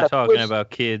 he he's got not a talking push.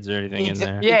 about kids or anything in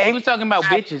there. Yeah, he was talking about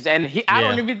bitches. And I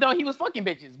don't Yeah. even know he was fucking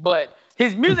bitches. But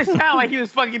his music sounded like he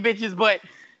was fucking bitches. But,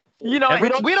 you know,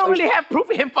 Every- we don't really have proof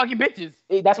of him fucking bitches.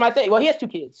 That's my thing. Well, he has 2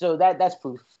 kids, so that's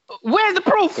proof. Where's the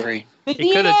proof? 3. The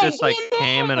He could have DNA, just like DNA.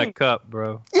 came in a cup,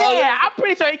 bro. Yeah, I'm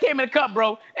pretty sure he came in a cup,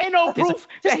 bro. Ain't no proof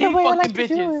that he fucking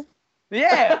bitches.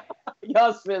 Yeah.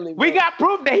 Y'all silly. We bro. got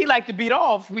proof that he liked to beat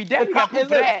off. We definitely got proof of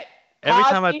that. Every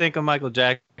time I Cosby? think of Michael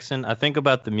Jackson, I think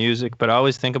about the music, but I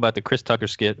always think about the Chris Tucker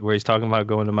skit where he's talking about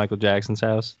going to Michael Jackson's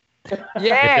house. If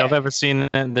Yeah. y'all have ever seen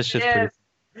that, this shit's Yes.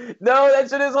 pretty. No, that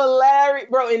shit is hilarious,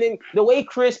 bro. And then the way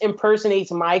Chris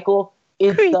impersonates Michael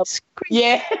is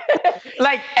yeah.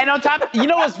 Like, and on top, you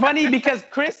know what's funny? Because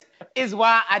Chris is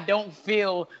why I don't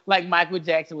feel like Michael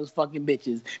Jackson was fucking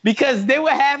bitches. Because they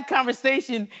would have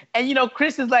conversation, and you know,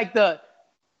 Chris is like the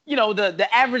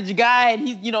average guy, and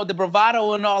he's, you know, the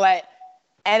bravado and all that.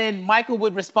 And then Michael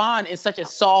would respond in such a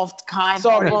soft, kind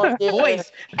Yeah.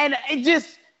 voice. And it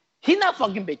just, he's not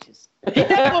fucking bitches. He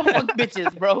never fucking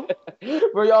bitches, bro.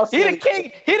 Bro, y'all He the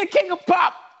silly. king of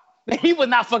pop. He was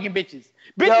not fucking bitches.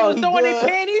 Bitches Yo, was he throwing their good.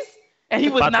 panties and he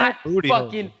was About not that booty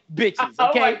fucking hole. bitches.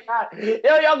 Oh my Okay. God.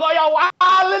 Yo, go, yo,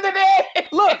 wild in there.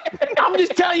 Look, I'm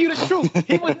just telling you the truth.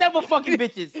 He was never fucking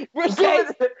bitches. Okay.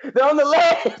 They're on the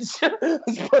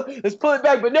ledge. Let's pull it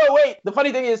back. But no, wait. The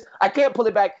funny thing is, I can't pull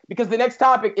it back because the next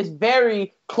topic is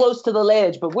very close to the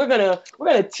ledge. But we're gonna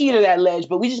teeter that ledge.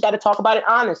 But we just got to talk about it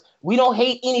honest. We don't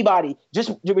hate anybody.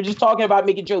 We're just talking about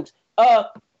making jokes.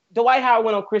 Dwight Howard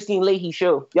went on Christine Leahy's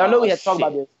show. Y'all know we had to talk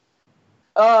about this.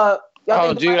 Oh,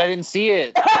 dude, I didn't see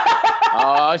it.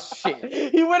 Oh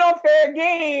shit. He went on Fair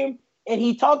Game and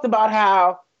he talked about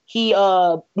how he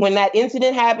when that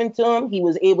incident happened to him, he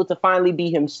was able to finally be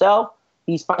himself.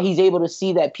 He's able to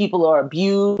see that people are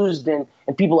abused and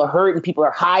people are hurt and people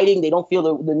are hiding. They don't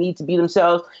feel the need to be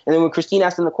themselves. And then when Christine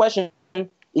asked him the question,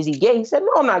 is he gay? He said,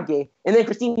 no, I'm not gay. And then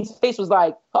Christine's face was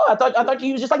like, oh, I thought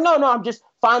he was just like, no, I'm just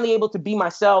finally able to be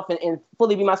myself and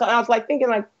fully be myself. And I was like thinking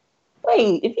like,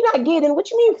 wait, if you're not gay, then what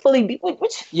you mean fully be?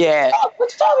 What you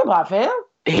talking about, fam?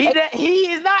 He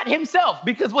is not himself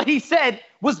because what he said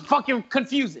was fucking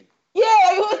confusing.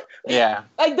 Yeah.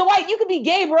 Like Dwight, you could be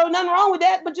gay, bro. Nothing wrong with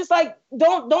that. But just like,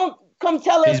 don't come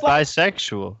tell us. He's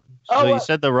bisexual. So you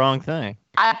said the wrong thing.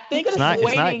 I think It's not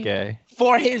gay.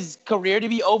 For his career to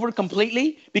be over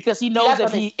completely because he knows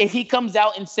if he comes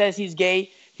out and says he's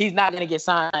gay, he's not gonna get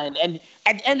signed. And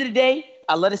at the end of the day,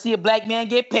 I love to see a black man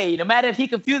get paid, no matter if he's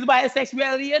confused about his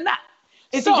sexuality or not.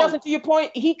 And so, Justin, to your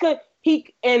point, it could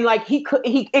be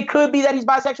that he's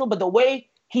bisexual, but the way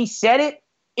he said it,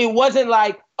 it wasn't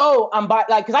like, oh, I'm bi.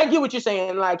 Like, because I get what you're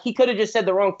saying. Like, he could have just said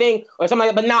the wrong thing or something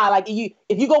like that. But nah, like,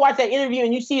 if you go watch that interview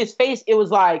and you see his face, it was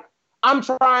like, I'm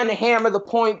trying to hammer the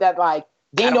point that like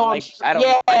they know I'm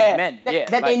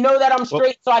that they know that I'm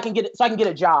straight, so I can get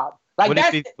a job. Like,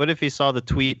 what if he saw the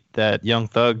tweet that Young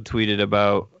Thug tweeted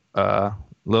about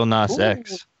Lil Nas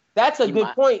X? That's a good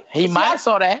point. He might have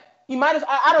saw that. He might have.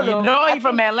 I don't know. You know, he's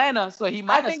from Atlanta, so he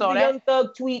might have saw that. I think the Young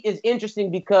Thug tweet is interesting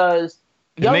because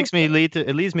it leads me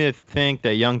to think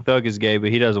that Young Thug is gay, but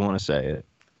he doesn't want to say it.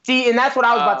 See, and that's what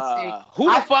I was about to say.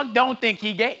 Who the fuck don't think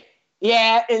he gay?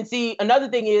 Yeah, and see, another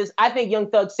thing is, I think Young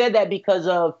Thug said that because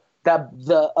of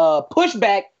the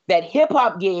pushback that hip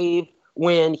hop gave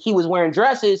when he was wearing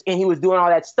dresses and he was doing all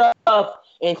that stuff,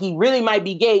 and he really might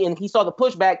be gay, and he saw the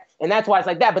pushback, and that's why it's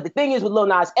like that. But the thing is with Lil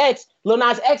Nas X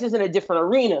is in a different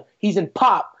arena. He's in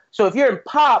pop. So if you're in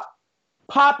pop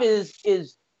is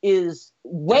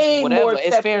way more acceptable.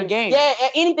 It's fair game. Yeah,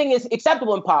 anything is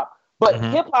acceptable in pop. But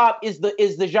hip hop is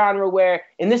the genre where,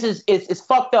 and this is it's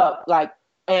fucked up. Like,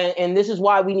 and this is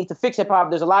why we need to fix hip hop.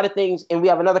 There's a lot of things, and we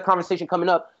have another conversation coming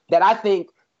up that I think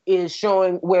is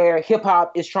showing where hip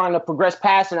hop is trying to progress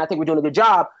past, and I think we're doing a good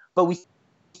job, but we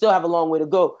still have a long way to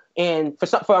go. And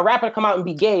for a rapper to come out and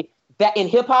be gay, that in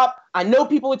hip hop, I know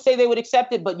people would say they would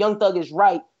accept it, but Young Thug is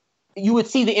right. You would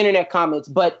see the internet comments,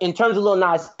 but in terms of Lil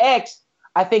Nas X,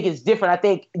 I think it's different. I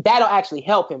think that'll actually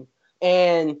help him,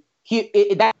 and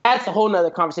that's a whole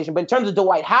nother conversation. But in terms of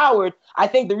Dwight Howard, I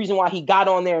think the reason why he got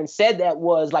on there and said that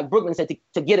was, like Brooklyn said,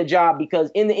 to get a job,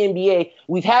 because in the NBA,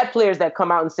 we've had players that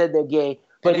come out and said they're gay,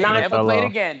 but they never played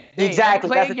again. Exactly,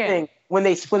 that's the thing. When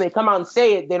they come out and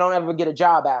say it, they don't ever get a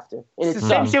job after. And it's the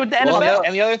same shit with the NFL. Well,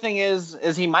 and the other thing is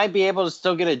he might be able to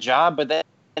still get a job, but then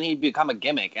he'd become a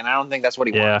gimmick, and I don't think that's what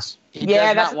he wants.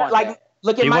 That's like that.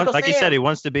 Look at Michael like Sam. he said, he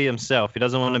wants to be himself. He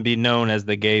doesn't want to be known as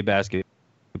the gay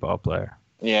basketball player.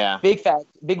 Yeah, big facts,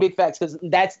 big facts, because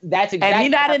that's exactly. And he's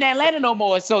not in Atlanta no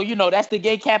more, so that's the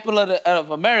gay capital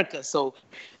of America. So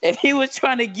if he was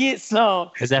trying to get some,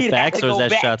 is that facts or is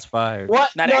that shots fired? What?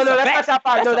 No, that's not shots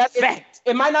fired. No, that's fact.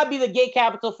 It might not be the gay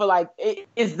capital for like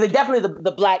it's definitely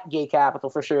the black gay capital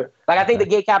for sure. Like I think the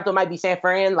gay capital might be San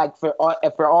Fran, like for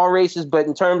all races, but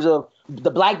in terms of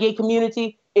the black gay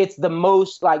community, it's the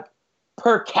most like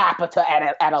per capita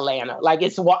at Atlanta. Like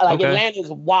Atlanta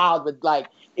is wild with like.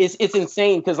 It's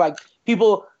insane because like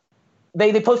people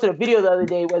they posted a video the other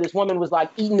day where this woman was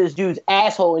like eating this dude's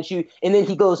asshole and then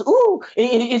he goes ooh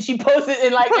and she posted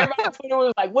and like everybody on Twitter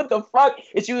was like what the fuck,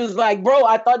 and she was like, bro,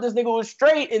 I thought this nigga was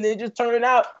straight, and then it just turned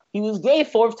out he was gay.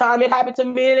 Fourth time it happened to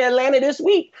me in Atlanta this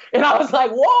week, and I was like,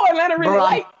 whoa, Atlanta really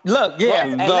like look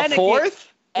the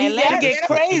fourth. Atlanta get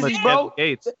crazy, bro.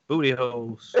 Gates, booty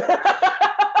holes.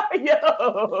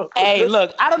 Yo. Hey,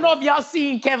 look, I don't know if y'all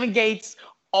seen Kevin Gates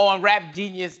on Rap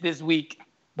Genius this week.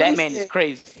 That man is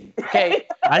crazy. Okay,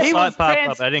 I saw it pop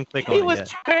up. I didn't click on it. He was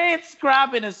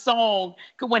transcribing a song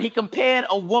when he compared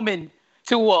a woman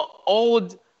to an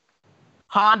old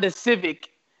Honda Civic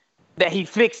that he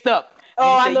fixed up.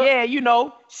 And he said,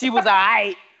 she was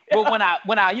alright, but when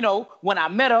I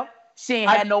met her, she ain't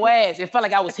had no ass. It felt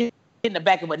like I was hitting the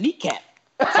back of a kneecap.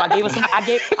 So I gave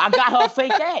her I got her a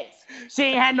fake ass. She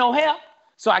ain't had no hair.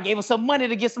 So I gave him some money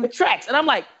to get some tracks. And I'm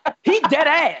like, he dead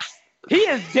ass. He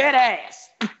is dead ass.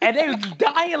 And they was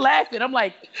dying laughing. I'm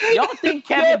like, y'all think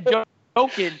Kevin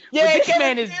joking? Yeah, but this Kevin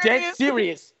man is dead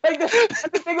serious. Like the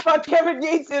thing about Kevin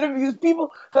Gates interviews,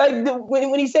 people like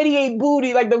when he said he ate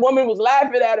booty, like the woman was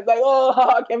laughing at him, like,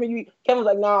 "Oh, Kevin was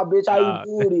like, nah, bitch, I eat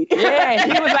booty." Yeah,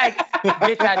 he was like,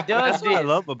 "Bitch, I does That's this." what I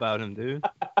love about him, dude.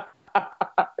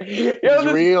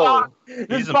 It's real.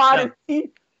 This spot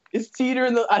is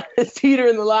teetering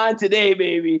the line today,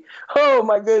 baby. Oh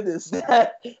my goodness,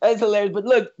 that's hilarious. But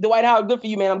look, Dwight Howard, good for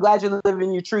you, man. I'm glad you're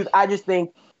living your truth. I just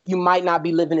think you might not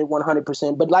be living it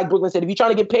 100%. But like Brooklyn said, if you're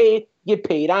trying to get paid, get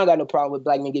paid. I don't got no problem with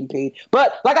black men getting paid.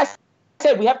 But like I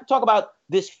said, we have to talk about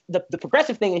this, the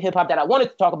progressive thing in hip hop that I wanted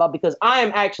to talk about, because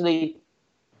I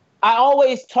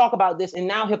always talk about this, and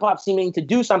now hip hop seeming to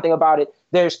do something about it.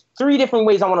 There's 3 different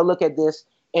ways I want to look at this.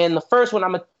 And the first one,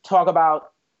 I'm going to talk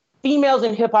about females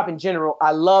in hip hop in general.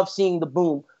 I love seeing the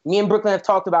boom. Me and Brooklyn have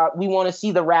talked about, we want to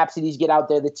see the Rhapsodies get out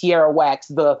there, the Tierra Whacks,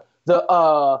 the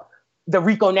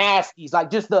Rico Nasties,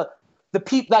 like just the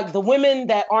people, like the women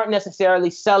that aren't necessarily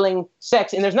selling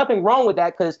sex. And there's nothing wrong with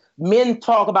that, because men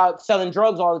talk about selling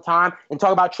drugs all the time and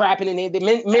talk about trapping,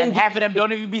 and men half of them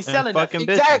don't even be selling fucking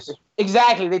nothing.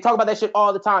 Exactly. They talk about that shit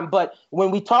all the time. But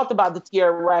when we talked about the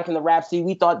Tierra Whack and the Rhapsody,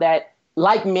 we thought that,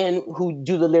 like men who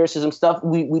do the lyricism stuff that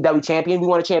we champion, we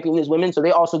want to champion these women, so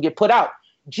they also get put out.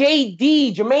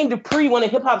 JD, Jermaine Dupri, one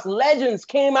of hip hop's legends,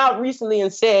 came out recently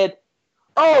and said,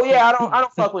 "Oh yeah, I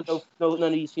don't fuck with none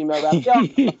of these female rappers.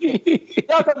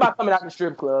 Y'all talk about coming out the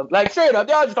strip club, like straight up.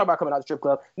 Y'all just talk about coming out the strip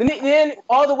club." Then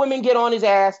all the women get on his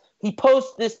ass. He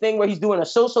posts this thing where he's doing a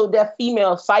so deaf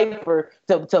female cipher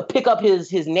to pick up his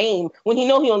name, when he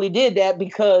know he only did that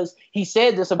because he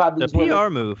said this about these women. The PR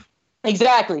move.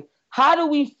 Exactly. How do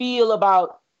we feel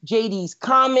about JD's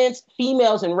comments,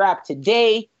 females in rap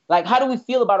today? Like, how do we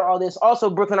feel about all this? Also,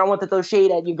 Brooklyn, I want to throw shade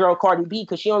at your girl Cardi B,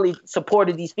 because she only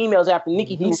supported these females after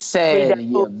Nicki. He said,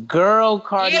 "Your girl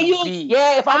Cardi B."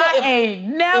 Yeah, if I ain't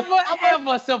never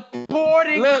ever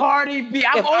supported Cardi B.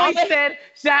 I've always said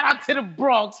shout out to the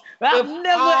Bronx, but I've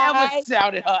never ever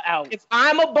shouted her out. If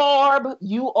I'm a Barb,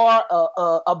 you are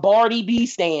a Bardi B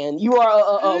stan. You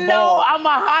are a No, Barb. I'm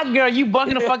a hot girl. You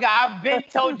bugging the fuck out. I've been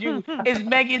told you it's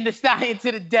Megan Thee Stallion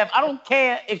to the death. I don't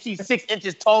care if she's 6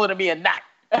 inches taller than me or not.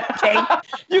 Okay,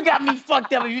 you got me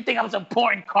fucked up if you think I'm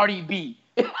supporting Cardi B.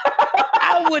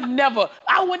 I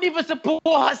wouldn't even support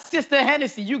her sister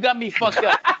Hennessy. You got me fucked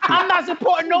up. I'm not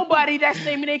supporting nobody that's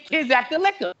naming their kids after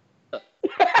liquor.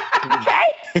 Okay?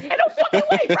 Ain't no fucking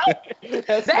way, bro.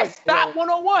 That's Stop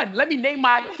 101. Let me name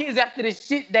my kids after the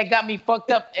shit that got me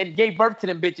fucked up and gave birth to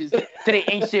them bitches to their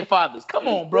ain't shit fathers. Come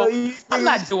on, bro. I'm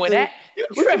not doing that. You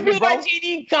tripping, bro.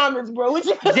 JD comments, bro.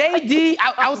 JD,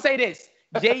 I will say this.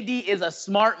 JD is a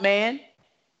smart man,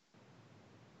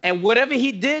 and whatever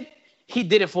he did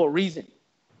it for a reason.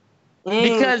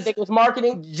 Because it was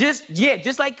marketing. Just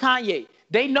like Kanye,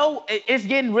 they know it's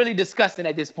getting really disgusting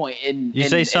at this point. You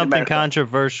say something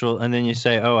controversial, and then you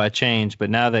say, "Oh, I changed," but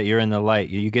now that you're in the light,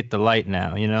 you get the light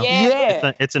now. You know,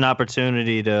 it's an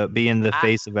opportunity to be in the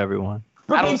face of everyone.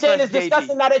 I'm saying it's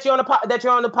disgusting now that you're on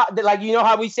the pod. Like, you know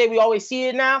how we say we always see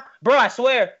it now, bro. I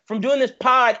swear, from doing this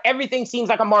pod, everything seems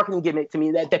like a marketing gimmick to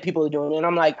me that people are doing, and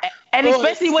I'm like, and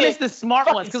especially when it's the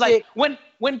smart ones, because like sick.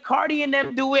 when Cardi and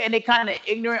them do it and they kind of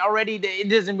ignorant already, it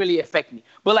doesn't really affect me.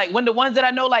 But like when the ones that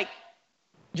I know, like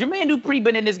Jermaine Dupri,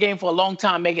 been in this game for a long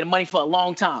time, making money for a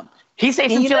long time. He say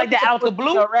some shit like that out the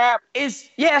blue. That's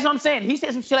what I'm saying. He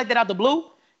said some shit like that out the blue.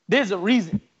 There's a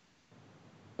reason.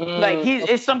 Like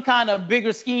it's some kind of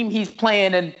bigger scheme he's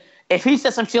playing, and if he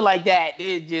said some shit like that,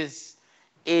 it just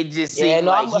seems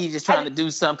like he's just trying to do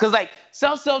something. Cause like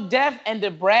So Def and the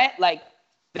Brat, like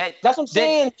that's what I'm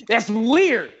saying. That's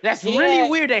weird. That's really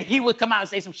weird that he would come out and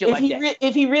say some shit like that.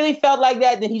 If he really felt like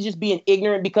that, then he's just being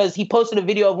ignorant, because he posted a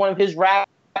video of one of his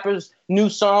rappers' new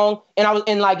song,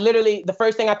 and like literally the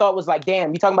first thing I thought was like,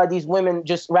 damn, you talking about these women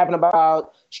just rapping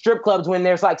about strip clubs when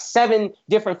there's like 7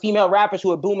 different female rappers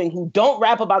who are booming who don't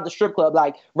rap about the strip club.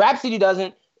 Like Rhapsody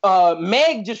doesn't.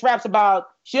 Meg just raps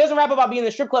about, she doesn't rap about being in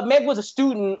the strip club. Meg was a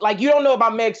student. Like, you don't know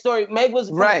about Meg's story. Meg was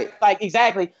right. Like,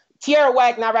 exactly. Tierra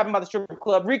Whack not rapping about the strip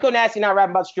club. Rico Nasty not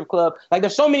rapping about the strip club. Like,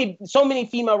 there's so many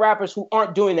female rappers who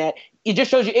aren't doing that. It just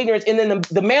shows you ignorance. And then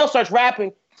the male starts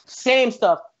rapping same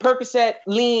stuff. Percocet,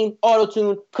 lean,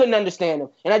 auto-tune, couldn't understand them.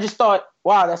 And I just thought,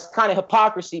 wow, that's kind of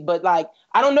hypocrisy. But like,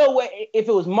 I don't know if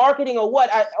it was marketing or what,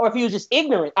 or if he was just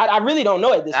ignorant. I really don't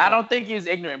know at this point. I don't think he's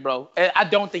ignorant, bro. I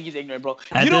don't think he's ignorant, bro.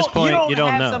 At this point, you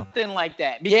don't know. Something like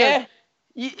that. Because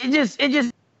it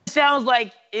just sounds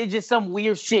like it's just some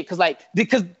weird shit.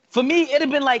 Because for me, it'd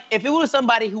have been like, if it was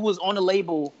somebody who was on a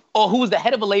label or who was the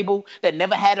head of a label that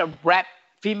never had a rap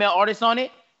female artist on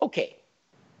it, okay.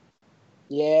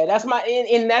 Yeah, that's my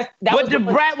and that. But the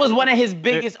Brat was one of his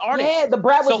biggest artists. Yeah, the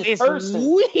Brat was so his it's person.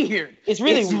 weird. It's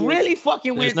really it's weird. really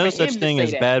fucking weird. There's no for such him thing to as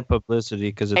say that. bad publicity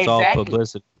because it's all Exactly.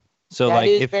 publicity. So That like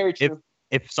is very true.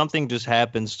 if something just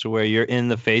happens to where you're in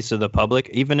the face of the public,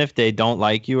 even if they don't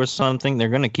like you or something, they're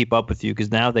gonna keep up with you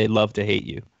because now they love to hate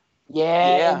you.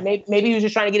 Yeah, and maybe he was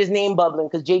just trying to get his name bubbling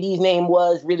because JD's name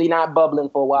was really not bubbling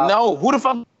for a while. No, who the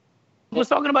fuck was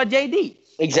talking about JD?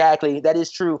 Exactly, that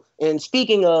is true. And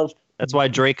speaking of, That's why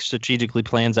Drake strategically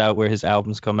plans out where his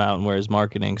albums come out and where his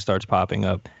marketing starts popping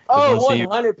up. 'Cause oh, once you-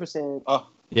 100%.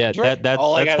 Yeah, Drake- that's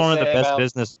all I that's gotta one of the say best about-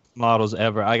 business models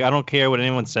ever. I don't care what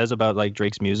anyone says about like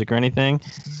Drake's music or anything.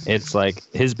 It's like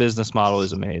his business model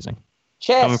is amazing.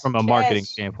 Chess, Coming from a marketing Chess,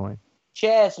 standpoint.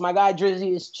 Chess, my guy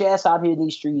Drizzy is Chess out here in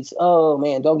these streets. Oh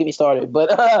man, don't get me started. But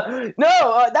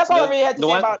that's all I really had to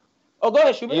say about. Oh, go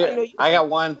ahead, Schubert. Yeah, I got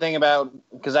one thing about,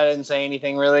 because I didn't say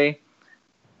anything really.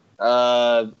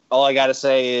 All I got to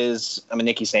say is I'm a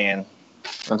Nicki stan.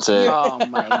 That's it. Oh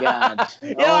my god!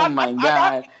 Yeah, Oh my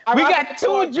god! We got two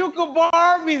Juka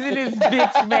Barbies in this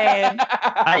bitch, man.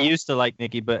 I used to like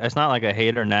Nicki, but it's not like a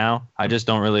hater now. I just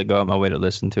don't really go out my way to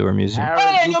listen to her music. Aaron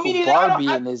Oh, yeah, no, Juka me neither. Barbie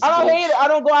I in this don't bitch. hate it. I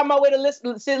don't go out my way to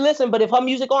listen. But if her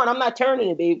music on, I'm not turning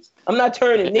it, babes. I'm not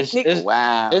turning. Nick.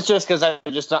 Wow. It's just because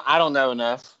I don't know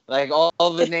enough. Like all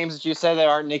the names that you said that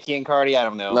aren't Nicki and Cardi, I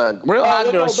don't know. Look, real Oh, hot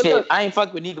look, girl but shit. look. I ain't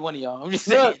fuck with neither one of y'all. I'm just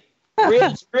saying. Look,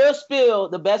 real spill.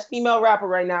 The best female rapper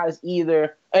right now is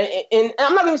either, and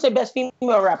I'm not gonna say best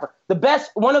female rapper.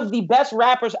 One of the best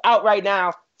rappers out right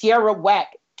now, Tierra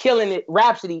Whack, killing it.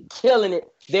 Rhapsody, killing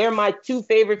it. They're my two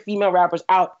favorite female rappers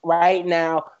out right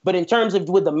now. But in terms of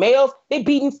with the males, they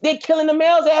killing the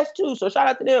males' ass too. So shout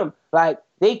out to them. Like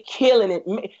they killing it.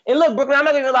 And look, Brooklyn, I'm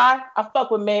not gonna lie. I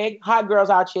fuck with Meg. Hot girls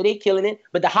out here, they killing it.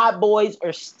 But the hot boys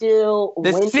are still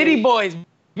The winning. city boys.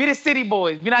 Be the city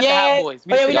boys. Be not the hot boys.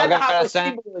 Be Oh, the yeah, we city not the Y'all hot gotta boys.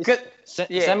 send- City boys. boys.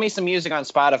 Yeah. Send me some music on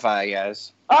Spotify,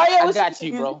 guys. Oh yeah, I we'll got see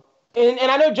you, some bro. music. And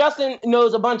I know Justin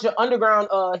knows a bunch of underground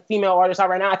female artists out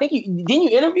right now. I think didn't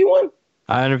you interview one?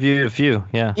 I interviewed a few,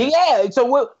 yeah. Yeah.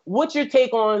 So what's your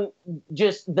take on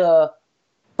just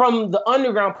from the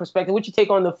underground perspective? What's your take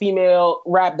on the female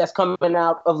rap that's coming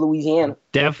out of Louisiana?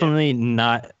 Definitely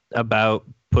not about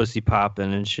pussy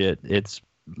popping and shit. It's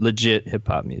legit hip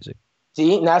hop music.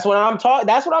 See, and that's what I'm talking.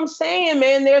 That's what I'm saying,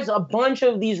 man. There's a bunch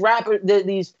of these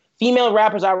these female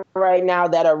rappers out right now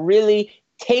that are really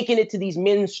taking it to these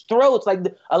men's throats. Like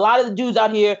a lot of the dudes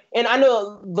out here, and I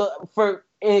know for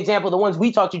an example, the ones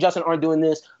we talked to, Justin, aren't doing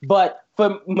this, but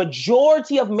for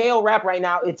majority of male rap right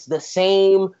now, it's the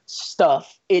same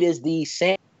stuff. It is the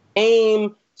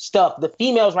same stuff. The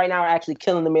females right now are actually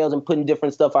killing the males and putting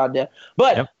different stuff out there.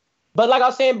 But like I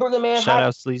was saying, Brooklyn, man, Shout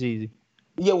out Sleazy Easy.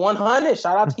 yeah, 100.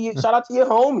 Shout out to you. Shout out to your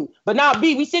homie. But now,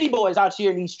 we city boys out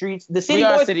here in these streets. The city We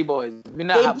are boys, city boys. We're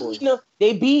not hot boys.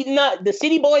 they beating up. The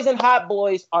city boys and hot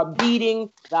boys are beating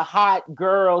the hot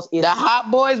girls. The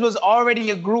hot boys was already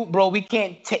a group, bro. We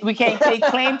can't take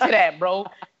claim to that, bro.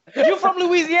 You from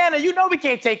Louisiana, you know we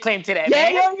can't take claim to that, Yeah,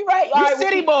 man. no, you're right. All We right,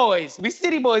 city boys. We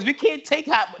city boys. We can't take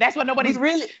hot. That's why nobody's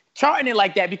really, charting it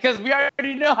like that because we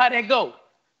already know how that go.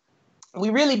 we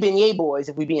really beignet boys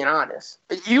if we being honest.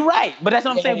 You're right, but that's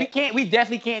what I'm Yeah. saying. We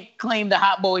definitely can't claim the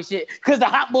hot boy shit because the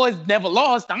hot boys never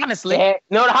lost. Honestly, Yeah.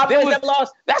 No, the hot There boys was- never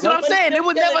lost. that's what I'm Nobody- saying. There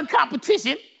was never a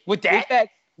competition with Big that.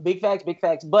 facts. Big facts. Big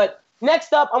facts. But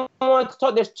next up, I want to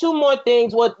talk. There's two more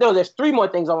things. Well, no, there's three more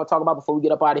things I want to talk about before we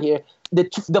get up out of here.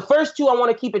 The first two, I want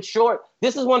to keep it short.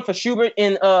 This is one for Schubert,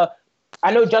 and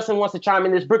I know Justin wants to chime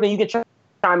in this. Brooklyn, you can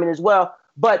chime in as well.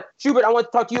 But Schubert, I want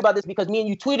to talk to you about this because me and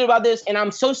you tweeted about this, and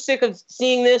I'm so sick of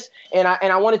seeing this. And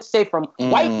I wanted to say from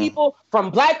white people,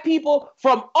 from black people,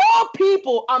 from all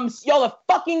people, y'all are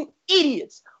fucking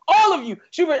idiots. All of you.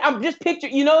 Schubert, I'm just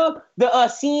picturing, the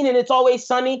scene in It's Always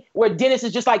Sunny where Dennis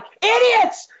is just like,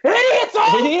 idiots! Idiots!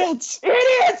 Idiots!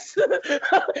 Idiots!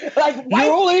 Like, white,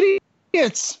 You're all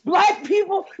idiots! black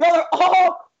people, y'all are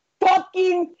all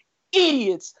fucking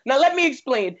idiots. Now, let me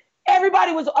explain.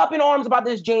 Everybody was up in arms about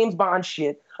this James Bond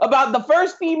shit. About the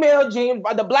first female James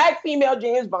Bond, the black female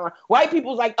James Bond. White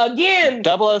people's like, again.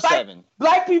 007.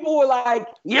 Black people were like,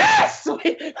 yes!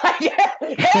 Everybody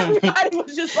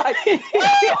was just like,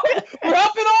 we're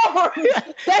up in arms.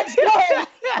 Let's go.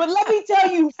 But let me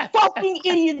tell you, fucking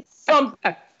idiots,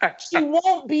 something. She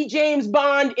won't be James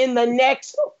Bond in the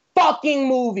next fucking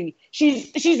movie.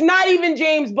 She's not even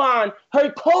James Bond.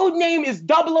 Her code name is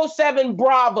 007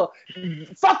 Bravo.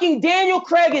 Fucking Daniel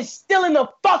Craig is still in the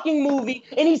fucking movie,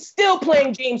 and he's still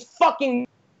playing James fucking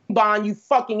Bond, you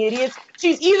fucking idiots.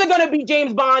 She's either going to be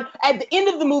James Bond at the end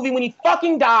of the movie when he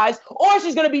fucking dies, or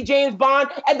she's going to be James Bond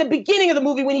at the beginning of the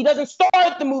movie when he doesn't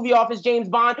start the movie off as James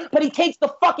Bond, but he takes the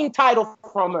fucking title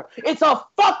from her. It's a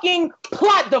fucking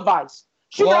plot device.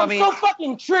 Sugar, I'm so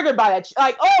fucking triggered by that.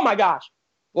 Like, oh my gosh.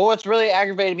 Well, what's really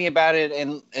aggravated me about it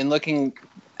and looking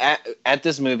at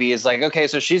this movie is like, okay,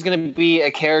 so she's going to be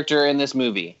a character in this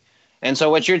movie. And so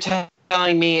what you're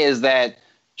telling me is that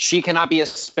she cannot be a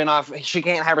spinoff. She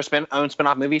can't have her own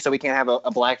spinoff movie, so we can't have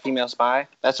a black female spy.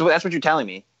 That's what you're telling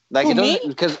me. Like, who, it doesn't, me?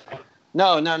 because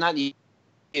no, not you.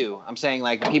 I'm saying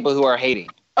like people who are hating.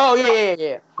 Oh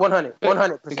yeah.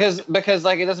 100%. Because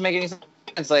like it doesn't make any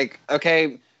sense. Like,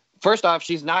 okay, first off,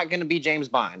 she's not going to be James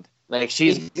Bond. Like,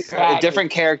 she's a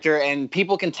different character, and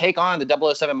people can take on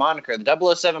the 007 moniker.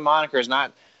 The 007 moniker is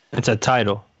not. It's a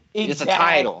title. It's a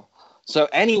title. So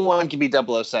anyone can be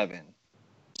 007.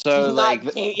 So she's like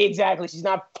not, exactly, she's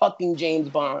not fucking James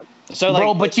Bond. So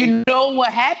bro, like, but you know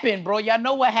what happened, bro. Y'all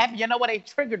know what happened. Y'all know what they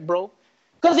triggered, bro.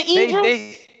 Because of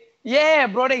Idris? Yeah,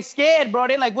 bro. They scared, bro.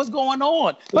 They like, what's going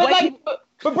on?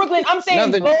 But Brooklyn, I'm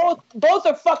saying both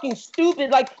are fucking stupid.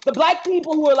 Like, the black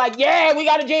people who are like, yeah, we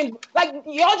got a James. Like,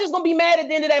 y'all just gonna be mad at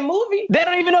the end of that movie. They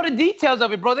don't even know the details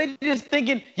of it, bro. They just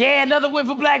thinking, yeah, another win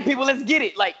for black people. Let's get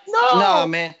it. Like, no,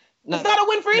 man. No, it's not a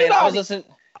win for anybody.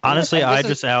 Honestly,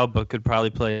 Idris Elba could probably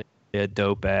play a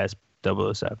dope ass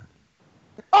 007.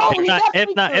 Oh,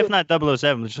 if not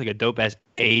 007, just like a dope ass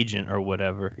agent or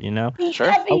whatever, you know? Sure.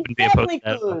 I wouldn't be opposed to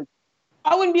that.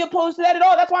 I wouldn't be opposed to that at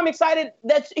all. That's why I'm excited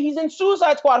that he's in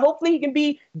Suicide Squad. Hopefully he can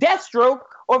be Deathstroke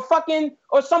or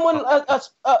someone,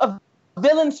 a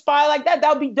villain spy like that. That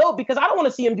would be dope, because I don't want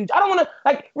to see him do. I don't want to,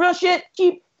 like, real shit.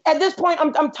 At this point,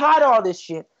 I'm tired of all this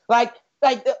shit.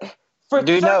 For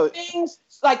certain things,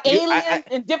 like aliens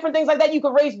and different things like that, you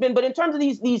could race bin. But in terms of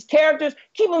these characters,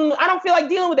 keep them. I don't feel like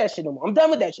dealing with that shit no more. I'm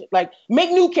done with that shit. Like, make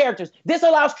new characters. This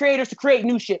allows creators to create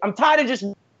new shit. I'm tired of just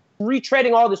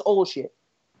retreading all this old shit.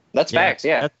 That's facts,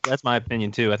 yeah. That's my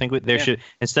opinion too. I think there should,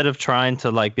 instead of trying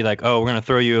to like be like, oh, we're gonna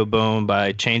throw you a bone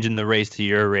by changing the race to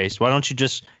your race. Why don't you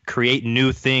just create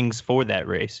new things for that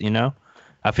race? You know,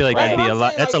 I feel like that'd be a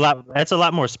lot. That's a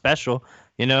lot more special.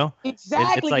 You know,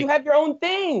 exactly. You have your own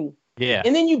thing. Yeah.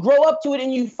 And then you grow up to it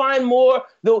and you find more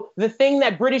the thing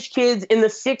that British kids in the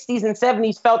 60s and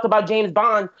 70s felt about James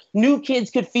Bond. New kids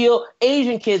could feel,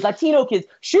 Asian kids, Latino kids.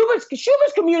 Schubert's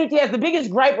community has the biggest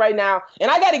gripe right now.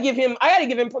 And I gotta give him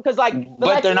because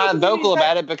but they're not vocal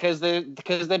about it because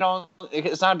they don't,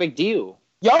 it's not a big deal.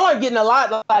 Y'all are getting a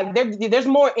lot, like there's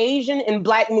more Asian and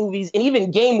black movies and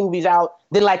even gay movies out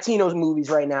than Latinos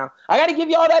movies right now. I gotta give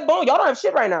y'all that bone. Y'all don't have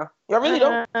shit right now. Y'all really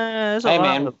don't. There's a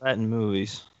lot of Latin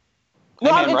movies.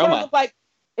 No,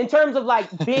 in terms of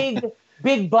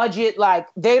big budget, like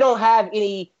they don't have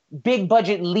any big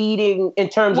budget leading in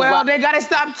terms of. Well, they gotta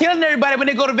stop killing everybody when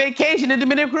they go to vacation in the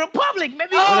Dominican Republic.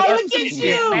 Maybe look at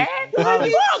you, man.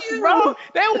 Bro.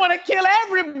 They want to kill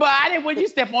everybody when you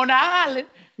step on the island.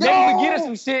 Maybe we get us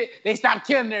some shit. They stop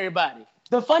killing everybody.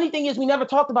 The funny thing is, we never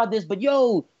talked about this, but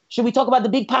should we talk about the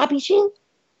Big Poppy shit?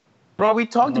 Bro, we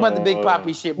talked about the Big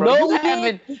Poppy shit, bro. No, we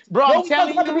haven't. Bro, I'm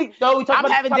telling you. We talked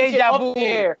about the Big Poppy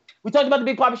shit. We talked about the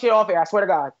Big Poppy shit off air. I swear to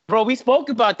God. Bro, we spoke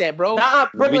about that, bro. We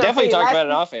definitely talked about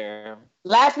it off air.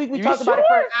 Last week we talked about it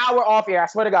for an hour off air. I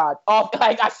swear to God.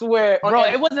 I swear. Bro,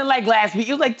 it wasn't like last week.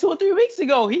 It was like 2 or 3 weeks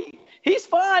ago. He's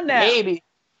fine now. Maybe.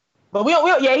 But he all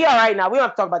right now. We don't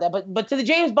have to talk about that. But to the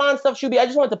James Bond stuff, Shuby, I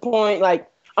just want to point, like,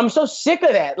 I'm so sick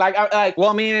of that. Well,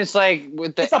 I mean, it's like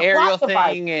with the aerial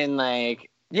thing and like.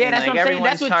 Yeah, that's what I'm saying.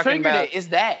 That's what triggered it. Is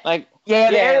that? The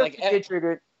aerial thing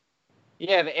triggered.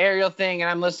 Yeah, the aerial thing, and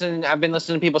I've been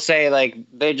listening to people say, like,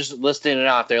 they just listing it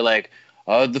off. They're like,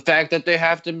 the fact that they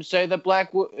have to say that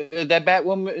that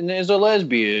Batwoman is a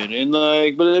lesbian, and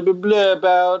like blah blah blah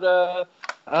about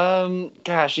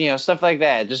stuff like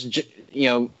that. Just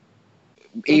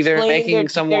either making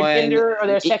someone their gender or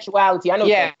their sexuality. I know.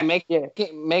 Yeah,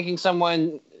 making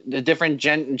someone the different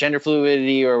gender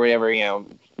fluidity or whatever,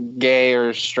 gay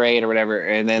or straight or whatever,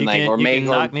 and then you can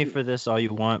knock me for this all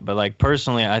you want, but like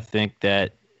personally, I think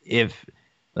that if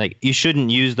you shouldn't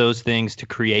use those things to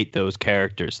create those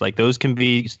characters. Like those can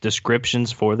be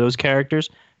descriptions for those characters,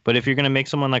 but if you're gonna make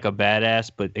someone like a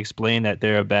badass, but explain that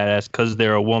they're a badass because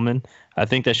they're a woman, I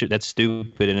think that's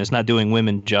stupid and it's not doing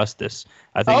women justice.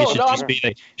 I think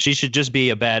she should just be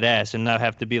a badass and not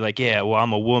have to be like, yeah, well,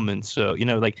 I'm a woman, so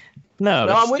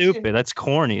that's stupid. That's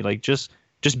corny. Like just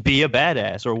be a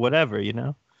badass or whatever,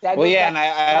 Well, yeah, and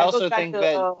I also think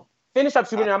that... Finish up,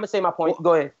 Shooter, and I'm going to say my point.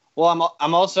 Go ahead. Well,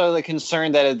 I'm also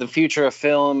concerned that the future of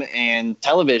film and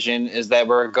television is that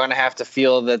we're going to have to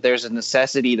feel that there's a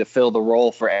necessity to fill the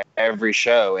role for every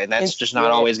show, and that's just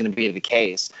not always going to be the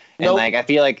case. And like I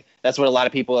feel like that's what a lot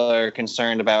of people are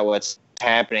concerned about what's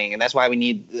happening, and that's why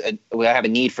we have a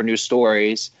need for new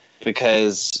stories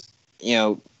because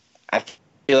I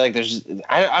feel like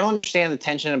I don't understand the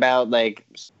tension about like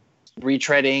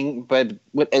retreading, but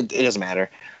it doesn't matter.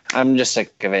 I'm just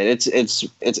sick of it.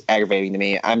 It's aggravating to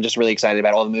me. I'm just really excited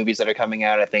about all the movies that are coming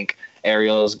out. I think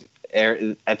what's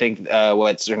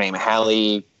her name?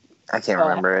 Halle. I can't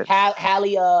remember it.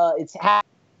 It's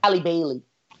Halle Bailey.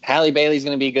 Halle Bailey's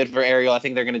going to be good for Ariel. I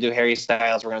think they're going to do Harry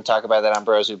Styles. We're going to talk about that on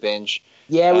Bros Who Binge.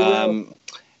 Yeah, we will.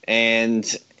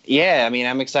 And yeah, I mean,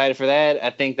 I'm excited for that. I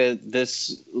think that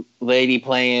this lady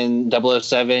playing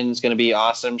 007 is going to be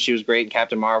awesome. She was great in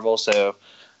Captain Marvel, so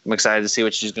I'm excited to see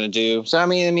what she's going to do. So, I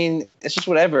mean, it's just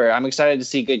whatever. I'm excited to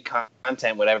see good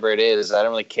content, whatever it is. I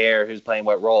don't really care who's playing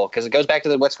what role because it goes back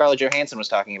to what Scarlett Johansson was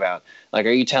talking about. Like,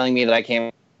 are you telling me that I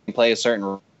can't play a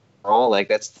certain role? Like,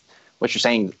 that's what you're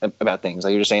saying about things.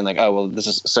 Like, you're just saying, like, oh, well, this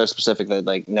is so specific that,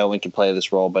 like, no one can play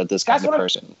this role but this kind of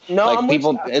person.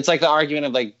 It's like the argument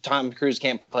of, like, Tom Cruise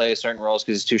can't play certain roles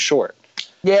because he's too short.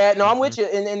 Yeah, no, I'm with you.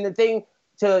 And the thing,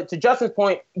 to Justin's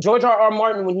point, George R.R.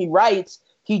 Martin, when he writes,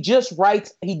 he just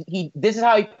writes. This is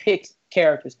how he picks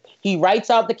characters. He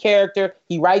writes out the character.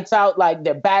 He writes out like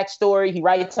their backstory. He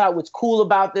writes out what's cool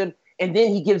about them, and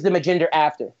then he gives them a gender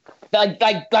after. Like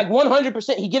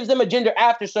 100%. He gives them a gender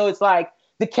after. So it's like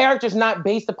the character's not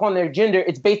based upon their gender.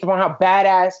 It's based upon how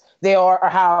badass they are, or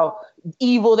how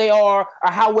evil they are,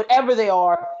 or how whatever they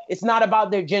are. It's not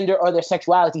about their gender or their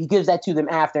sexuality. He gives that to them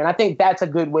after. And I think that's a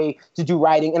good way to do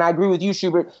writing. And I agree with you,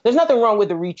 Schubert. There's nothing wrong with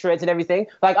the retreads and everything.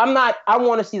 Like, I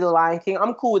want to see The Lion King.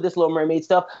 I'm cool with this Little Mermaid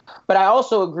stuff. But I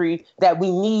also agree that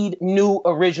we need new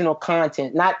original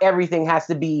content. Not everything has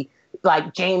to be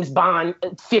like James Bond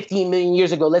 15 million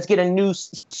years ago. Let's get a new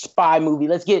spy movie.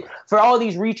 For all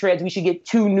these retreads, we should get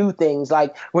 2 new things.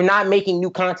 Like, we're not making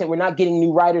new content. We're not getting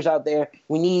new writers out there.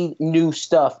 We need new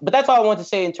stuff. But that's all I want to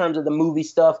say in terms of the movie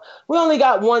stuff. We only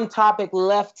got one topic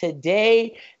left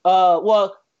today.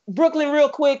 Well, Brooklyn, real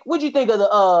quick, what'd you think of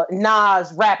the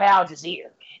Nas rap Al Jazeera?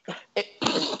 It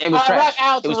was trash.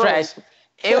 It was trash.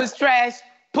 It was trash.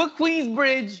 Put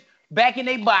Queensbridge back in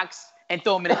their box and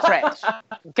throw them in the trash.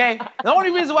 Okay? The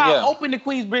only reason why I opened the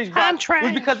Queensbridge box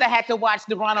was because I had to watch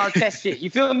the Ron Artest shit. You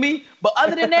feel me? But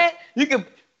other than that, you can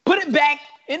put it back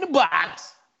in the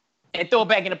box and throw it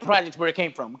back in the projects where it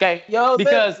came from. Okay?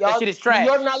 Because that shit is trash.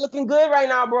 You're not looking good right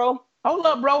now, bro. Hold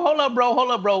up,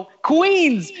 bro.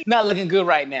 Queens not looking good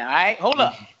right now, all right? Hold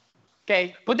up.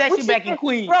 Okay? Put that shit back in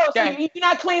Queens. Bro, okay? So you're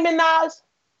not claiming Nas?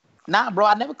 Nah, bro,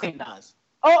 I never claimed Nas.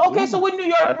 Oh, okay. So what New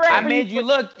York rapper? I made you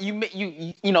look.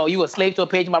 You a slave to a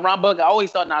page in my rhyme book. I always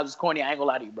thought Nas was corny. I ain't gonna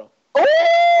lie to you, bro.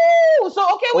 Oh, so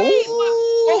okay, wait.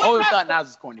 I always thought Nas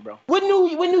was corny, bro. What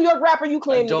New York rapper you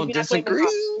claim? I don't disagree.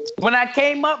 When I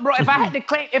came up, bro, if I had to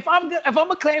claim, if I'm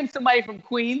gonna claim somebody from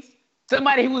Queens,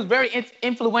 somebody who was very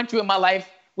influential in my life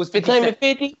was 50 Cent.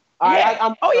 Claiming 50?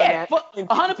 Yeah.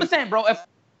 100%, bro. If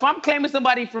I'm claiming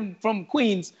somebody from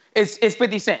Queens, it's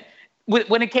 50 Cent.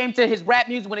 When it came to his rap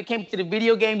music, when it came to the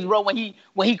video games, bro, when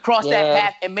he crossed that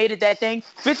path and made it that thing,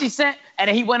 50 Cent, and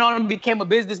then he went on and became a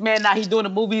businessman. Now he's doing the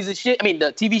movies and shit. I mean, the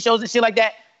TV shows and shit like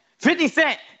that. 50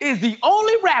 Cent is the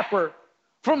only rapper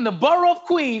from the borough of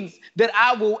Queens that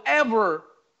I will ever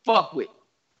fuck with.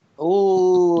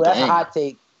 Ooh, that's a hot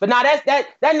take. But now that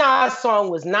Nas song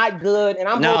was not good,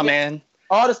 and man.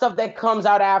 All the stuff that comes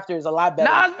out after is a lot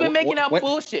better. Nas been making up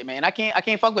bullshit, man. I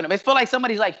can't fuck with him. It feel like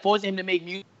somebody's like forcing him to make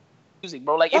music,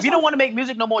 bro. Like, if you don't want to make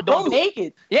music no more, don't make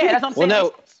it. Yeah, that's what I'm saying.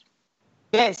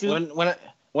 Well, no.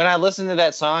 When I listened to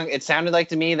that song, it sounded like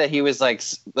to me that he was like,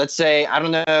 let's say, I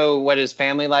don't know what his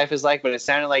family life is like, but it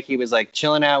sounded like he was like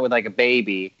chilling out with like a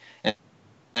baby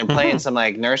and playing some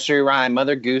like nursery rhyme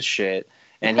Mother Goose shit.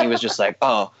 And he was just like,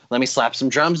 oh, let me slap some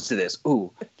drums to this.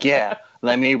 Ooh, yeah.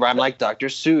 Let me rhyme like Dr.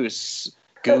 Seuss.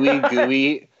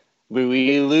 Gooey,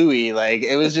 Louie, Louie. Like,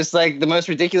 it was just like the most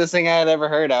ridiculous thing I had ever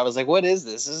heard. I was like, what is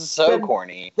this? This is so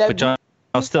corny. But y'all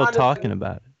still talking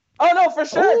about it. Oh, no, for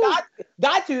sure.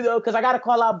 Got to, though, because I got to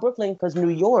call out Brooklyn because New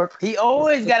York. He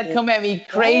always got to come at me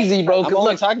crazy, bro. I'm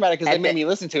only talking about it because they made me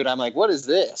listen to it. I'm like, what is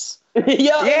this?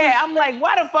 Yeah, I'm like,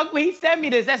 why the fuck would he send me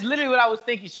this? That's literally what I was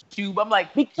thinking, Shub. I'm like,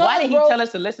 why did he tell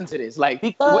us to listen to this?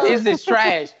 Like, what is this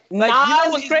trash? Like, Nas you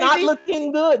know what's crazy? Not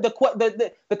looking good.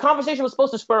 The conversation was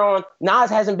supposed to spur on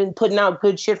Nas hasn't been putting out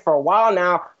good shit for a while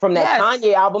now, from that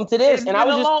Kanye album to this. And I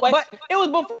was just but it was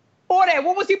before that.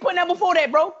 What was he putting out before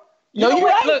that, bro? You're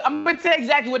right. Look, I'm gonna tell you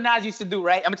exactly what Nas used to do,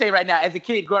 right? I'm gonna tell you right now, as a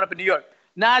kid growing up in New York,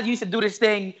 Nas used to do this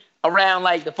thing around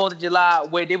like the 4th of July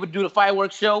where they would do the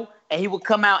fireworks show and he would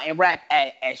come out and rap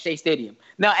at Shea Stadium.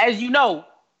 Now, as you know,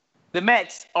 the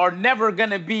Mets are never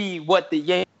going to be what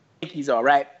the Yankees are,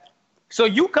 right? So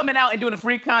you coming out and doing a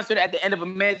free concert at the end of a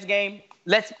Mets game,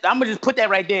 I'm going to just put that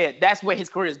right there. That's where his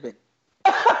career's been.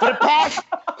 For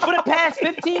the past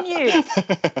 15 years,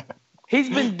 he's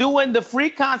been doing the free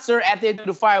concert after they do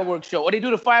the fireworks show, or they do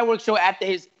the fireworks show after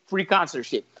his free concert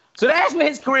shit. So that's where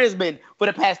his career's been for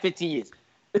the past 15 years.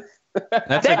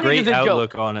 That's a great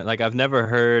outlook on it. Like, I've never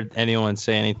heard anyone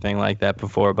say anything like that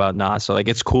before about Nas. So, like,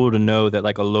 it's cool to know that,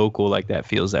 like, a local like that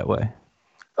feels that way.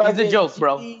 He's a joke,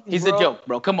 bro. He's a joke,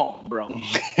 bro. Come on, bro.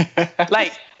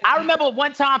 Like, I remember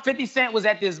one time 50 Cent was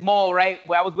at this mall, right,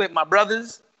 where I was with my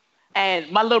brothers, and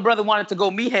my little brother wanted to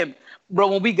go meet him. Bro,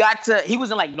 when we got to, he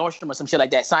was in, like, Nordstrom or some shit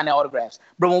like that, signing autographs.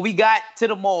 Bro, when we got to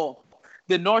the mall,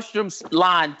 the Nordstrom's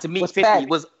line to meet 50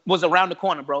 was around the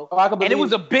corner, bro. And it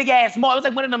was a big-ass mall. It was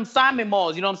like one of them Simon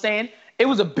malls, you know what I'm saying? It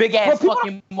was a big-ass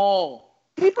fucking mall.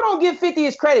 People don't give 50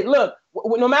 his credit. Look,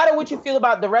 no matter what you feel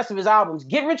about the rest of his albums,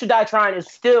 Get Rich or Die Trying is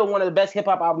still one of the best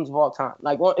hip-hop albums of all time.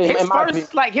 Like,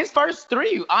 his first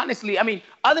three, honestly. I mean,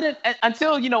 other than,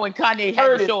 until, you know, when Kanye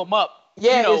had to show him up.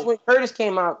 Yeah, you know, it's when Curtis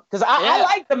came out. Because I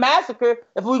like The Massacre,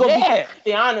 if we're going to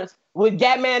be honest. With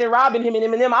Gatman and Robin, him and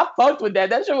Eminem, I fucked with that.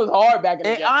 That shit was hard back in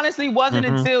the day. It honestly wasn't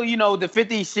until, you know, the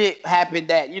 50 shit happened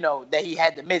that, you know, that he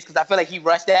had to miss. Because I feel like he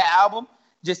rushed that album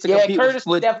just to compete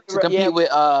with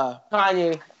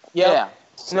Kanye. Yeah.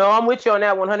 No, I'm with you on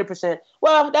that 100%.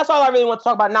 Well, that's all I really want to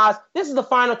talk about, Nas. This is the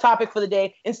final topic for the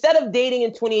day. Instead of dating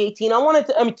in 2018, I wanted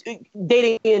to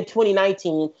dating in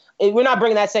 2019. We're not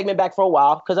bringing that segment back for a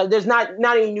while because there's not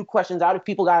any new questions out. If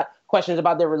people got questions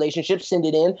about their relationships, send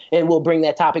it in and we'll bring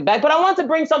that topic back. But I want to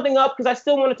bring something up because I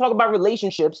still want to talk about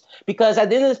relationships, because at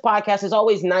the end of this podcast, it's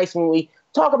always nice when we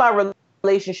talk about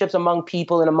relationships among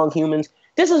people and among humans.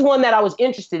 This is one that I was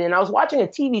interested in. I was watching a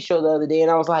TV show the other day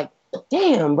and I was like,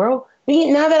 damn, bro.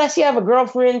 Now that I see I have a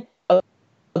girlfriend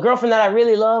that I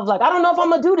really love, like, I don't know if I'm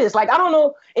going to do this. Like, I don't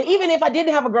know. And even if I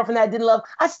didn't have a girlfriend that I didn't love,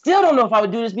 I still don't know if I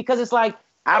would do this because it's like,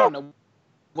 I don't know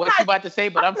what you're about to say,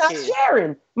 but I'm not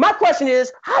sharing. My question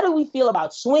is, how do we feel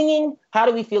about swinging? How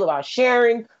do we feel about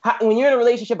sharing? When you're in a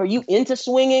relationship, are you into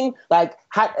swinging?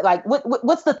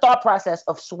 What's the thought process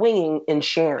of swinging and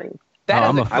sharing?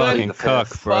 I'm a fucking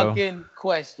cuck, bro. Fucking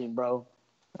question, bro.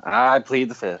 I plead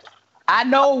the fifth. I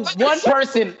know one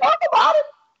person.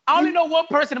 I only know one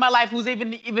person in my life who's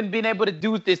even been able to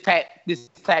do this type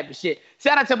of shit.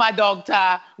 Shout out to my dog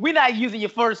Ty. We're not using your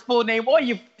first full name or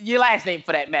your last name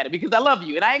for that matter, because I love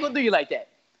you and I ain't gonna do you like that.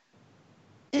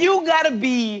 You gotta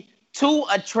be two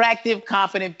attractive,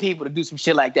 confident people to do some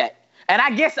shit like that. And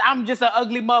I guess I'm just an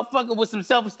ugly motherfucker with some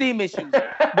self-esteem issues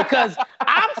because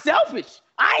I'm selfish.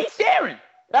 I ain't sharing.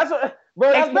 That's what,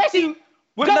 bro. Especially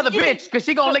with another bitch, because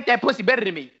she gonna lick that pussy better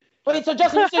than me. Wait, so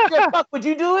Justin, you said you're a fuck. Would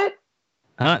you do it?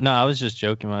 No, I was just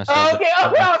joking myself. Oh, okay. I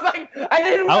was like, I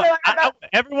didn't want to.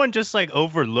 Everyone just like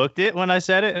overlooked it when I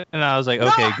said it, and I was like,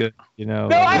 okay, good. You know.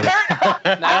 No, I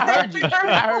heard. I heard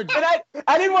you. And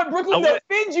I didn't want Brooklyn to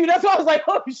offend you. That's why I was like,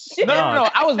 oh shit. No.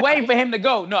 I was waiting for him to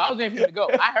go. No, I was waiting for him to go.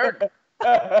 I heard him.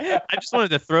 I just wanted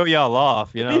to throw y'all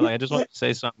off. You know, like I just wanted to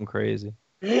say something crazy.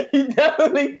 He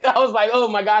definitely. I was like, oh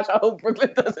my gosh, I hope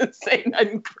Brooklyn doesn't say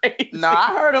nothing crazy. No,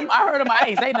 I heard him. I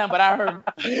ain't say nothing, but I heard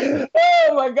him.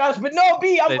 Oh my gosh, but no,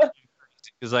 B.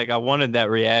 Because like I wanted that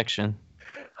reaction.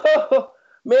 Oh,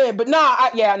 man, but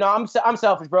I'm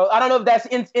selfish, bro. I don't know if that's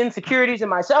insecurities in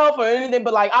myself or anything,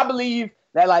 but like I believe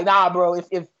that, like, nah, bro.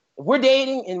 If we're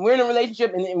dating and we're in a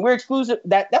relationship and we're exclusive,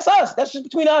 that's us. That's just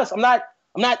between us. I'm not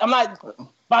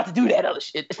about to do that other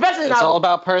shit. Especially it's all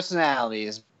about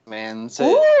personalities. Man,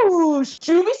 ooh,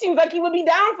 Shuby seems like he would be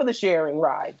down for the sharing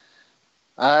ride.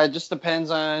 It just depends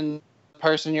on the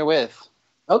person you're with.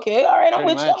 Okay, all right, I'm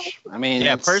with you. I mean,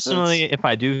 yeah, personally, if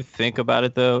I do think about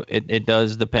it, though, it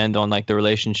does depend on like the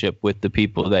relationship with the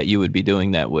people that you would be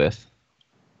doing that with.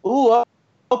 Ooh,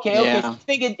 okay. So you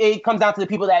think it comes down to the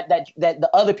people that the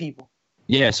other people.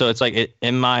 Yeah, so it's like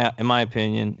in my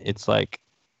opinion, it's like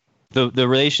the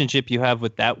relationship you have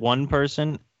with that one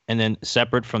person. And then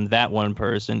separate from that one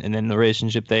person, and then the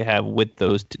relationship they have with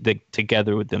those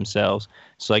together with themselves.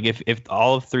 So like if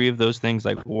all of three of those things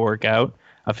like work out,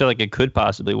 I feel like it could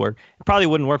possibly work. It probably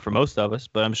wouldn't work for most of us,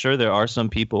 but I'm sure there are some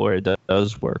people where it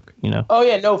does work, you know? Oh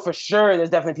yeah, no, for sure. There's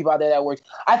definitely people out there that works.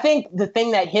 I think the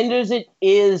thing that hinders it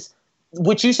is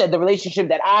what you said, the relationship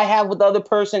that I have with the other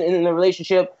person and then the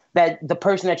relationship that the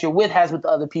person that you're with has with the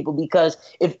other people. Because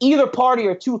if either party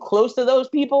are too close to those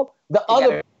people, the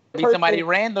other be somebody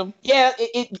random. Yeah,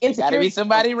 Gotta be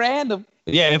somebody random.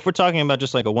 Yeah, if we're talking about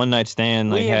just like a one night stand,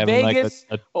 like We in having Vegas,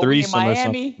 like a or we in threesome or Miami,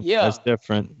 something, yeah. that's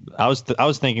different. I was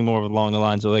thinking more along the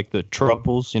lines of like the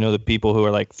truples, the people who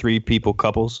are like 3 people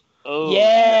couples. Oh.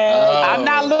 Yeah. I'm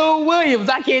not Lou Williams.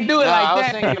 I can't do it No, like I was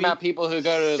that. thinking baby. about people who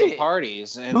go to the Shit.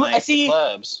 parties and Who- like see, the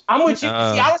clubs. I'm with you. See,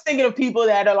 I was thinking of people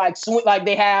that are like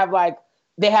they have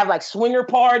like swinger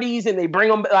parties and they bring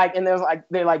them like, and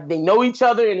they know each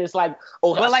other and it's like,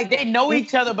 oh, But like they know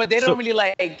each other, but they don't really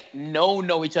like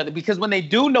know each other, because when they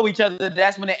do know each other,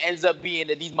 that's when it ends up being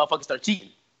that these motherfuckers start cheating.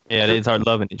 Yeah, they start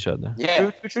loving each other.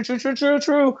 Yeah.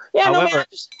 True. Yeah, no, man. However, I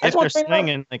just if wanna they're bring it up.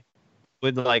 swinging like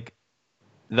with like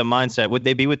the mindset, would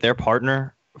they be with their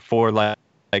partner for like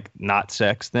not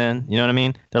sex then? You know what I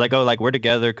mean? They're like, oh, like we're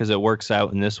together because it works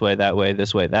out in this way, that way,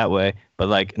 this way, that way, but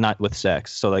like not with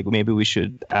sex. So like maybe we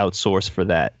should outsource for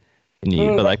that.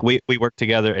 But like we work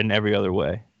together in every other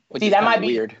way. Which See, is that kinda might be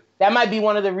weird. That might be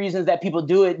one of the reasons that people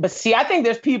do it. But see, I think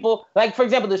there's people, like, for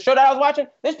example, the show that I was watching,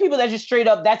 there's people that just straight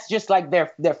up, that's just like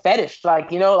their fetish.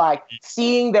 Like, like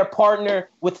seeing their partner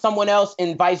with someone else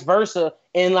and vice versa.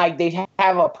 And like they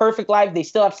have a perfect life. They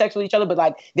still have sex with each other, but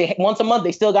like they once a month,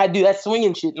 they still got to do that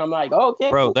swinging shit. And I'm like, oh,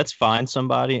 okay. Bro, cool. let's find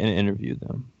somebody and interview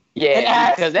them.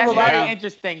 Yeah, because that's Somebody- very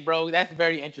interesting, bro. That's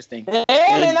very interesting. Yeah,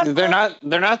 man, They're not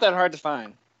that hard to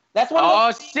find. that's one Oh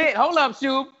of shit! Hold up,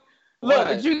 Shub. Look, What?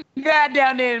 what you got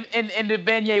down there in the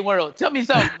beignet world? Tell me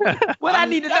something. What I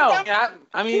need to know? Yeah,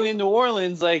 I mean, in New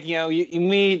Orleans, like, you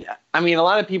meet, I mean, a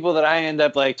lot of people that I end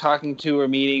up like talking to or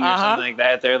meeting or something like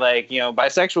that, they're like,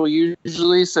 bisexual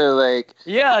usually. So like,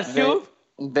 Yeah, Shub.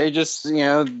 they just,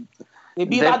 They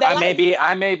be about that life.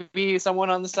 I may be someone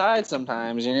on the side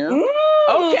sometimes, Okay.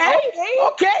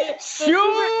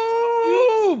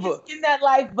 Shub. In that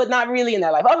life, but not really in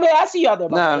that life. Okay, I see you out there.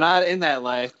 No, not in that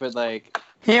life, but like,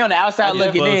 He on the outside I'm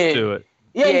looking close in. to it.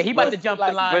 Yeah, he about to jump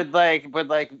the line. but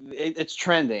like, it's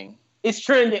trending. It's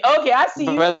trending. Okay, I see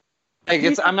you. But like,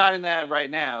 I'm not in that right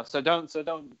now, so don't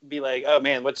be like, oh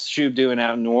man, what's Shub doing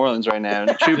out in New Orleans right now?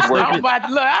 Shub's I'm working.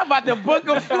 about to book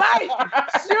a flight.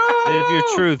 Shub. Live your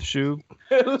truth, Shub.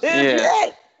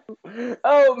 Yeah.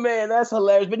 Oh man, that's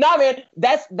hilarious. But nah, man,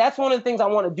 that's one of the things I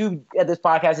want to do at this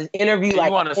podcast is interview You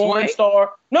like wanna a porn swing?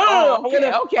 star. No. Oh, okay.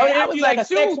 I want to I was interview like, like a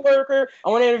sex shoot. worker. I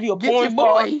want to interview a Get porn your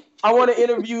star. boy. I want to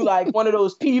interview like one of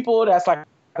those people that's like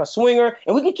a swinger,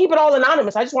 and we can keep it all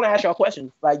anonymous. I just want to ask y'all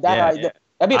questions like that. Yeah.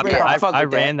 That'd be a great. I, fuck I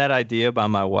with that. ran that idea by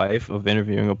my wife of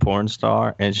interviewing a porn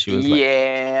star, and she was like,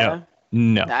 Yeah.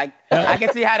 no. I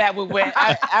can see how that would went.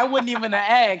 I wouldn't even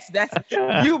have asked. That's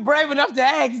you brave enough to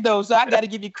ask though, so I got to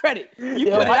give you credit. You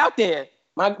Yeah, put it out there.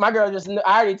 My girl just,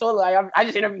 I already told her, like, I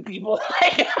just interview people.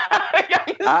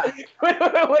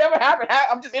 Whatever happened,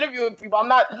 I'm just interviewing people. I'm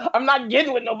not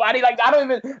getting with nobody. Like, I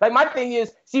don't even, like, my thing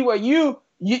is, see where you,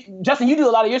 Justin, you do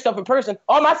a lot of your stuff in person.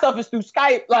 All my stuff is through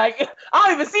Skype. Like, I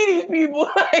don't even see these people.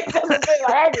 Like, that's the thing.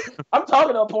 Like, I'm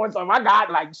talking to a porn star. My God,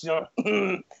 like, sure.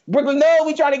 Brooklyn, no,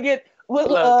 we trying to get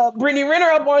Brittany Renner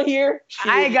up on here.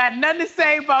 I ain't got nothing to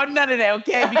say about none of that,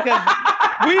 okay? Because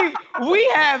we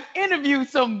have interviewed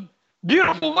some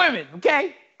beautiful women,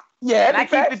 okay? Yeah, And I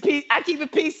keep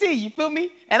it PC, you feel me?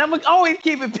 And I'm gonna always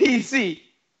keep it PC.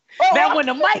 Now when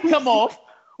the mic come off,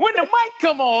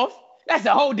 that's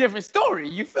a whole different story.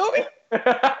 You feel me?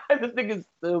 This nigga's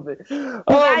stupid.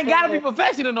 I ain't gotta be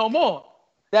professional no more.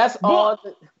 That's all.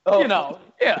 You know,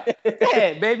 yeah,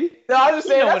 baby. No, I was just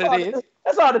saying You know that's, what all, it is.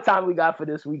 that's all the time we got for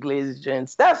this week, ladies and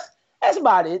gents. That's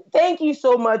about it. Thank you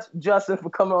so much, Justin,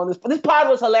 for coming on this. This pod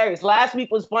was hilarious. Last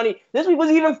week was funny. This week was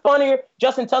even funnier.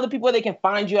 Justin, tell the people where they can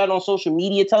find you out on social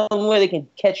media. Tell them where they can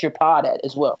catch your pod at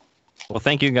as well. Well,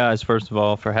 thank you guys, first of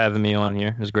all, for having me on here.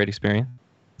 It was a great experience.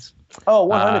 Oh,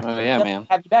 100. Yeah, man.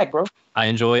 Have you back, bro. I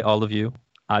enjoy all of you.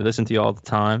 I listen to you all the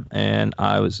time, and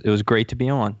it was great to be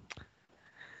on.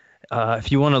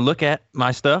 If you want to look at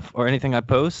my stuff or anything I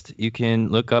post, you can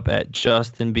look up at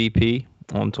Justin BP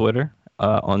on Twitter.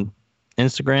 On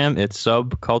Instagram, it's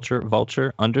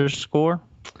subculturevulture_.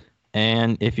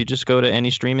 And if you just go to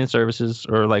any streaming services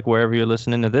or like wherever you're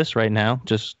listening to this right now,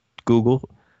 just Google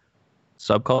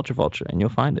Subculture Vulture and you'll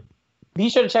find it. Be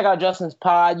sure to check out Justin's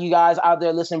pod. You guys out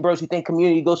there listening, Bros Who Think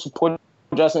community, go support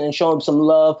Justin and show him some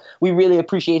love. We really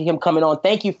appreciate him coming on.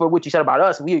 Thank you for what you said about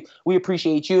us. We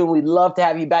appreciate you, and we'd love to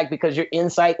have you back because your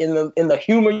insight in the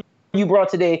humor you brought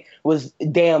today was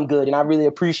damn good, and I really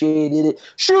appreciated it.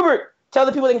 Schubert, tell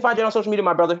the people they can find you on social media,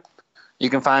 my brother. You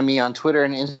can find me on Twitter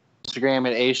and Instagram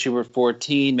at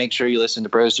aschubert14. Make sure you listen to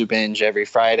Bros Who Binge every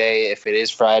Friday, if it is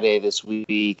Friday this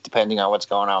week, depending on what's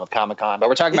going on with Comic-Con. But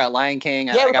we're talking about Lion King.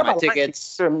 Yeah, I got my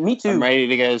tickets. Sure, me too. I'm ready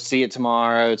to go see it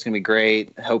tomorrow. It's going to be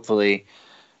great, hopefully.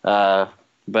 But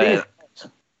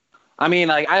I mean,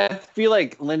 like, I feel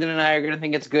like Lyndon and I are going to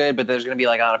think it's good, but there's going to be,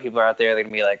 like, a lot of people out there that are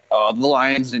going to be like, oh, the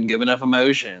Lions didn't give enough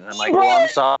emotion. I'm like, well, I'm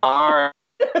sorry.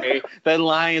 That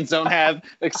lions don't have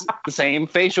the same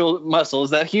facial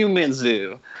muscles that humans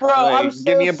do. Bro, like,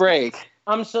 give me a break.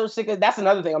 I'm so sick of. That's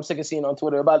another thing I'm sick of seeing on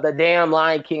Twitter about the damn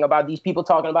Lion King. About these people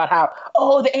talking about how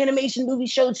the animation movie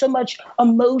showed so much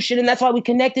emotion and that's why we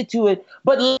connected to it.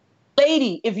 But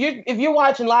lady, if you're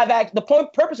watching live action, the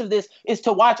purpose of this is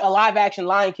to watch a live action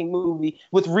Lion King movie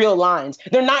with real lions.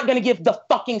 They're not gonna give the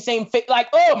fucking same face. Like,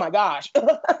 oh my gosh.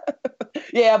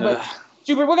 Yeah, but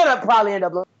Schubert, we're gonna probably end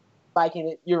up liking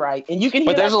it. You're right, and you can.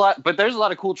 Hear there's a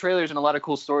lot of cool trailers and a lot of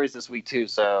cool stories this week too.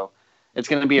 So it's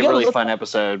going to be a really fun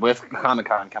episode with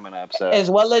Comic-Con coming up. So as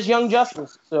well as Young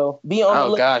Justice. So be on.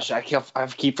 Oh gosh, I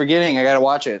keep forgetting. I got to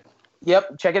watch it.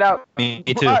 Yep, check it out. Me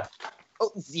too.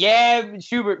 Yeah,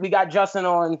 Schubert, we got Justin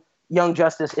on Young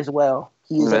Justice as well.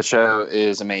 That show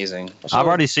is amazing. I've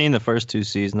already seen the first 2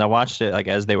 seasons. I watched it like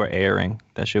as they were airing.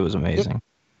 That shit was amazing.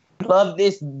 Love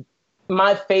this.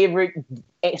 My favorite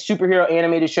superhero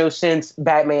animated show since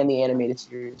Batman the Animated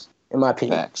Series, in my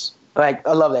opinion. Facts. Like,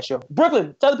 I love that show.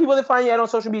 Brooklyn, tell the people they find you on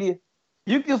social media.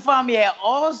 You can find me at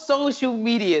all social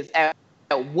medias at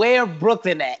Where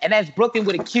Brooklyn at. And that's Brooklyn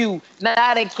with a Q,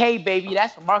 not a K, baby.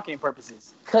 That's for marketing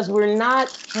purposes. Because we're not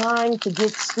trying to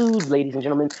get sued, ladies and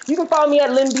gentlemen. You can follow me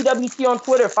at LynBWT on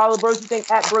Twitter. Follow Bros Who Think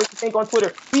at Bros Who Think on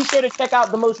Twitter. Be sure to check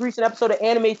out the most recent episode of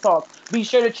Anime Talk. Be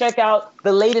sure to check out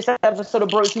the latest episode of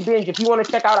Bros Who Binge. If you want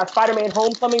to check out our Spider-Man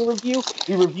Homecoming review,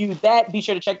 we reviewed that. Be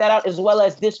sure to check that out, as well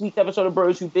as this week's episode of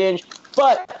Bros Who Binge.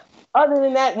 But other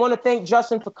than that, want to thank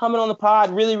Justin for coming on the pod.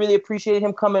 Really, really appreciate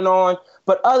him coming on.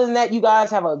 But other than that, you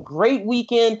guys have a great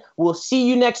weekend. We'll see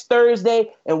you next Thursday,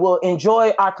 and we'll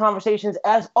enjoy our conversations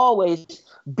as always.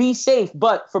 Be safe.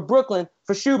 But for Brooklyn,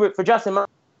 for Schubert, for Justin, my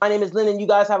name is Lyndon. You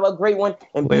guys have a great one,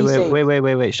 and be safe.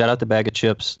 Wait. Shout out the bag of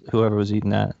chips, whoever was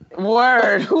eating that.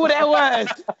 Word. Who that was?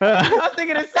 I was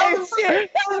thinking the same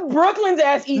shit. That was Brooklyn's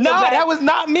ass eating. No, that was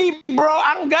not me, bro.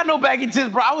 I don't got no bag of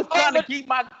chips, bro. I was trying to keep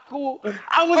my cool.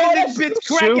 I was in this bitch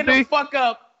cracking the fuck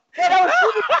up. That was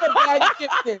the bag of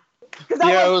chips.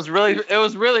 Yeah, it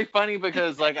was really funny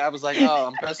because like I was like, oh,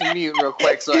 I'm pressing mute real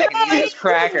quick so I can eat this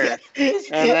cracker, and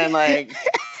then like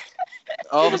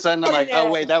all of a sudden I'm like, oh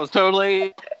wait, that was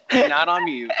totally not on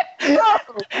mute. Yo.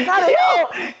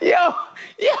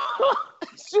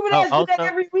 Schubert has to do that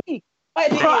every week.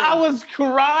 Bro, I was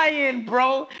crying,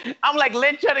 bro. I'm like,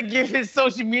 Lynn trying to give his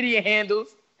social media handles.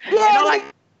 Yeah, and I'm like,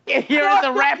 here is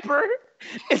a rapper.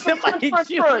 It's somebody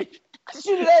shooting. Bro,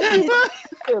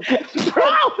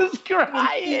 I was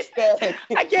crying.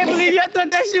 I can't believe y'all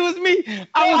thought that shit was me.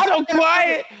 I was so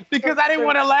quiet because I didn't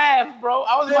want to laugh, bro.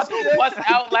 I was about to bust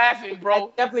out laughing, bro. I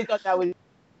definitely thought that was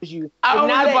you. I was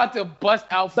about to bust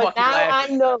out fucking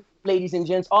laughing. But now I know, ladies and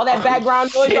gents, all that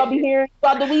background noise y'all be hearing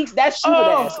throughout the weeks, that's Schubert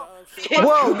ass.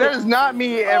 Whoa, there's not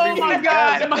me every week. Oh my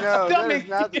God, That is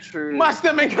not the truth. My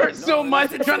stomach hurts so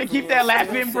much trying to keep that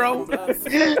laughing, bro. That was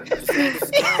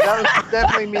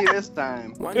definitely me this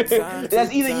time.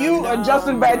 That's either you or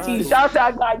Justin Baptiste. Shout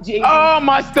out guy Jay. Oh,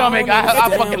 my stomach. I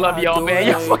fucking love y'all, man.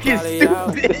 Y'all fucking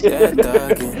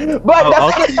stupid. But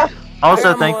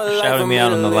Also, thanks for shouting me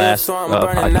out on the last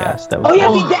podcast. That was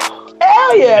cool.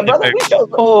 Hell yeah, brother. We showed.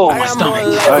 Oh, my stomach.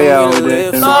 Oh yeah, we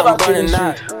did.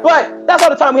 But that's all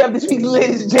the time we have this week,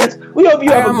 ladies and gents. We hope you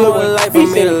have a good one. Be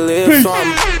safe. Peace.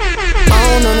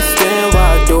 I don't understand why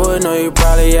I do it. No, you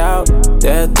probably out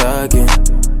there thugging.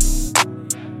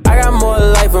 I got more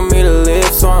life for me to live,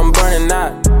 so I'm burning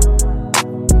out.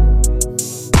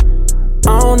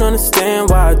 I don't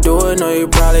understand why I do it. No, you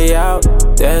probably out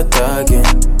there thugging.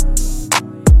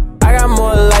 I got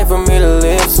more life for me to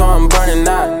live, so I'm burning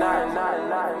out.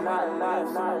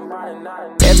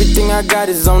 Everything I got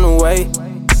is on the way.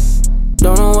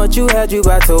 Don't know what you had, you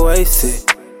about to waste it.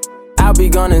 I'll be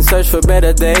gone and search for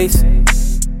better days.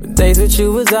 But days with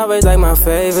you was always like my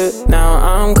favorite. Now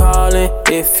I'm calling,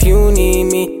 if you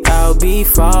need me, I'll be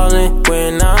falling.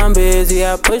 When I'm busy,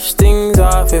 I push things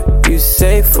off. If you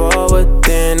say forward,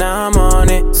 then I'm on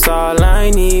it. It's all I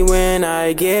need when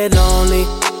I get lonely.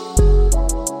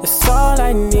 It's all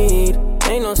I need.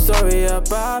 Ain't no story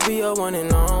up, I'll be your one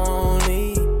and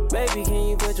only. Baby, can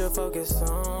you put your focus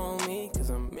on me? 'Cause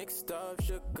I'm mixed up,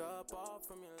 shook up, all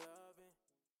from your love.